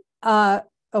going to,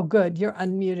 oh, good. You're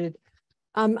unmuted.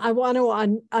 I want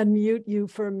to unmute you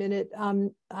for a minute.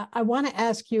 I want to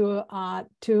ask you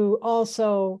to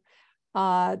also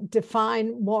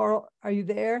define moral. Are you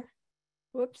there?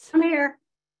 Whoops. I'm here.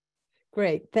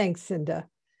 Great. Thanks, Cinda.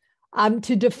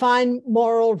 To define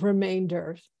moral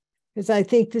remainder, because I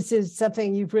think this is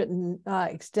something you've written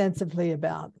extensively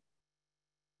about.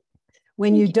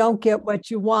 When you don't get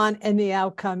what you want and the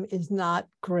outcome is not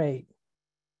great.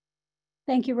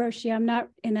 Thank you, Roshi. I'm not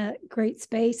in a great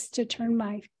space to turn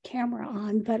my camera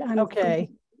on, but I'm okay.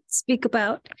 Speak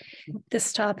about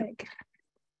this topic.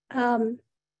 Even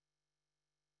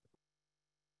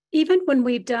when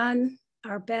we've done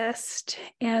our best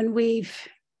and we've,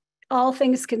 all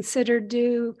things considered,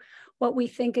 do what we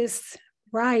think is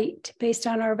right based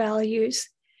on our values,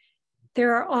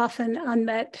 there are often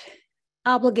unmet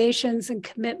obligations and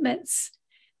commitments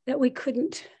that we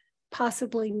couldn't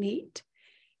possibly meet.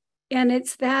 And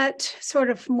it's that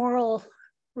sort of moral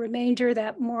remainder,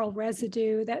 that moral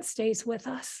residue that stays with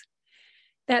us.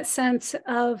 That sense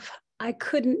of, I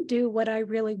couldn't do what I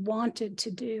really wanted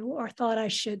to do or thought I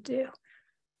should do.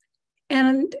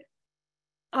 And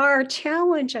our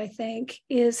challenge, I think,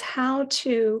 is how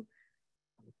to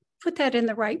put that in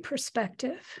the right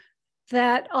perspective.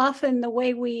 That often the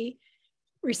way we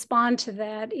respond to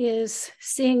that is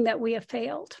seeing that we have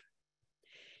failed,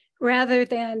 rather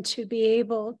than to be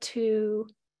able to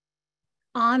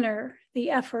honor the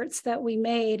efforts that we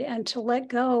made and to let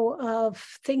go of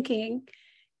thinking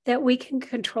that we can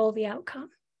control the outcome.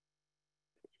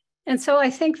 And so I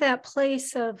think that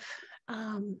place of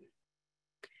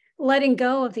letting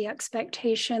go of the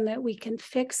expectation that we can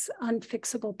fix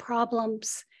unfixable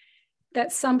problems,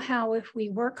 that somehow if we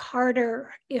work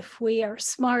harder, if we are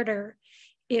smarter,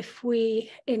 if we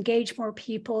engage more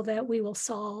people, that we will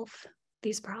solve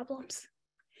these problems.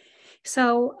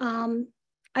 So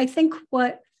I think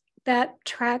what that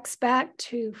tracks back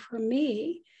to for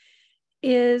me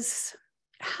is,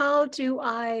 how do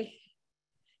I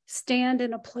stand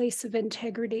in a place of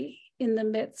integrity in the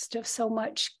midst of so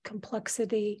much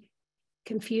complexity,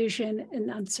 confusion, and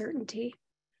uncertainty?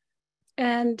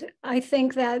 And I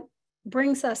think that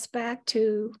brings us back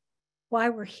to why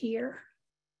we're here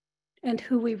and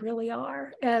who we really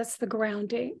are as the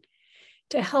grounding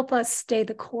to help us stay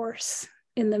the course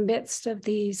in the midst of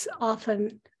these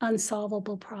often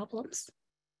unsolvable problems.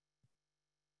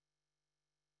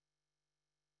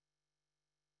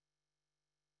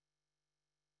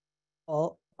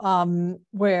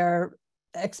 where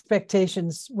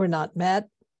expectations were not met,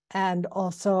 and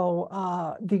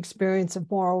also the experience of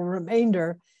moral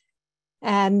remainder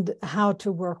and how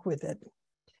to work with it.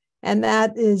 And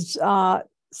that is,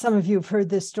 some of you have heard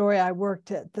this story. I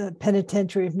worked at the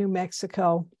Penitentiary of New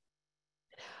Mexico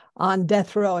on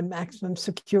death row and maximum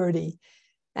security.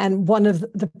 And one of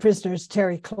the prisoners,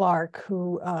 Terry Clark,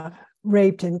 who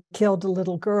raped and killed a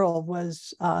little girl,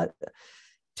 was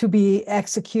to be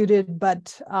executed,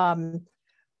 but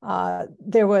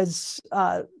there was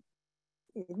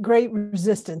great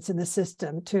resistance in the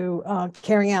system to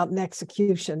carrying out an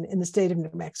execution in the state of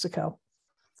New Mexico.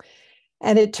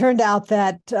 And it turned out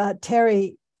that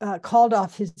Terry called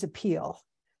off his appeal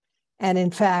and,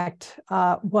 in fact,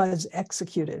 was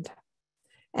executed.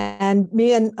 And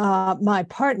me and my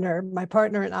partner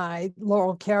and I,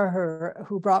 Laurel Caraher,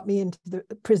 who brought me into the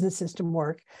prison system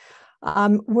work,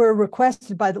 were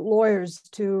requested by the lawyers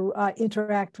to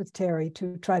interact with Terry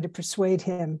to try to persuade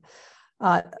him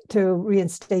to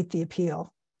reinstate the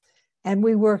appeal. And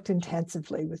we worked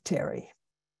intensively with Terry.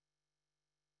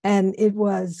 And it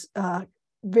was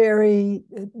very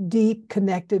deep,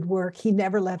 connected work. He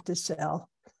never left his cell.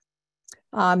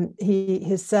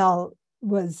 His cell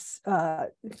was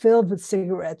filled with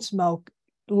cigarette smoke.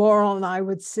 Laurel and I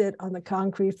would sit on the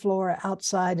concrete floor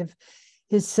outside of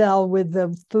his cell with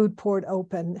the food port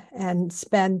open and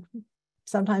spend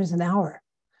sometimes an hour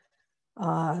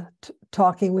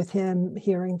talking with him,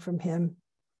 hearing from him.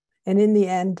 And in the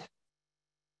end,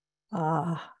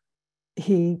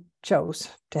 he chose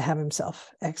to have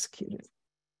himself executed.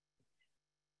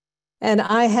 And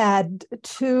I had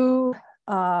two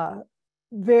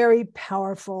very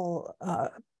powerful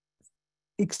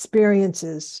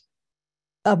experiences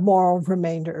of moral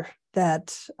remainder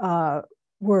that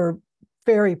were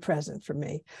very present for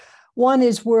me. One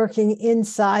is working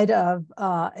inside of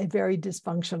a very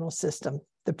dysfunctional system,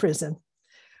 the prison,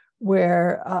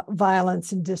 where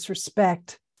violence and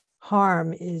disrespect,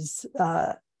 harm is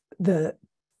the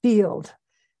field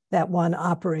that one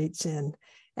operates in.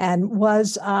 And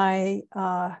was I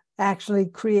actually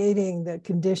creating the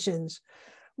conditions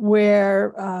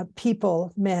where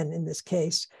people, men in this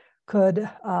case, could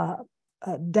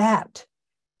adapt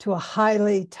to a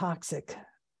highly toxic,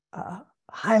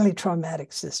 highly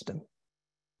traumatic system?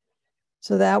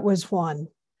 So that was one.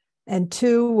 And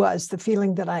two was the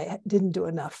feeling that I didn't do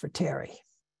enough for Terry.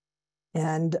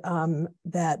 And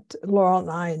that Laurel and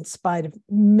I, in spite of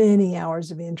many hours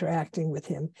of interacting with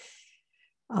him,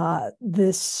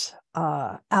 this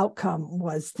outcome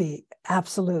was the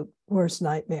absolute worst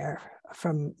nightmare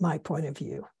from my point of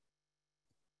view.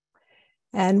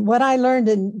 And what I learned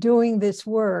in doing this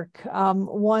work,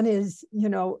 one is,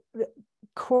 of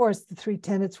course, the three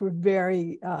tenets were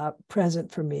very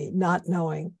present for me, not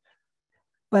knowing.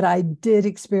 But I did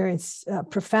experience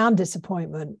profound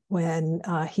disappointment when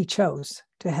he chose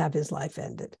to have his life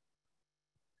ended.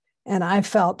 And I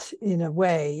felt, in a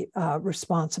way,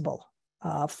 responsible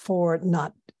for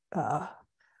not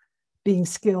being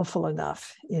skillful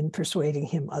enough in persuading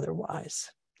him otherwise.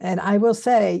 And I will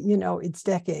say, it's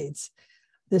decades.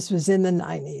 This was in the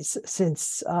 90s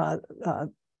since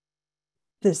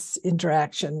this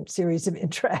series of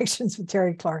interactions with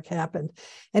Terry Clark happened.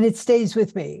 And it stays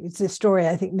with me. It's a story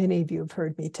I think many of you have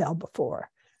heard me tell before.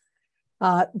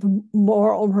 The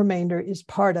moral remainder is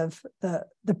part of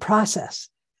the process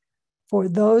for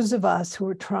those of us who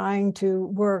are trying to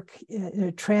work in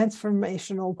a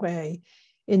transformational way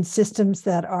in systems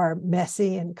that are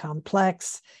messy and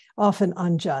complex, often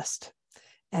unjust.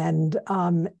 And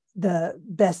the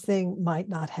best thing might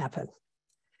not happen.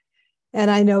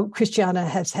 And I know Christiana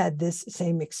has had this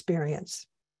same experience.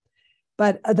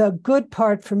 But the good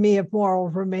part for me of moral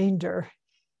remainder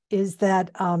is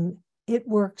that it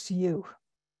works you.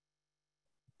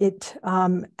 It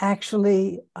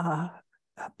actually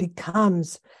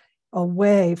becomes a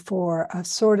way for a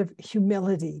sort of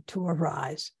humility to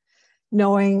arise,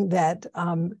 knowing that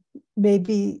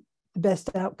maybe the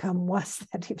best outcome was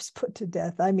that he was put to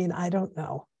death. I mean, I don't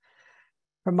know.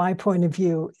 From my point of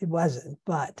view, it wasn't,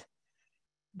 but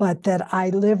that I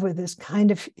live with this kind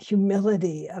of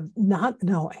humility of not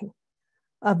knowing,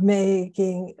 of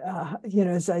making,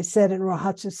 as I said in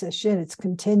Rohatsu Sesshin, it's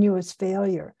continuous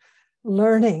failure,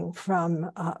 learning from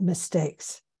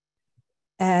mistakes,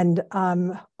 and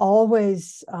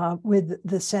always with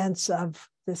the sense of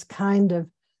this kind of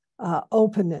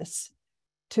openness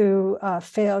to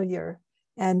failure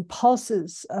and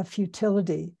pulses of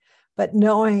futility, but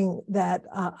knowing that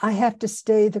I have to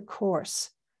stay the course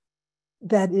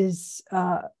that is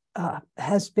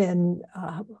has been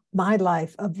my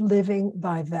life of living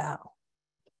by vow.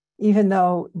 even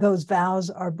though those vows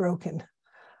are broken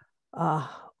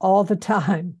all the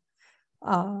time.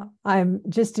 I'm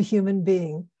just a human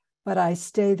being, but I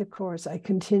stay the course. I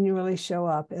continually show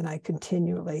up and I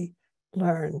continually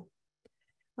learn.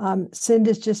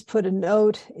 Cinda's just put a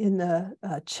note in the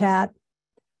chat.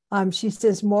 She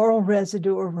says, moral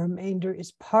residue or remainder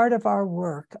is part of our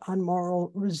work on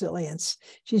moral resilience.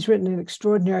 She's written an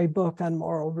extraordinary book on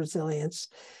moral resilience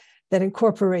that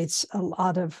incorporates a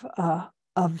lot of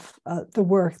the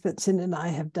work that Cinda and I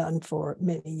have done for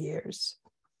many years.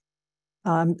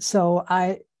 So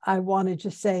I want to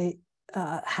just say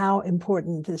how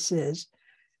important this is.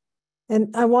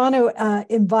 And I want to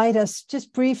invite us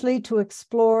just briefly to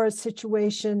explore a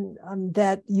situation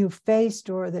that you faced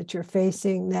or that you're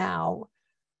facing now,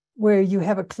 where you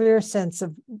have a clear sense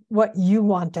of what you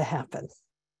want to happen,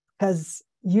 because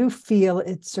you feel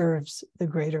it serves the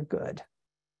greater good.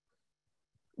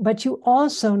 But you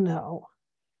also know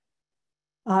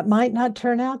it might not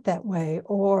turn out that way,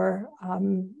 or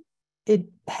it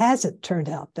hasn't turned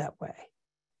out that way,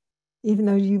 even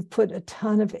though you've put a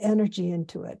ton of energy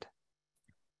into it.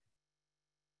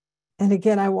 And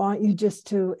again, I want you just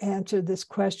to answer this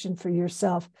question for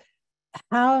yourself.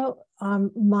 How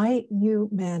might you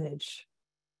manage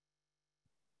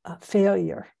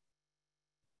failure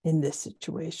in this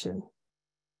situation?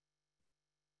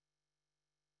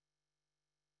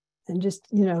 And just,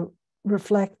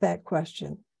 reflect that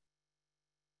question.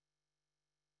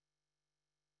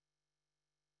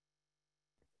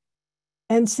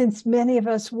 And since many of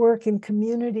us work in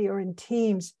community or in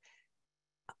teams,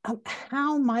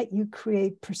 how might you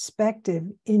create perspective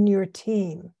in your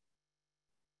team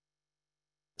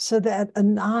so that a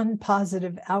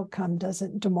non-positive outcome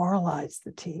doesn't demoralize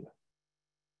the team?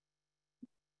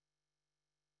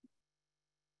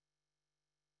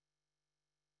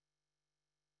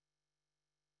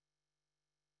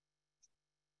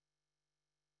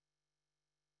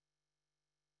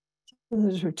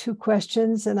 Those are two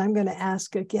questions, and I'm going to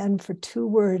ask again for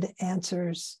two-word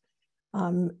answers,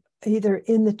 either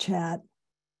in the chat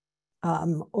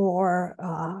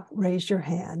or raise your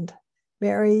hand.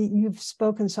 Mary, you've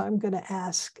spoken, so I'm going to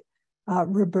ask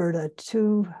Roberta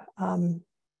to,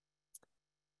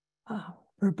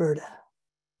 Roberta,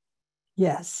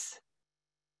 yes.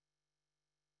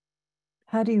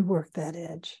 How do you work that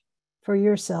edge for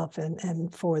yourself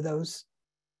and for those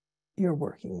you're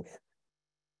working with?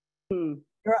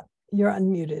 You're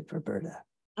unmuted, Roberta.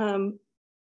 The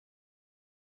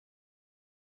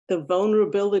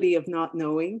vulnerability of not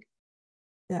knowing.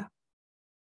 Yeah.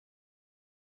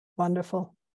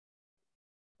 Wonderful.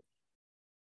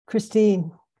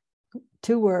 Christine,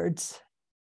 two words.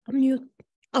 Unmute.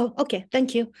 Oh, okay.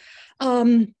 Thank you.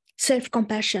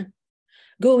 Self-compassion.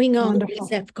 Going on with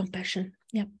self-compassion.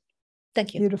 Yeah.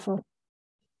 Thank you. Beautiful.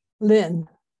 Lynn.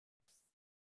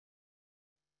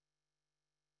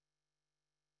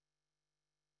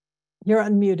 You're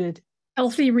unmuted.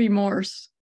 Healthy remorse.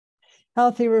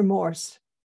 Healthy remorse.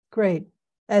 Great.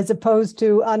 As opposed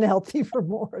to unhealthy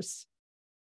remorse.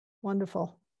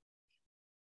 Wonderful.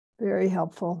 Very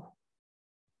helpful.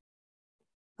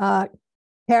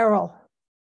 Carol.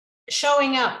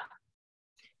 Showing up.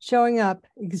 Showing up.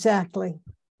 Exactly.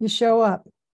 You show up.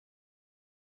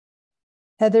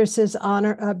 Heather says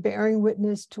honor, bearing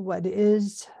witness to what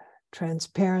is,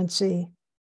 transparency,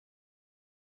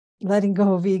 letting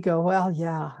go of ego. Well,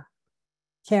 yeah.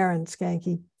 Karen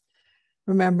Skanky,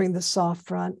 remembering the soft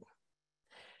front.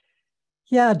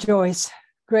 Yeah, Joyce,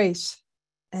 grace,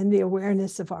 and the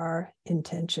awareness of our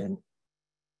intention.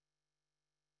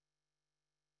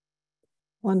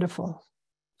 Wonderful.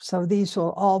 So these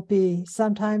will all be,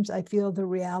 sometimes I feel the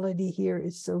reality here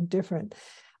is so different.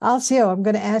 Alcio, I'm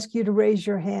going to ask you to raise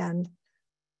your hand.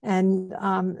 And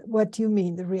what do you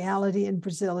mean? The reality in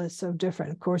Brazil is so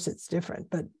different. Of course, it's different,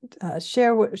 but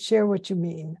share what you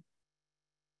mean,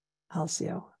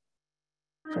 Alcio,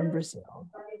 from Brazil.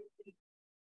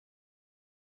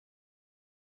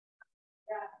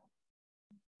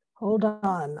 Hold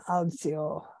on,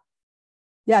 Alcio.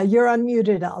 Yeah, you're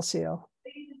unmuted, Alcio.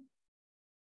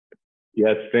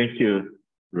 Yes, thank you,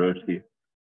 Roshi.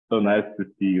 So nice to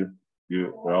see you.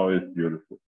 You are always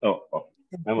beautiful. Oh,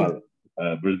 I'm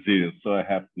a Brazilian, so I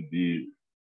have to be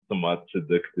somewhat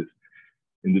seductive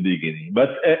in the beginning. But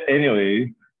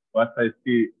anyway, what I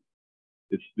see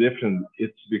is different.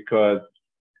 It's because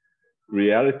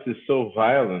reality is so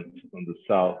violent on the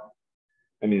South.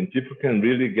 I mean, people can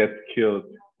really get killed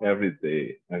every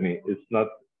day. I mean, it's not,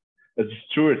 as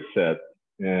Stuart said,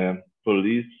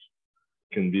 police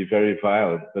can be very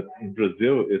violent, but in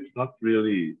Brazil, it's not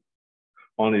really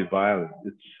only violent,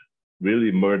 it's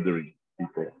really murdering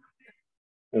people.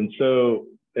 And so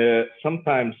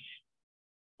sometimes,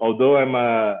 although I'm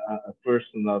a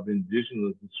person of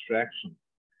indigenous extraction,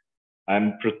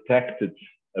 I'm protected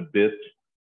a bit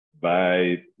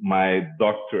by my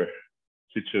doctor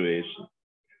situation.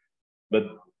 But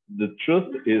the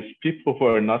truth is, people who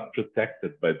are not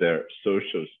protected by their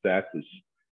social status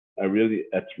are really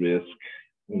at risk.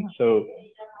 And so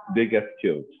they get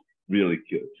killed, really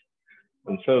killed.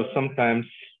 And so sometimes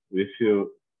we feel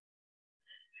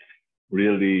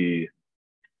really,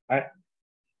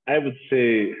 I would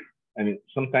say, I mean,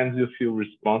 sometimes you feel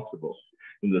responsible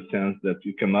in the sense that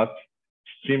you cannot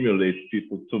stimulate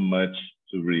people too much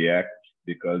to react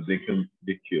because they can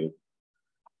be killed.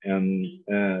 And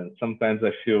sometimes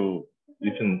I feel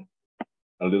even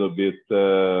a little bit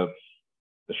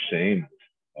ashamed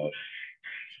of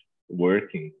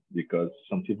working because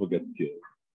some people get killed.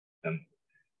 And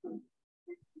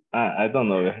I don't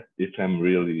know if I'm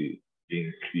really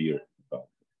being clear about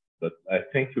it, but I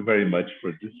thank you very much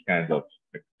for this kind of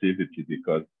activity,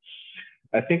 because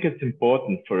I think it's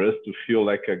important for us to feel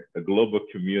like a global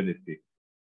community,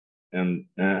 and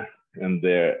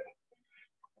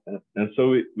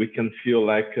so we can feel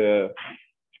like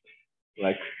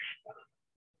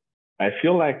I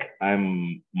feel like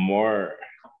I'm more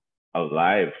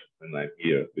alive when I'm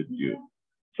here with you,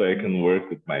 so I can work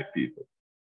with my people.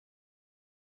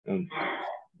 And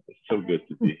it's so good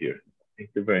to be here.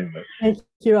 Thank you very much. Thank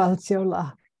you,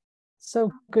 Alciola.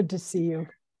 So good to see you.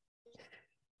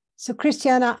 So,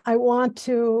 Christiana, I want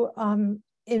to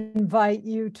invite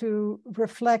you to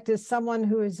reflect as someone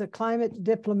who is a climate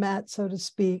diplomat, so to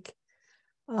speak,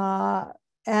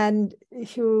 and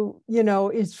who, you know,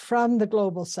 is from the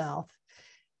global South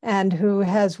and who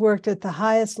has worked at the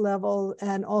highest level,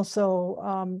 and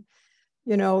also,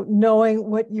 you know, knowing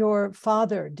what your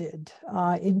father did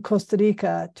in Costa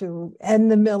Rica to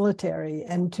end the military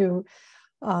and to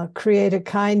create a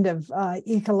kind of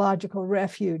ecological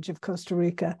refuge of Costa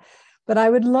Rica. But I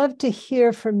would love to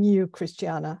hear from you,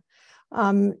 Christiana,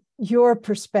 your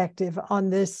perspective on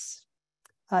this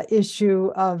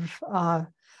issue of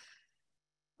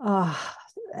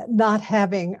not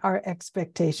having our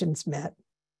expectations met.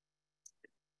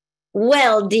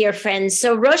 Well, dear friends,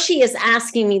 so Roshi is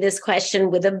asking me this question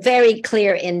with a very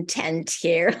clear intent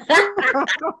here.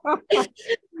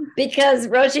 Because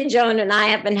Roshi Joan and I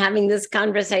have been having this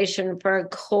conversation for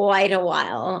quite a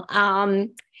while.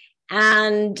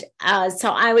 So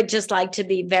I would just like to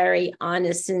be very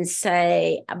honest and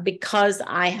say, because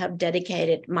I have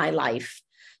dedicated my life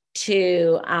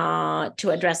to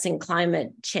addressing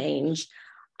climate change,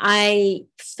 I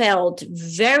felt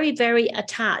very, very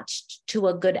attached to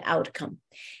a good outcome.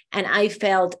 And I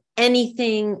felt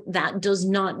anything that does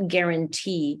not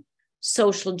guarantee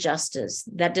social justice,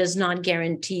 that does not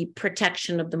guarantee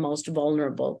protection of the most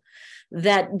vulnerable,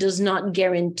 that does not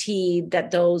guarantee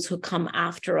that those who come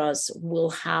after us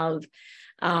will have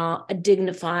a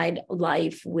dignified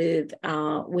life with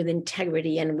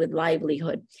integrity and with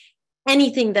livelihood.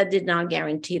 Anything that did not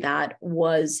guarantee that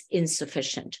was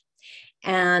insufficient.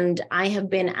 And I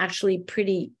have been actually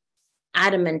pretty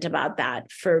adamant about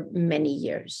that for many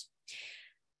years,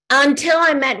 until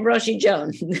I met Roshi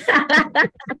Joan.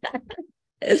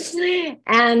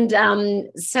 And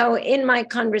so in my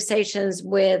conversations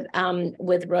with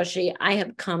Roshi, I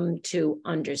have come to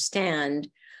understand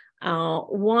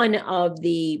one of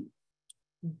the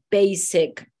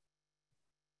basic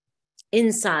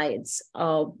insights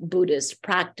of Buddhist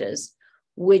practice,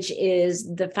 which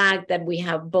is the fact that we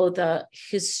have both a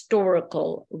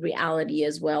historical reality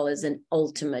as well as an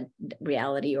ultimate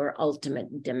reality or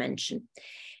ultimate dimension.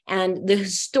 And the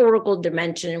historical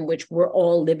dimension in which we're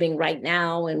all living right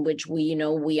now, in which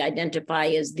we identify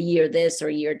as the year this or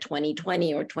year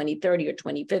 2020 or 2030 or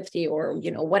 2050 or,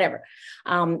 whatever.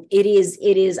 It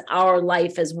is our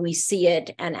life as we see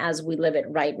it and as we live it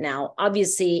right now.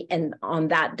 Obviously, and on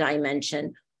that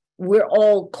dimension, we're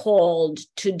all called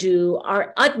to do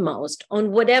our utmost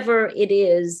on whatever it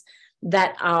is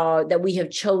that we have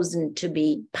chosen to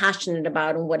be passionate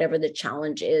about, and whatever the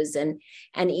challenge is, and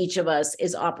each of us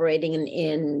is operating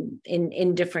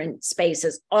in different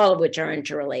spaces, all of which are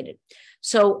interrelated.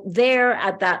 So there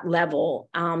at that level,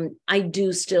 I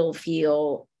do still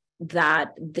feel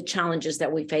that the challenges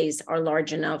that we face are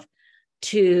large enough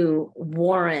to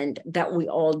warrant that we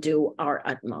all do our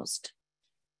utmost.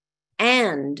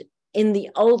 And in the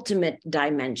ultimate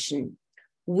dimension,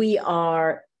 we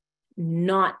are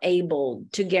not able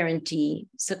to guarantee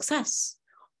success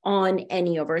on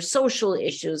any of our social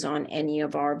issues, on any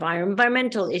of our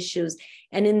environmental issues.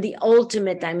 And in the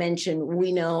ultimate dimension,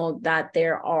 we know that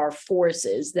there are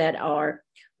forces that are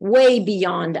way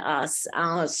beyond us,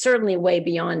 certainly way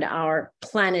beyond our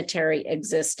planetary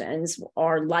existence,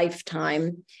 our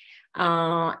lifetime,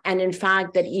 and in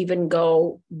fact, that even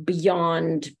go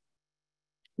beyond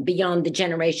the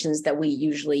generations that we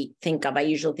usually think of. I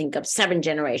usually think of 7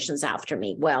 generations after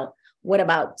me. Well, what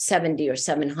about 70 or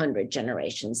 700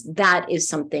 generations? That is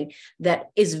something that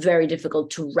is very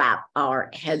difficult to wrap our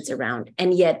heads around.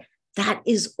 And yet that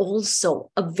is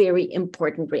also a very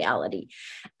important reality.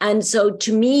 And so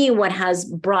to me, what has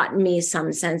brought me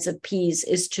some sense of peace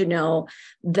is to know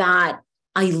that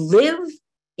I live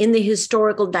in the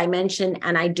historical dimension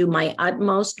and I do my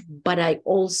utmost, but I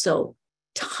also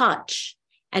touch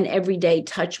and every day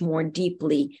touch more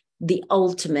deeply the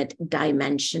ultimate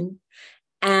dimension.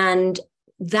 And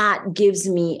that gives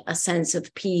me a sense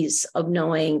of peace of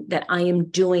knowing that I am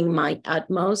doing my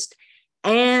utmost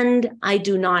and I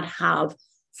do not have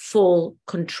full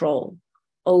control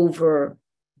over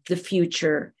the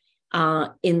future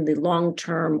in the long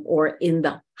term or in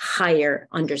the higher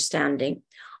understanding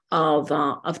of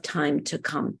time to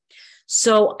come.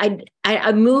 So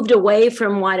I moved away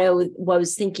from what I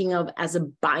was thinking of as a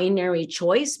binary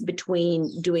choice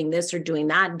between doing this or doing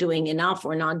that, doing enough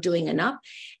or not doing enough,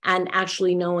 and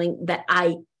actually knowing that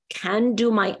I can do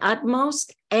my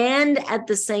utmost and at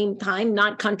the same time,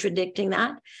 not contradicting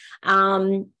that.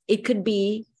 It could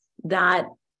be that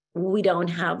we don't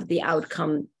have the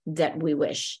outcome that we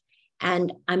wish.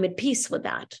 And I'm at peace with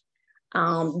that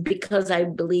because I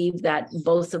believe that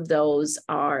both of those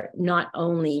are not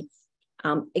only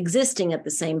existing at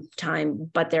the same time,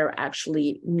 but they're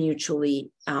actually mutually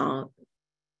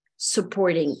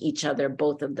supporting each other,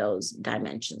 both of those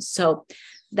dimensions. So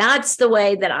that's the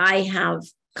way that I have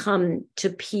come to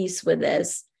peace with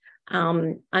this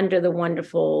under the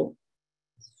wonderful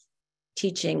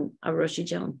teaching of Roshi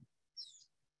Joan.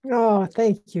 Oh,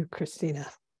 thank you, Christina.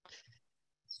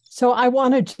 So I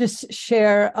want to just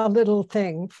share a little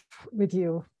thing with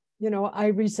you. You know, I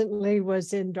recently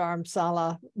was in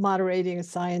Dharamsala moderating a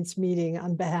science meeting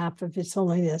on behalf of His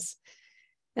Holiness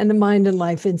and the Mind and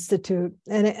Life Institute.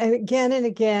 And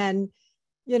again,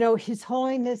 you know, His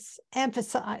Holiness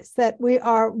emphasized that we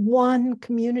are one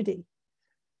community,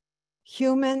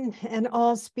 human and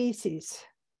all species.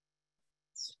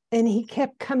 And he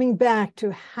kept coming back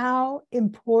to how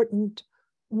important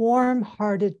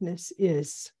warm-heartedness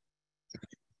is.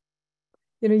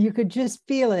 You know, you could just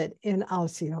feel it in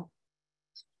Alcio.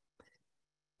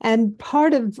 And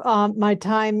part of my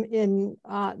time in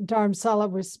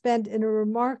Dharamsala was spent in a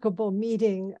remarkable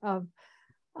meeting of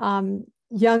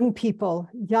young people,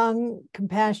 young,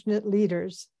 compassionate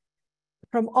leaders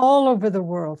from all over the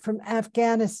world, from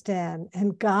Afghanistan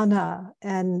and Ghana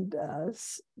and,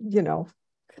 you know,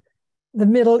 the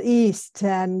Middle East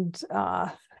and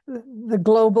the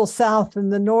global South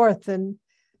and the North. And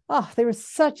there was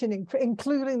such an,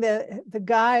 including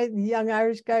the young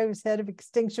Irish guy who was head of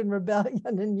Extinction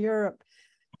Rebellion in Europe.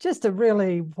 Just a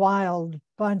really wild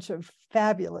bunch of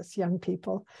fabulous young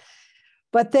people.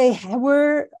 But they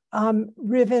were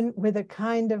riven with a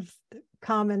kind of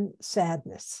common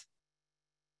sadness.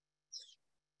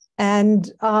 And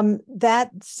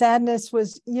that sadness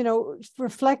was, you know,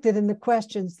 reflected in the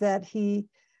questions that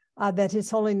that His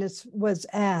Holiness was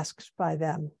asked by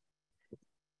them.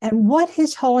 And what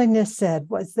His Holiness said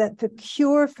was that the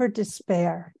cure for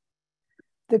despair,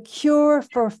 the cure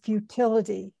for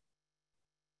futility,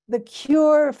 the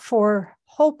cure for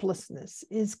hopelessness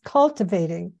is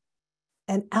cultivating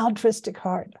an altruistic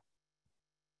heart.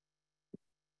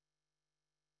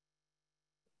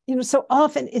 You know, so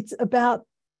often it's about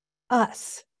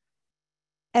us.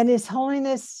 And His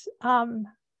Holiness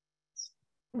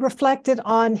reflected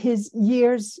on his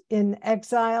years in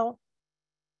exile,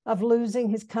 of losing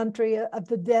his country, of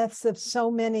the deaths of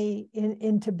so many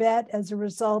in Tibet as a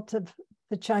result of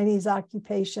the Chinese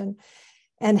occupation,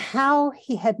 and how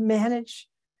he had managed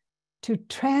to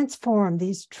transform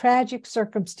these tragic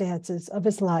circumstances of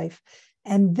his life.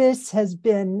 And this has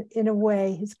been, in a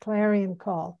way, his clarion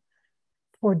call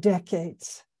for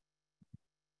decades.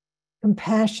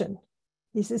 Compassion.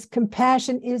 He says,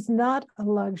 compassion is not a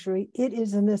luxury, it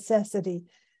is a necessity.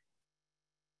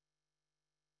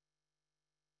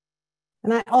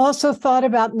 And I also thought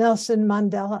about Nelson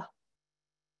Mandela,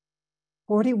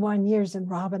 41 years in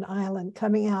Robben Island,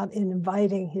 coming out and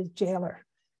inviting his jailer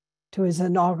to his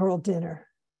inaugural dinner,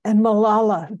 and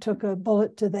Malala, who took a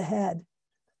bullet to the head.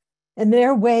 And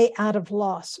their way out of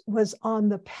loss was on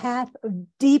the path of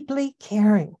deeply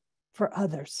caring for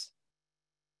others.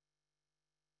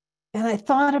 And I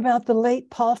thought about the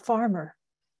late Paul Farmer,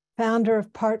 founder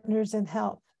of Partners in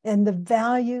Health, and the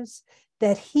values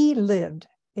that he lived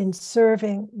in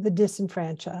serving the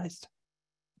disenfranchised.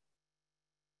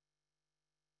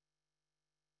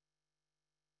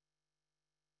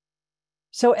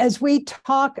 So as we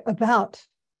talk about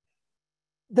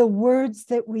the words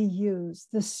that we use,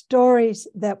 the stories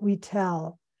that we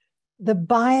tell, the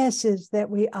biases that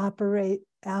we operate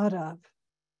out of,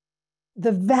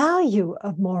 the value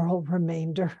of moral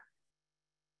remainder,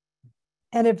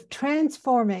 and of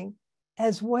transforming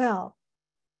as well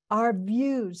our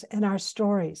views and our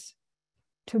stories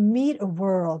to meet a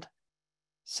world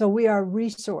so we are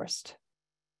resourced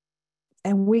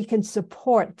and we can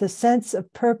support the sense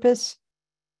of purpose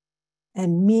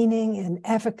and meaning and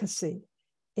efficacy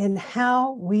in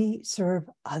how we serve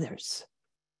others.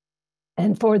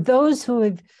 And for those who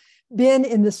have been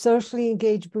in the socially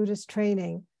engaged Buddhist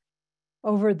training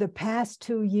over the past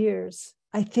 2 years,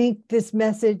 I think this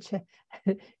message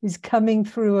is coming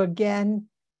through again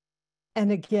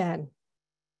and again.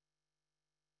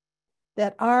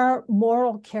 That our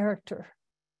moral character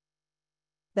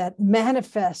that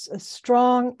manifests a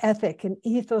strong ethic and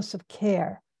ethos of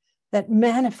care, that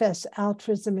manifests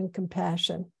altruism and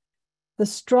compassion, the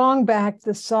strong back,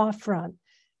 the soft front,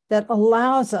 that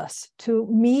allows us to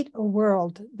meet a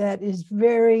world that is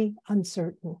very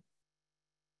uncertain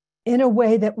in a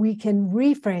way that we can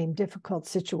reframe difficult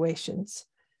situations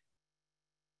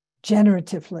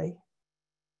generatively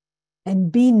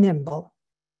and be nimble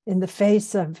in the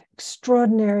face of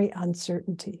extraordinary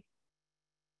uncertainty.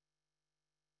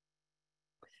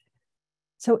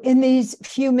 So in these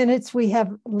few minutes we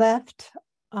have left,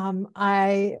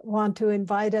 I want to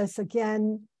invite us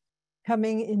again,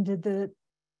 coming into the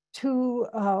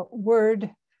the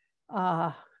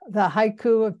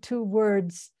haiku of 2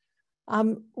 words.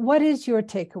 What is your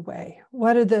takeaway?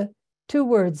 What are the 2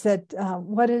 words that,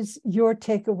 what is your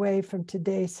takeaway from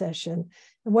today's session?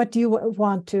 And what do you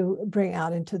want to bring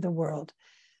out into the world?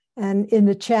 And in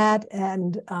the chat,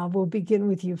 and we'll begin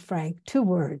with you, Frank, 2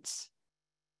 words.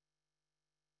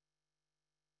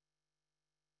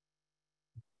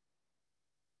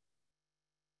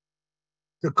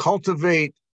 To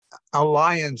cultivate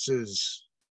alliances.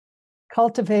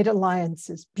 Cultivate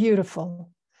alliances.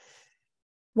 Beautiful.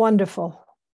 Wonderful.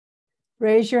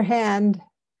 Raise your hand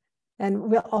and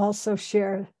we'll also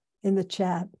share in the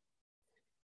chat.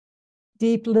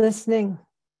 Deep listening,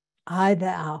 I,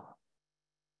 thou.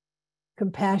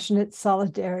 Compassionate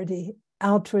solidarity,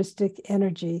 altruistic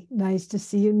energy. Nice to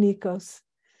see you, Nikos.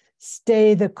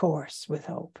 Stay the course with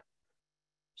hope.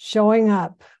 Showing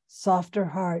up, softer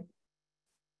heart.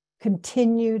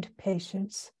 Continued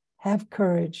patience, have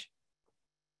courage,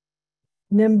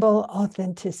 nimble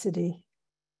authenticity,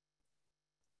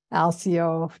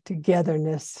 Alcio,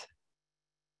 togetherness.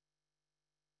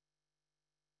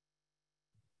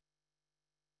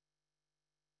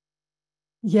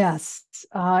 Yes,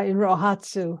 in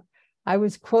Rohatsu, I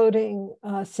was quoting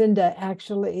Cinda,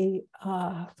 actually,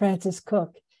 Francis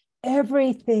Cook.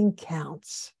 Everything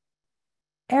counts.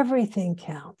 Everything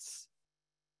counts.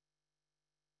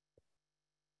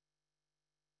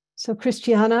 So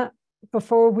Christiana,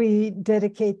 before we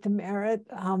dedicate the merit,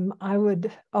 I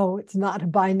would, it's not a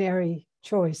binary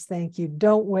choice, thank you.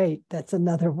 Don't wait, that's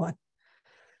another one.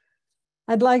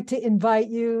 I'd like to invite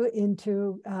you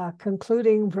into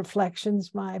concluding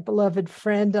reflections, my beloved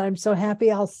friend. I'm so happy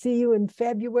I'll see you in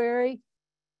February.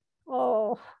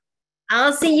 Oh.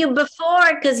 I'll see you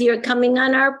before because you're coming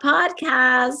on our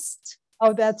podcast.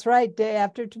 Oh, that's right, day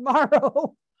after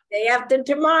tomorrow. Day after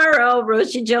tomorrow,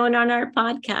 Roshi Joan on our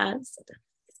podcast.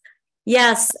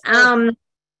 Yes.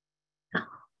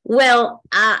 Well,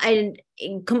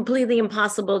 completely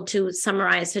impossible to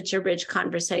summarize such a rich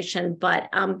conversation, but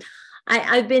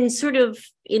I've been sort of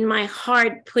in my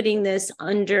heart putting this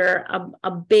under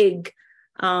a big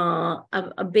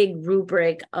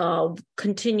rubric of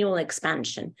continual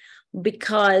expansion.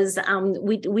 Because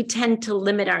we tend to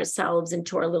limit ourselves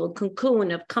into our little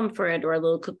cocoon of comfort or a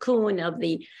little cocoon of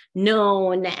the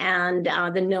known and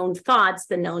the known thoughts,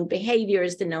 the known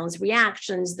behaviors, the known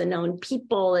reactions, the known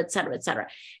people, et cetera, et cetera.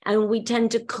 And we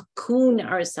tend to cocoon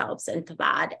ourselves into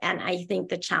that. And I think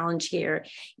the challenge here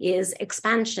is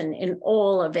expansion in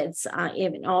all of its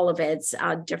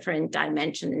different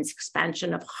dimensions,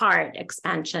 expansion of heart,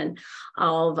 expansion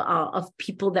of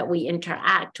people that we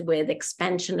interact with,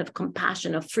 expansion of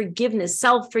compassion, of forgiveness,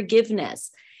 self-forgiveness,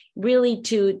 really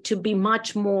to be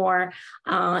much more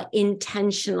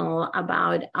intentional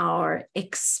about our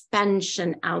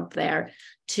expansion out there,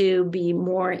 to be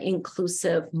more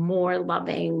inclusive, more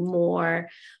loving, more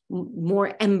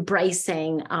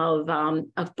embracing of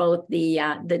both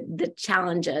the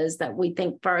challenges that we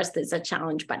think first is a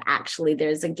challenge, but actually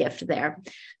there's a gift there.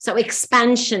 So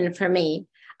expansion for me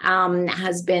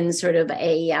has been sort of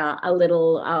a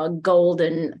little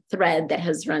golden thread that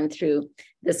has run through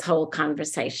this whole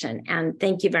conversation. And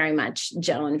thank you very much,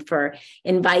 Joan, for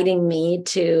inviting me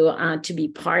to be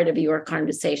part of your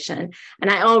conversation.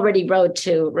 And I already wrote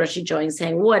to Roshi Joan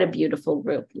saying, what a beautiful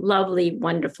group, lovely,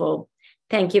 wonderful.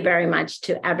 Thank you very much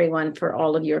to everyone for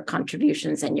all of your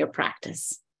contributions and your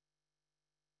practice.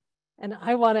 And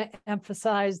I want to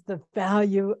emphasize the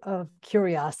value of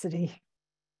curiosity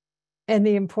and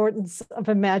the importance of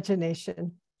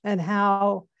imagination, and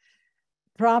how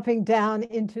dropping down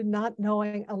into not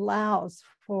knowing allows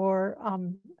for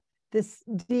this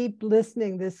deep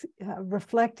listening, this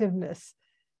reflectiveness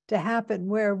to happen,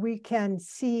 where we can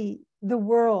see the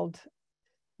world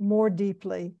more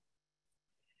deeply.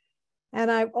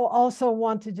 And I also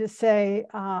want to just say,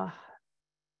 I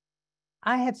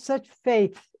have such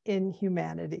faith in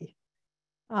humanity.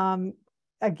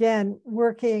 Again,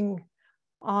 working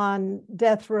on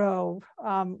death row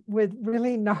with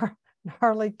really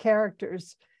gnarly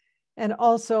characters, and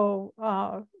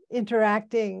also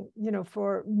interacting,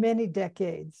 for many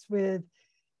decades with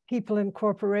people in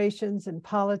corporations and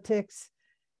politics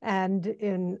and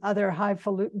in other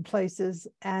highfalutin places.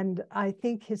 And I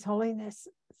think His Holiness'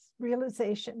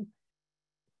 realization,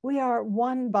 we are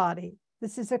one body.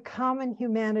 This is a common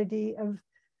humanity of,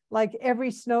 like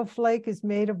every snowflake is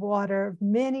made of water,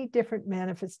 many different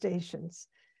manifestations.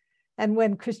 And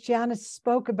when Christiana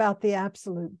spoke about the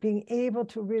absolute, being able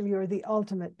to really, or the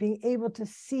ultimate, being able to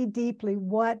see deeply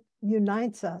what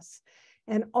unites us,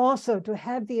 and also to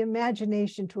have the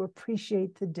imagination to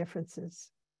appreciate the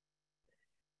differences.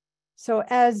 So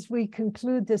as we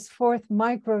conclude this fourth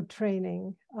micro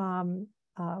training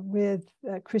with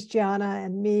Christiana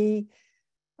and me,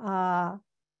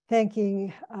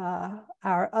 thanking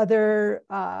our other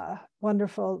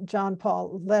wonderful John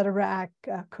Paul Lederach,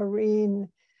 Corrine,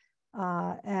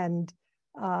 and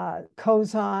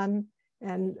Kozan,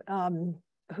 and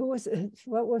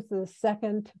what was the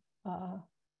second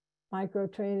micro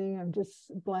training? I'm just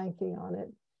blanking on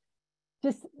it.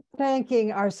 Just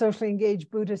thanking our socially engaged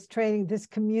Buddhist training, this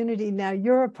community, now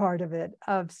you're a part of it,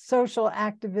 of social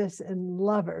activists and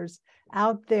lovers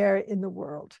out there in the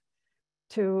world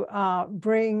to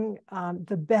bring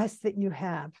the best that you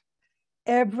have.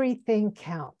 Everything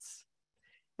counts.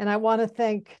 And I want to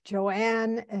thank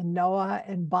Joanne and Noah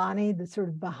and Bonnie, the sort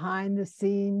of behind the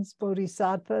scenes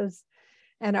bodhisattvas,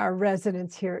 and our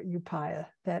residents here at Upaya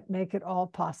that make it all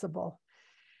possible.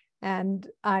 And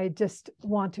I just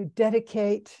want to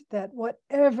dedicate that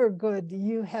whatever good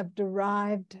you have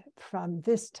derived from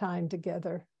this time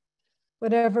together,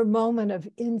 whatever moment of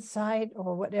insight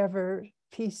or whatever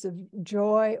piece of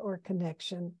joy or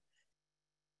connection,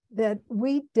 that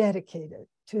we dedicate it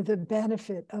to the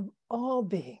benefit of all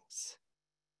beings,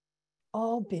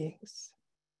 all beings.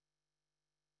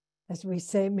 As we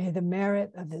say, may the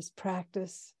merit of this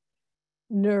practice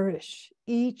nourish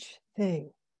each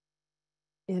thing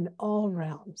in all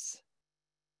realms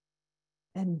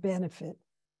and benefit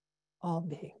all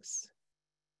beings.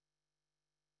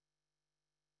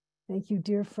 Thank you,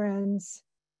 dear friends.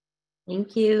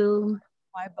 Thank you.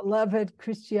 My beloved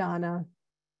Christiana.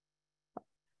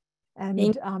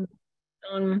 And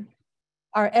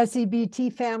our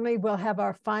SEBT family will have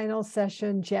our final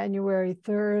session January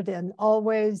 3rd, and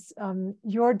always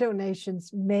your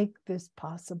donations make this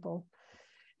possible.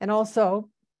 And also,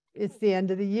 it's the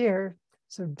end of the year,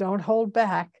 so don't hold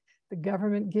back. The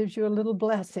government gives you a little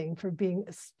blessing for being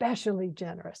especially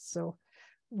generous. So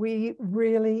we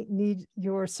really need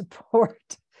your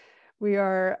support. We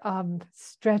are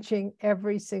stretching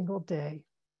every single day.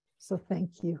 So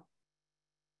thank you.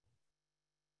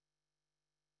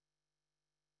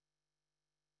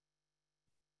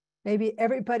 Maybe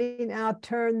everybody now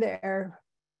turn their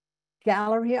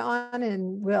gallery on,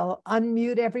 and we'll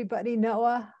unmute everybody.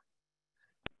 Noah?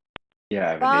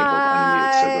 Yeah,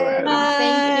 I've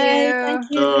enabled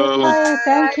unmute, so go ahead.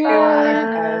 Thank you.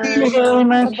 Thank you. Thank you very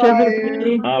much,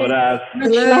 everybody. Much love.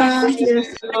 Thank you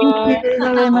very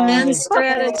much. Immense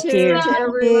gratitude to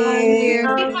everyone here.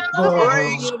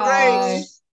 Grace,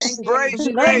 grace. Grace,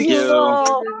 Thank you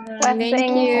all. Thank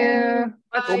you.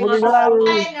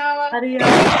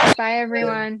 Bye,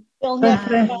 everyone.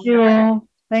 Thank you all.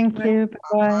 Thank you.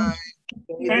 Bye-bye.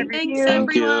 Thanks,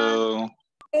 everyone.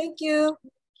 Thank you.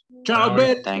 Ciao,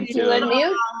 Ben. Thank you.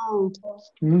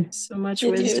 So much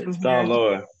You too. wisdom Down here.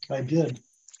 lower. I did.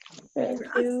 Thank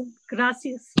you.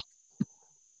 Gracias.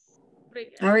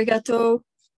 Arigato.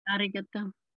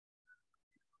 Arigato.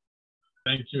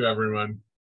 Thank you, everyone.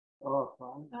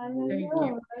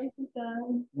 Thank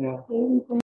you. Yeah.